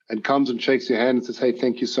 and comes and shakes your hand and says, "Hey,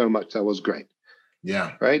 thank you so much. That was great."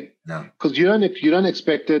 Yeah. Right. Yeah. Because you don't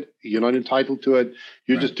expect it. You're not entitled to it.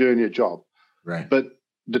 You're just doing your job. Right. But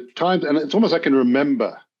the times, and it's almost I can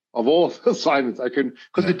remember of all the assignments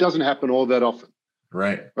because it doesn't happen all that often.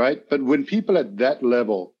 Right. Right. But when people at that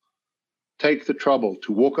level take the trouble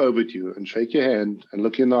to walk over to you and shake your hand and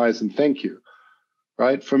look you in the eyes and thank you,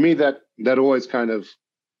 right? For me, that always kind of,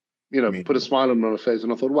 put a smile on my face,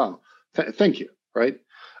 and I thought, wow, thank you. Right.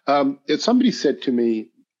 If somebody said to me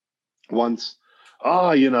once,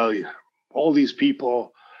 all these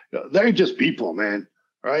people, they're just people, man,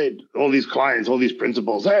 right? All these clients, all these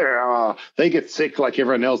principals, they get sick like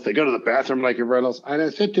everyone else. They go to the bathroom like everyone else. And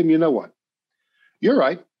I said to him, you know what? You're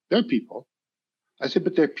right. They're people. I said,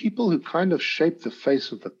 but they're people who kind of shape the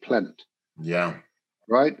face of the planet. Yeah.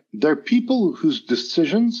 Right? They're people whose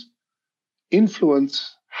decisions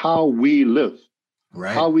influence how we live,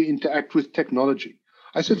 how we interact with technology.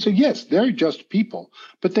 I said, so yes, they're just people,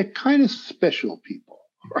 but they're kind of special people,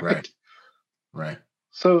 right? Right.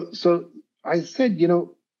 So I said,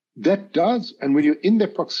 that does, and when you're in their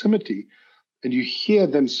proximity and you hear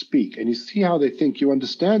them speak and you see how they think, you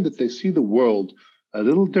understand that they see the world a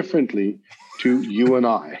little differently to you and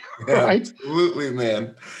I, right? Absolutely,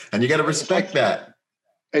 man. And you got to respect that.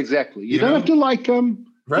 Exactly. You don't have to like them.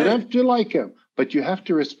 Right. You don't have to like them, but you have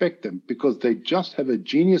to respect them because they just have a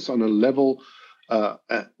genius on a level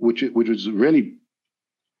which was really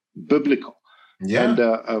biblical. Yeah.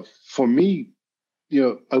 And for me,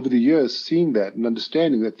 over the years, seeing that and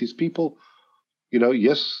understanding that these people,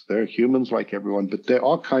 yes, they're humans like everyone, but they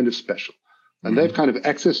are kind of special. And they've kind of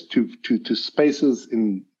access to spaces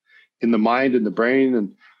in the mind and the brain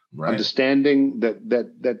and understanding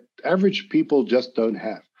that average people just don't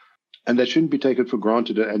have. And that shouldn't be taken for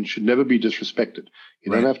granted and should never be disrespected.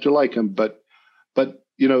 You don't have to like them, but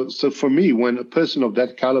so for me, when a person of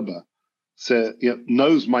that caliber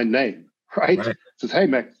knows my name, right? Says, "Hey,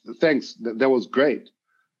 Mac, thanks, that was great."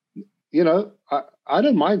 I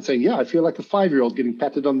don't mind saying, I feel like a 5-year-old getting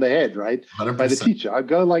patted on the head, right? 100%. By the teacher. I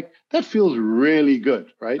go like, that feels really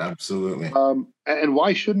good, right? Absolutely. And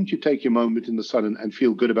why shouldn't you take your moment in the sun and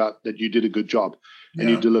feel good about that you did a good job and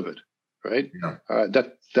you delivered, right? Yeah.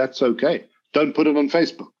 That's okay. Don't put it on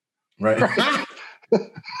Facebook. Right.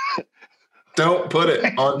 Don't put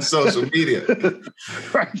it on social media.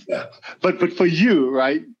 Right. Yeah. But for you,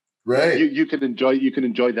 right? Right. You can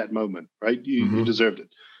enjoy that moment, right? You deserved it.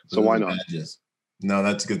 So why not? No,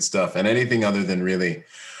 that's good stuff. And anything other than really,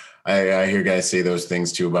 I hear guys say those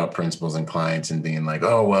things too about principals and clients and being like,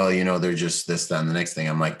 oh, well, they're just this, that, and the next thing.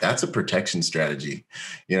 I'm like, that's a protection strategy.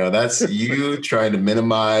 That's you trying to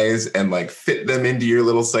minimize and like fit them into your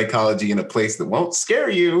little psychology in a place that won't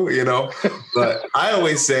scare you, But I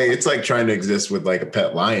always say it's like trying to exist with like a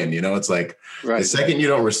pet lion, It's like the second you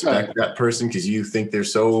don't respect that person because you think they're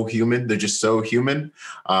so human, they're just so human.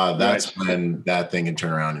 That's when that thing can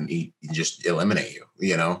turn around and just eliminate you,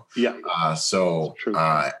 Yeah. So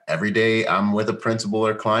every day I'm with a principal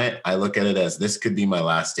or client, I look at it as this could be my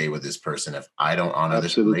last day with this person if I don't honor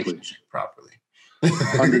this relationship properly.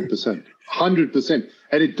 100%. 100%.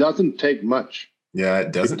 And it doesn't take much. Yeah,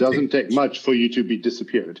 it doesn't take much for you to be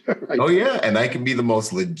disappeared. Right? Oh, yeah. And I can be the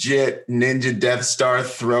most legit ninja Death Star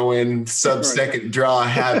throwing, sub-second draw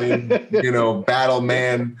having, battle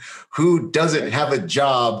man who doesn't have a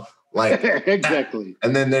job like exactly.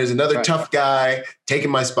 And then there's another tough guy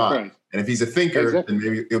taking my spot. Right. And if he's a thinker, then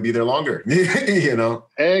maybe he'll be there longer,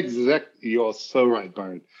 Exactly. You're so right,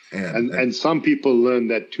 Byron. And some people learn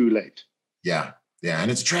that too late. Yeah. Yeah.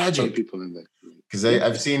 And it's tragic. Some people learn that too late. Because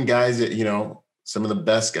I've seen guys that, some of the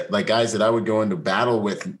best, like guys that I would go into battle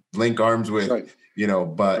with, link arms with,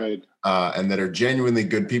 but, and that are genuinely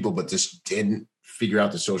good people, but just didn't figure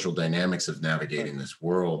out the social dynamics of navigating this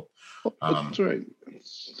world. That's right.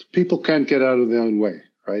 People can't get out of their own way.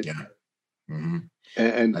 right? Yeah. Mm-hmm.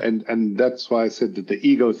 And that's why I said that the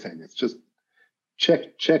ego thing, it's just check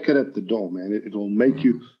it at the door, man. It will make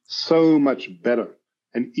you so much better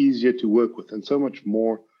and easier to work with, and so much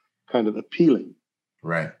more kind of appealing,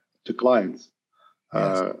 right, to clients.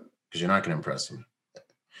 Because you're not going to impress them.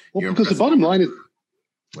 Well, because the bottom line is,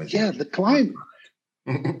 the client,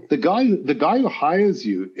 the guy who hires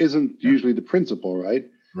you isn't usually the principal, right?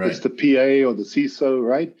 It's the PA or the CISO,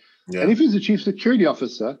 right? Yeah. And if he's the chief security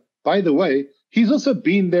officer, by the way, he's also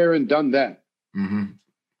been there and done that,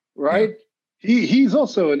 right? Yeah. He's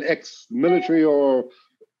also an ex-military or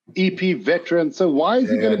EP veteran. So why is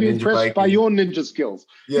he going to be impressed by your ninja skills?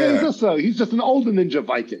 Yeah, he's just an older ninja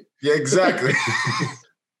Viking. Yeah, exactly.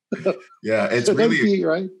 Yeah, it's so really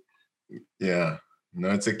right. Yeah,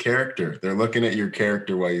 no, it's a character. They're looking at your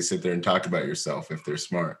character while you sit there and talk about yourself. If they're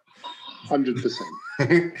smart, 100%.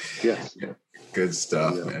 Yes. Yeah. Good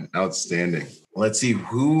stuff, man. Outstanding. Let's see.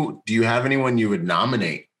 Do you have anyone you would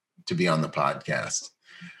nominate to be on the podcast?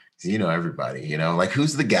 You know everybody, like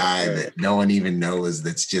who's the guy that no one even knows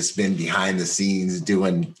that's just been behind the scenes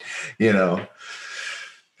doing, there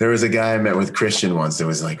was a guy I met with Christian once that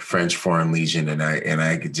was like French Foreign Legion, and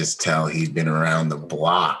I could just tell he'd been around the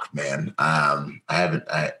block, man. I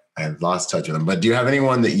lost touch with him, but do you have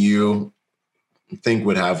anyone that you think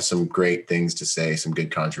would have some great things to say, some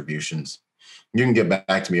good contributions? You can get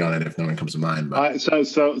back to me on it if no one comes to mind. But so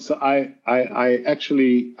I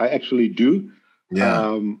actually do.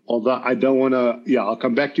 Yeah. Although I don't want to, I'll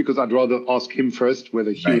come back to you because I'd rather ask him first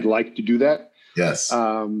whether he would like to do that. Yes.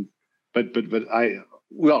 But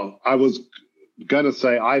I was gonna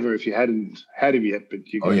say Ivor if you hadn't had him yet, but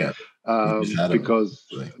you. Oh yeah. Because,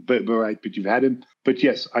 but you've had him. But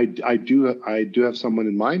yes, I do have someone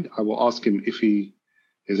in mind. I will ask him if he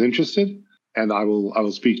is interested, and I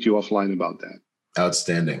will speak to you offline about that.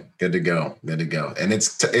 Outstanding. Good to go. And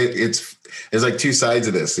it's like two sides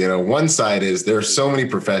of this. One side is there are so many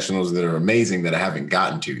professionals that are amazing that I haven't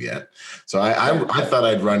gotten to yet. So I thought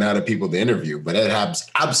I'd run out of people to interview, but it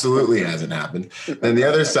absolutely hasn't happened. And the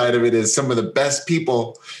other side of it is some of the best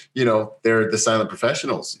people, they're the silent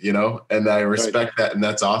professionals, and I respect that. And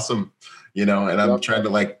that's awesome, and I'm trying to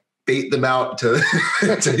like bait them out to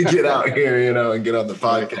get out here, and get on the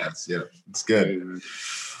podcast. Yeah, it's good.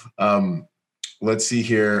 Let's see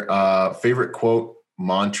here. Favorite quote,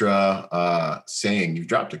 mantra, saying. You've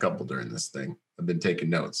dropped a couple during this thing. I've been taking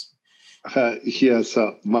notes. But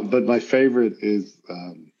my favorite is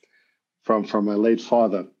from my late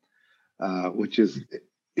father, which is,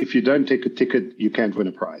 if you don't take a ticket, you can't win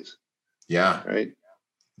a prize. Yeah. Right?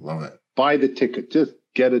 Love it. Buy the ticket. Just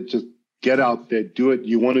get it. Just get out there. Do it.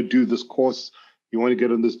 You want to do this course. You want to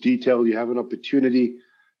get on this detail. You have an opportunity.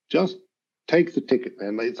 Just take the ticket,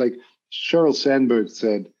 man. It's like Sheryl Sandberg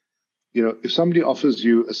said, if somebody offers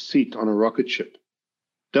you a seat on a rocket ship,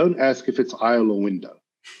 don't ask if it's aisle or window,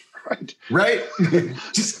 right? Right.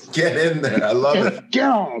 Just get in there. I love it. Get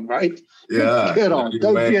on, right? Yeah. Get on.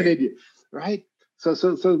 Don't be an idiot, right?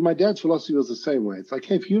 So my dad's philosophy was the same way. It's like,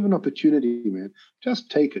 hey, if you have an opportunity, man,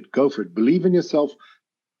 just take it. Go for it. Believe in yourself.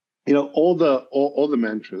 All the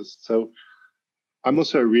mantras. So I'm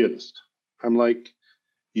also a realist. I'm like,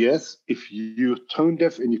 yes, if you're tone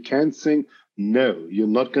deaf and you can't sing, no, you're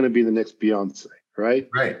not going to be the next Beyonce, right?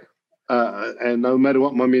 Right. And no matter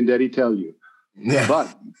what mommy and daddy tell you. Yeah.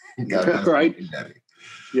 But, right?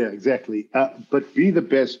 Yeah, exactly. But be the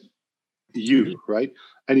best you, right?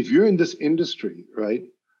 And if you're in this industry, right,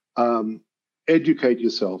 educate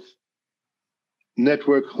yourself,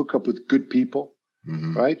 network, hook up with good people,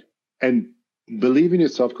 right? And believe in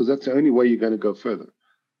yourself, because that's the only way you're going to go further.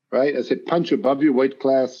 Right? I said, punch above your weight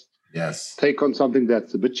class. Yes. Take on something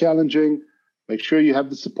that's a bit challenging. Make sure you have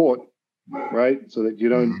the support, right? So that you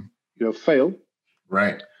don't, fail.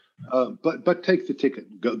 Right. But take the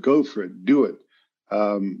ticket. Go for it. Do it.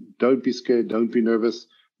 Don't be scared. Don't be nervous.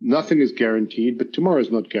 Nothing is guaranteed, but tomorrow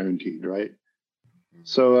is not guaranteed, right?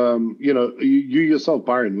 So, you yourself,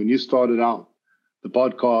 Byron, when you started out the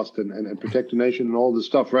podcast and Protect the Nation and all this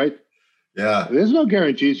stuff, right? Yeah. There's no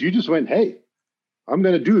guarantees. You just went, hey, I'm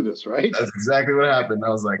going to do this, right? That's exactly what happened. I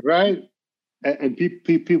was like, right. And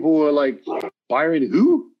people were like, Byron,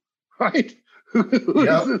 who? Right? Who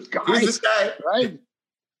is this guy? Who's this guy? Right?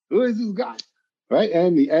 Who is this guy? Right?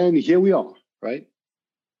 And here we are, right?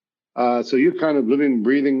 So you're kind of living,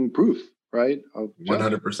 breathing proof, right?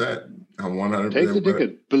 100%. I'm 100%. Take the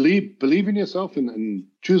ticket. Believe in yourself and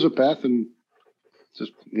choose a path and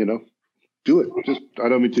just, do it. Just, I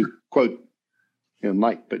don't mean to quote,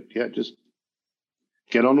 Mike, but just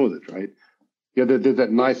get on with it, right? Yeah, there's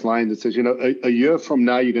that nice line that says, a year from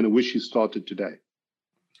now, you're going to wish you started today.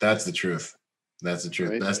 That's the truth. That's the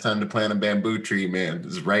truth. Right? Best time to plant a bamboo tree, man,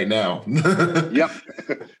 is right now. Yep.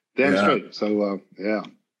 Damn straight. So, yeah.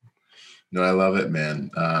 No, I love it, man.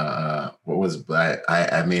 What was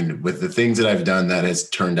I mean, with the things that I've done, that has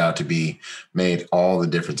turned out to be made all the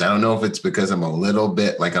difference. I don't know if it's because I'm a little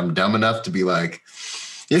bit like I'm dumb enough to be like,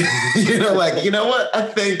 like, you know what? I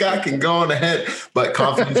think I can go on ahead. But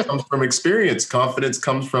confidence comes from experience. Confidence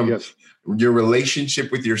comes from your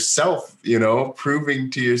relationship with yourself, proving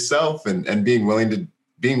to yourself and being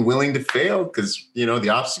willing to fail, because the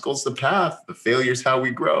obstacle's the path, the failure's how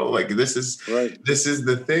we grow. Like this is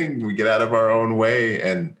the thing. We get out of our own way,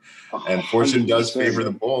 and fortune does favor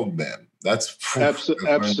the bold, man. That's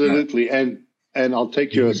absolutely. And I'll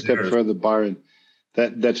take you a step further, Byron.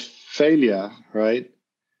 That failure, right,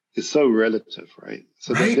 is so relative, right?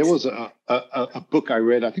 So there was a book I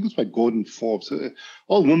read, I think it was by Gordon Forbes,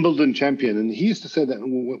 old Wimbledon champion, and he used to say that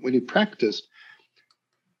when he practiced,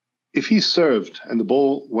 if he served and the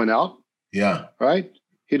ball went out, right,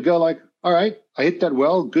 he'd go like, all right, I hit that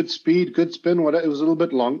well, good speed, good spin, whatever. It was a little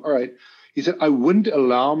bit long. All right. He said, I wouldn't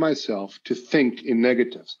allow myself to think in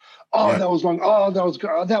negatives. Oh, that was long. Oh, that was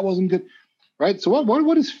good. Oh, that wasn't good. Right. So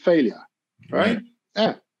what is failure? Right.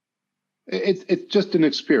 Yeah. It's just an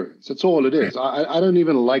experience. That's all it is. I don't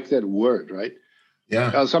even like that word. Right.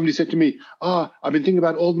 Yeah. Somebody said to me, I've been thinking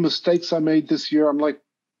about all the mistakes I made this year. I'm like,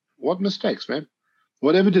 what mistakes, man?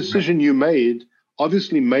 Whatever decision you made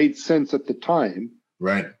obviously made sense at the time.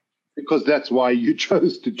 Right. Because that's why you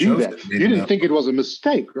chose to do that. You didn't think it was a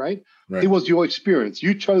mistake, right? It was your experience.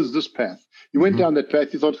 You chose this path. You went down that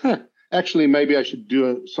path. You thought, actually, maybe I should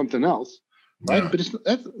do something else, right? But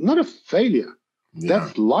that's not a failure. Yeah.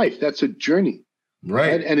 That's life. That's a journey,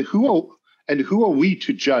 right? And who are we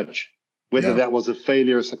to judge whether that was a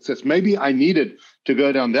failure or success? Maybe I needed to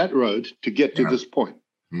go down that road to get to this point.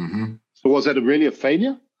 Mm-hmm. So was that really a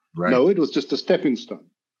failure? Right. No, it was just a stepping stone.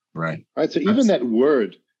 Right. Right. So even that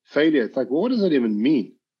word failure, it's like, well, what does that even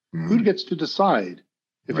mean? Mm-hmm. Who gets to decide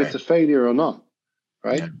if it's a failure or not?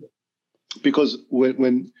 Right. Yeah. Because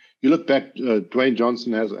when you look back, Dwayne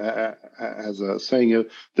Johnson has a saying,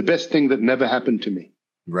 the best thing that never happened to me.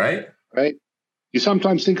 Right. Right. You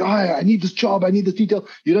sometimes think, I need this job. I need this detail.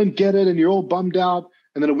 You don't get it and you're all bummed out.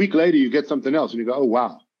 And then a week later, you get something else and you go, oh,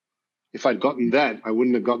 wow. If I'd gotten that, I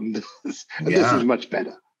wouldn't have gotten this. And this is much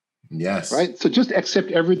better. Yes. Right. So just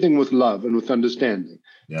accept everything with love and with understanding.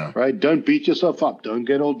 Yeah. Right. Don't beat yourself up. Don't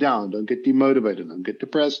get all down. Don't get demotivated. Don't get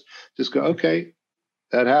depressed. Just go, okay,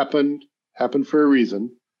 that happened for a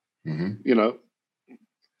reason. Mm-hmm.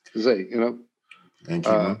 Say, and keep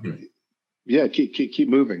moving. Yeah. Keep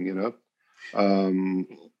moving,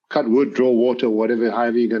 cut wood, draw water,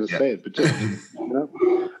 however you're going to say it. But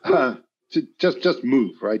just, just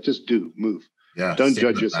move, right? Just move. Yeah. Don't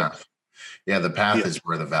judge yourself. Yeah, the path is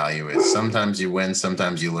where the value is. Sometimes you win,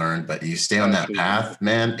 sometimes you learn, but you stay on that path,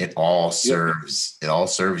 man. It all serves. It all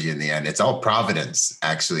serves you in the end. It's all providence,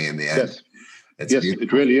 actually, in the end. Yes,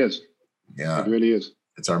 it really is. Yeah, it really is.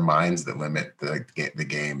 It's our minds that limit the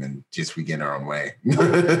game, and just we get in our own way.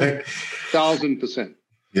 1,000%.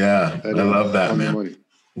 Yeah, I love that, man.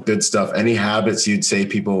 Good stuff. Any habits you'd say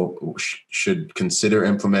people should consider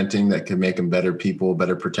implementing that can make them better people,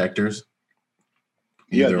 better protectors?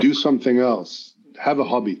 Do something else. Have a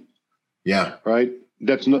hobby. Yeah. Right.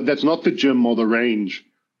 That's not the gym or the range.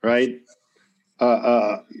 Right.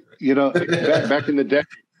 Back in the day,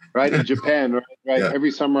 right, in Japan, right. Yeah.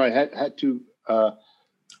 Every summer I had to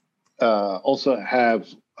also have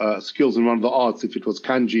skills in one of the arts. If it was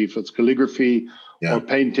kanji, if it's calligraphy, or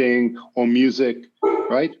painting, or music,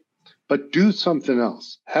 right. But do something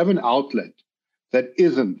else. Have an outlet that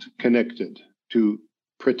isn't connected to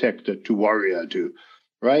protector, to warrior, to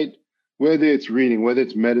right? Whether it's reading, whether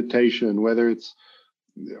it's meditation, whether it's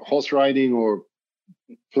horse riding or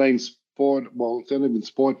playing sport, well, it's not even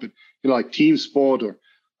sport, but like team sport or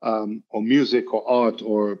music or art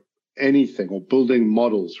or anything, or building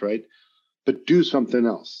models, right? But do something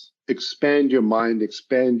else. Expand your mind,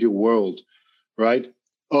 expand your world, right?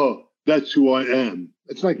 Oh, that's who I am.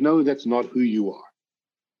 It's like, no, that's not who you are,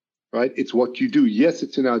 right? It's what you do. Yes,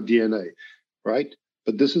 it's in our DNA, right?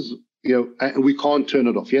 But this is, and we can't turn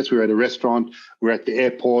it off. Yes, we're at a restaurant, we're at the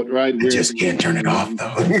airport, right? We just can't turn it off,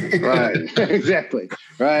 though. Right, exactly.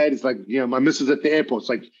 Right. It's like, my missus at the airport. It's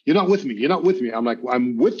like, you're not with me. You're not with me. I'm like,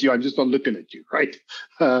 I'm with you. I'm just not looking at you, right?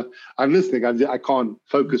 I'm listening. I can't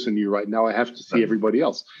focus on you right now. I have to see everybody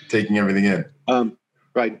else. Taking everything in.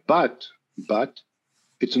 Right. But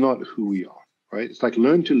it's not who we are, right? It's like,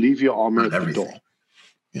 learn to leave your armor at the door.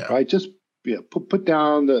 Yeah. Right. Just put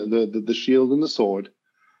down the shield and the sword.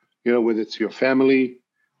 Whether it's your family,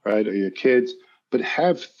 right, or your kids, but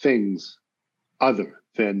have things other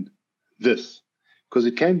than this, because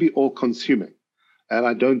it can be all consuming. And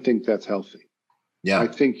I don't think that's healthy. Yeah. I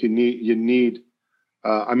think you need,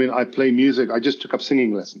 I play music. I just took up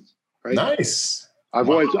singing lessons, right? Nice. I've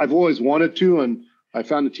always wanted to, and I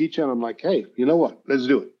found a teacher and I'm like, hey, you know what? Let's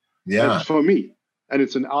do it. Yeah. And it's for me. And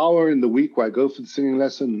it's an hour in the week where I go for the singing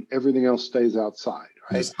lesson and everything else stays outside,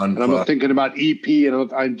 right? And I'm not thinking about EP,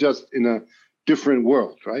 and I'm just in a different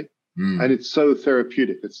world, right? And it's so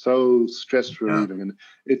therapeutic. It's so stress relieving. And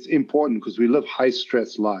it's important because we live high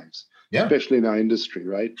stress lives, especially in our industry,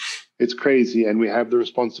 right? It's crazy. And we have the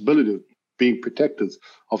responsibility of being protectors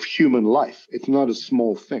of human life. It's not a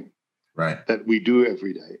small thing, right, that we do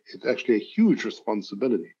every day. It's actually a huge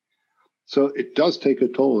responsibility. So it does take a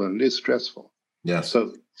toll, and it is stressful. Yes.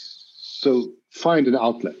 So find an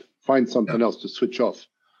outlet, find something else to switch off.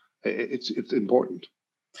 It's important.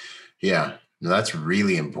 Yeah, no, that's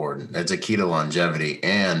really important. That's a key to longevity.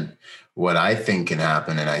 And what I think can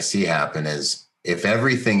happen, and I see happen, is if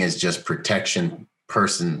everything is just protection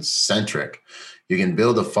person centric, you can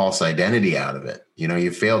build a false identity out of it.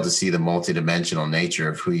 You fail to see the multidimensional nature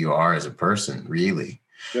of who you are as a person, really.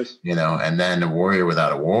 Yes. And then a warrior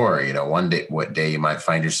without a war, one day you might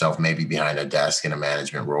find yourself maybe behind a desk in a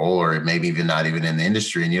management role, or maybe even not even in the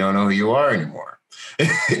industry, and you don't know who you are anymore.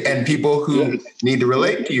 And people who need to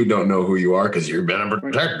relate to you don't know who you are because you've been a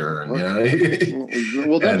protector.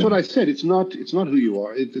 Well, that's what I said. It's not who you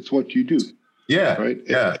are. It's what you do. Yeah. Right.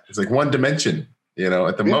 Yeah. It's like one dimension,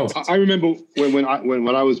 at the most. I remember when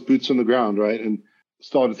I was boots on the ground, right, and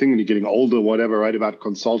started thinking of getting older, whatever, right, about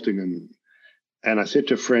consulting, and I said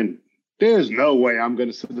to a friend, there's no way I'm going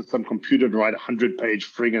to sit at some computer and write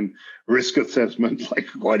 100-page friggin' risk assessment. Like,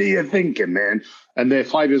 what are you thinking, man? And then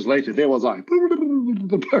 5 years later, there was I. That's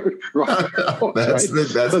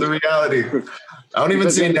the reality. I don't even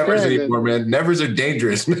say nevers anymore, man. Nevers are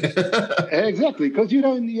dangerous, man. Exactly, because you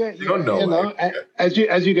don't know. As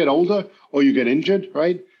you get older or you get injured,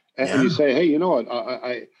 right? And you say, hey, you know what?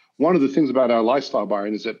 I one of the things about our lifestyle,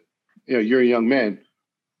 Byron, is that you're a young man.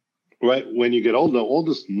 Right, when you get older, all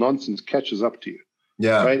this nonsense catches up to you.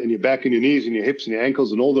 Yeah. Right, and your back and your knees and your hips and your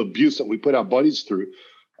ankles and all the abuse that we put our bodies through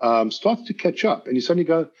starts to catch up, and you suddenly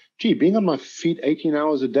go, "Gee, being on my feet 18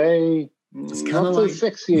 hours a day, it's not so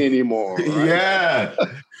sexy anymore." Right? Yeah.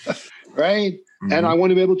 Right, and I want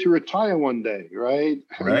to be able to retire one day. Right,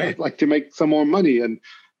 right. I'd like to make some more money, and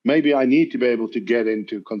maybe I need to be able to get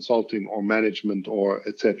into consulting or management or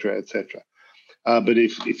et cetera, et cetera. But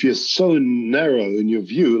if you're so narrow in your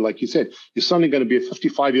view, like you said, you're suddenly going to be a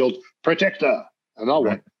 55-year-old protector, and now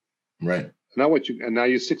what? Right. And now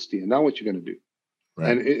you're 60, and now what you're going to do? Right.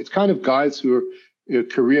 And it's kind of guys who are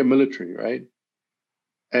career military, right?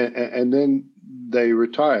 And then they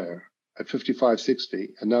retire at 55,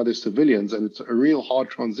 60, and now they're civilians, and it's a real hard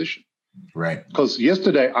transition. Right. Because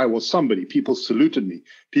yesterday I was somebody. People saluted me.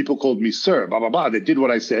 People called me sir. Blah blah blah. They did what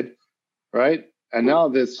I said, right? And now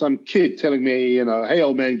there's some kid telling me, hey,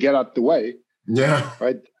 old man, get out the way. Yeah.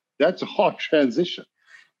 Right. That's a hard transition.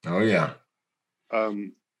 Oh, yeah.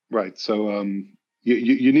 Right. So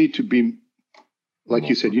you need to be, like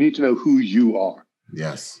you said, you need to know who you are.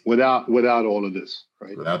 Yes. Without all of this,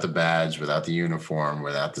 right? Without the badge, without the uniform,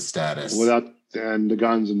 without the status. And the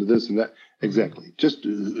guns and the this and that. Exactly. Just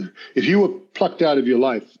if you were plucked out of your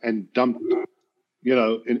life and dumped,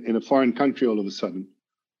 in a foreign country all of a sudden,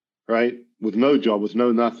 right? With no job, with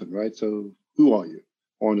no nothing, right? So who are you?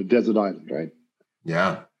 Or on a desert island, right?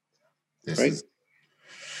 Yeah. This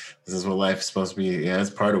is what life's supposed to be. Yeah, it's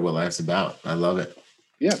part of what life's about. I love it.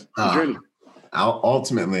 Yeah, the journey.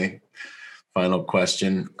 Ultimately, final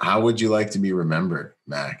question. How would you like to be remembered,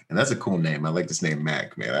 Mac? And that's a cool name. I like this name,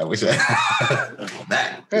 Mac, man. I wish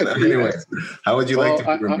Mac. Anyways, how would you like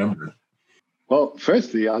to be remembered? Well,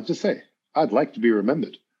 firstly, I'll just say, I'd like to be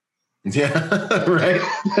remembered. Yeah, right.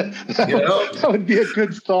 That would be a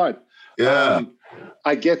good start. Yeah.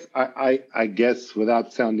 I guess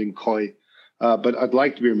without sounding coy, but I'd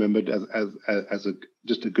like to be remembered as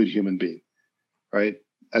just a good human being, right?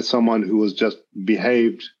 As someone who was just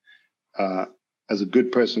behaved as a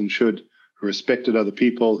good person should, who respected other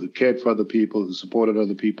people, who cared for other people, who supported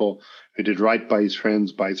other people, who did right by his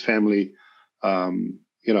friends, by his family, I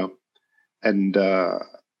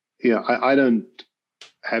don't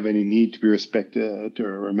have any need to be respected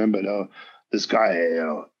or remembered. Oh, this guy,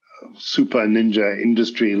 super ninja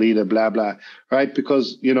industry leader, blah, blah, right?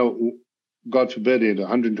 Because, God forbid, you're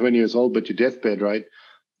 120 years old, but your deathbed, right?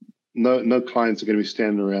 No clients are going to be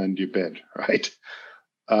standing around your bed, right?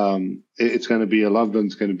 It's going to be your loved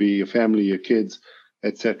ones, going to be your family, your kids,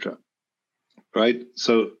 etc. Right?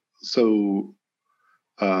 So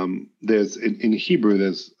there's in Hebrew,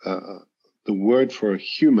 there's the the word for a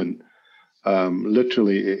human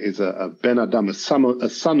literally is a Ben Adam, a son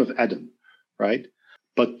of Adam, right?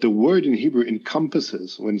 But the word in Hebrew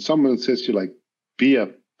encompasses, when someone says to you, like, be a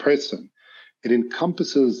person, it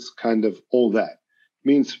encompasses kind of all that. It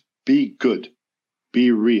means be good,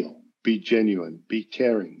 be real, be genuine, be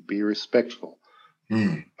caring, be respectful,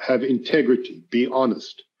 have integrity, be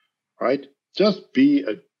honest, right? Just be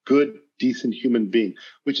a good, decent human being,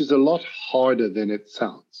 which is a lot harder than it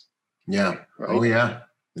sounds. Yeah. Right? Oh, yeah.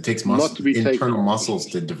 It takes internal muscles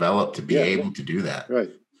to develop to be able to do that. Right.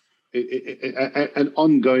 An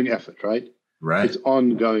ongoing effort, right? Right. It's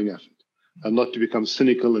ongoing effort. And not to become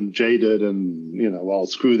cynical and jaded and, well,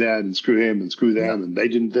 screw that and screw him and screw them and they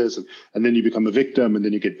didn't this. And then you become a victim and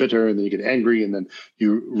then you get bitter and then you get angry and then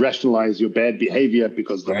you rationalize your bad behavior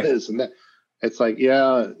because of this and that. It's like, you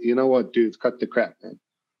know what, dude, cut the crap, man.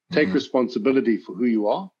 Take responsibility for who you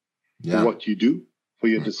are, for what you do, for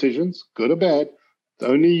your decisions, good or bad. It's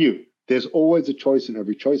only you. There's always a choice and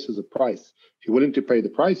every choice is a price. If you're willing to pay the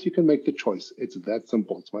price, you can make the choice. It's that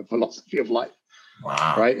simple. It's my philosophy of life.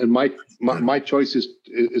 Wow. Right. And my choice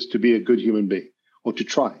is to be a good human being, or to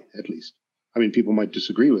try at least. I mean, people might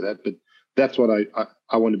disagree with that, but that's what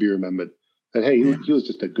I want to be remembered. That, hey, he was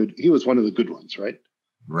just he was one of the good ones. Right.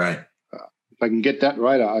 Right. If I can get that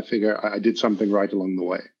right, I figure I did something right along the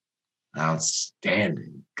way.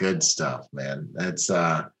 Outstanding. Good stuff, man.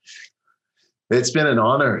 It's been an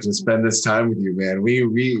honor to spend this time with you, man. We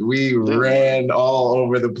ran all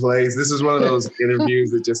over the place. This is one of those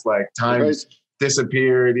interviews that just like time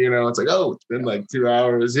disappeared. It's like, oh, it's been like 2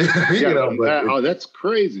 hours. But that's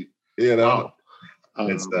crazy. Wow.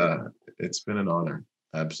 It's been an honor.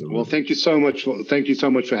 Absolutely. Well, thank you so much. Thank you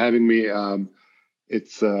so much for having me. I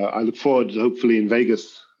look forward to hopefully in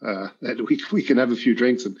Vegas that we can have a few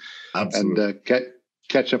drinks and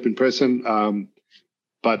catch up in person.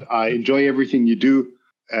 But I enjoy everything you do,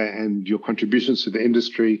 and your contributions to the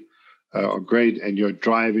industry are great, and your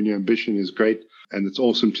drive and your ambition is great, and it's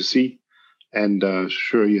awesome to see. And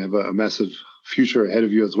sure, you have a massive future ahead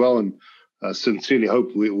of you as well, and sincerely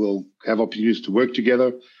hope we will have opportunities to work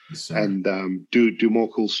together and do more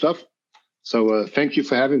cool stuff. So thank you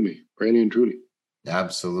for having me, really and truly.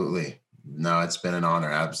 Absolutely. No, it's been an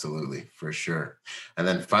honor. Absolutely, for sure. And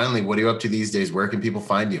then finally, what are you up to these days? Where can people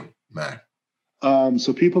find you, Mac?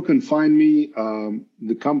 So people can find me.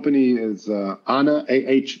 The company is Ahna,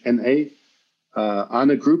 AHNA,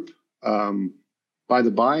 Ahna Group. By the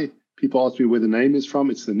by, people ask me where the name is from.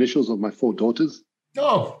 It's the initials of my 4 daughters.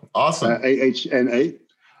 Oh, awesome. AHNA.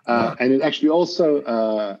 And it actually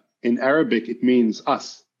also, in Arabic, it means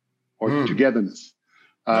us or togetherness,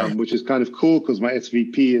 which is kind of cool because my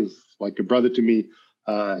SVP is like a brother to me.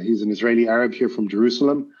 He's an Israeli Arab here from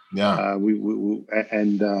Jerusalem. Yeah.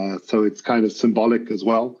 So it's kind of symbolic as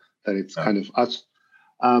well that it's kind of us.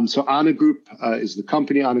 So Ahna Group is the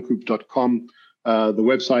company, ahnagroup.com. The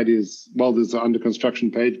website is, there's an under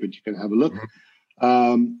construction page, but you can have a look.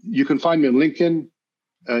 You can find me on LinkedIn.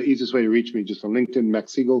 Easiest way to reach me, just on LinkedIn,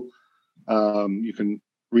 Max Siegel. You can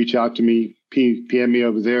reach out to me, PM me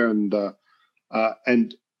over there, and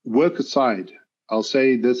work aside. I'll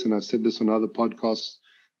say this, and I've said this on other podcasts,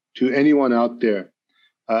 to anyone out there.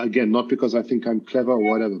 Again, not because I think I'm clever or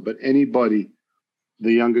whatever, but anybody,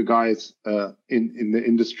 the younger guys in the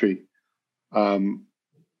industry,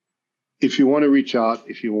 if you want to reach out,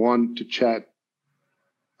 if you want to chat,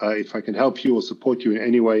 if I can help you or support you in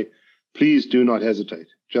any way, please do not hesitate.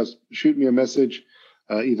 Just shoot me a message,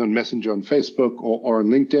 either on Messenger on Facebook or on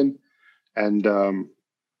LinkedIn, and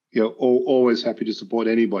always happy to support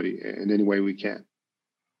anybody in any way we can.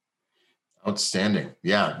 Outstanding.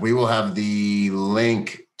 Yeah, we will have the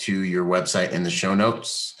link to your website in the show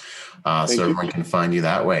notes, so everyone can find you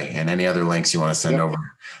that way. And any other links you want to send over,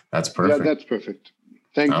 that's perfect. Yeah, that's perfect.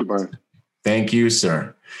 Thank you, Byron. Thank you,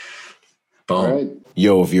 sir. Boom. All right.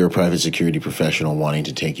 Yo, if you're a private security professional wanting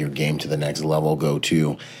to take your game to the next level, go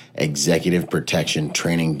to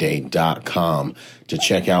executiveprotectiontrainingday.com to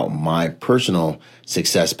check out my personal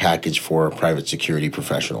success package for private security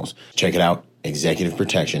professionals. Check it out,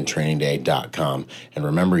 executiveprotectiontrainingday.com. And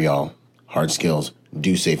remember, y'all, hard skills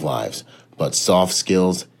do save lives, but soft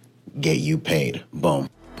skills get you paid. Boom.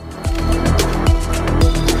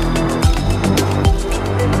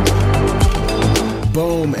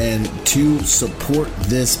 Boom. And to support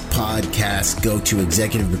this podcast, go to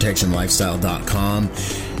executiveprotectionlifestyle.com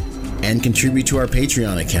and contribute to our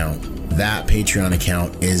Patreon account. That Patreon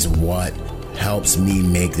account is what helps me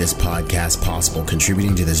make this podcast possible,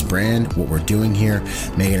 contributing to this brand, what we're doing here,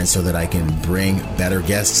 making it so that I can bring better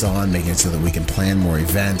guests on, making it so that we can plan more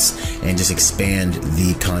events and just expand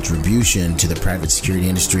the contribution to the private security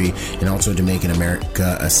industry, and also to making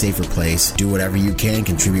America a safer place. Do whatever you can,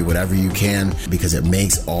 contribute whatever you can, because it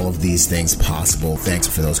makes all of these things possible. Thanks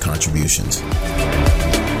for those contributions.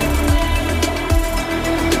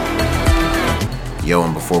 Yo,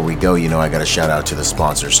 and before we go, I got a shout out to the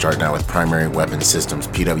sponsors, starting out with Primary Weapon Systems,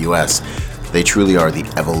 PWS. They truly are the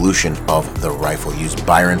evolution of the rifle. Use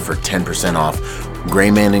Byron for 10% off.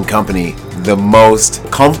 Grayman & Company, the most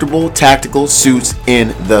comfortable tactical suits in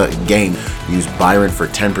the game. Use Byron for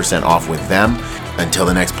 10% off with them. Until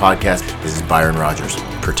the next podcast, this is Byron Rogers,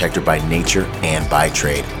 protector by nature and by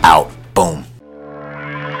trade. Out.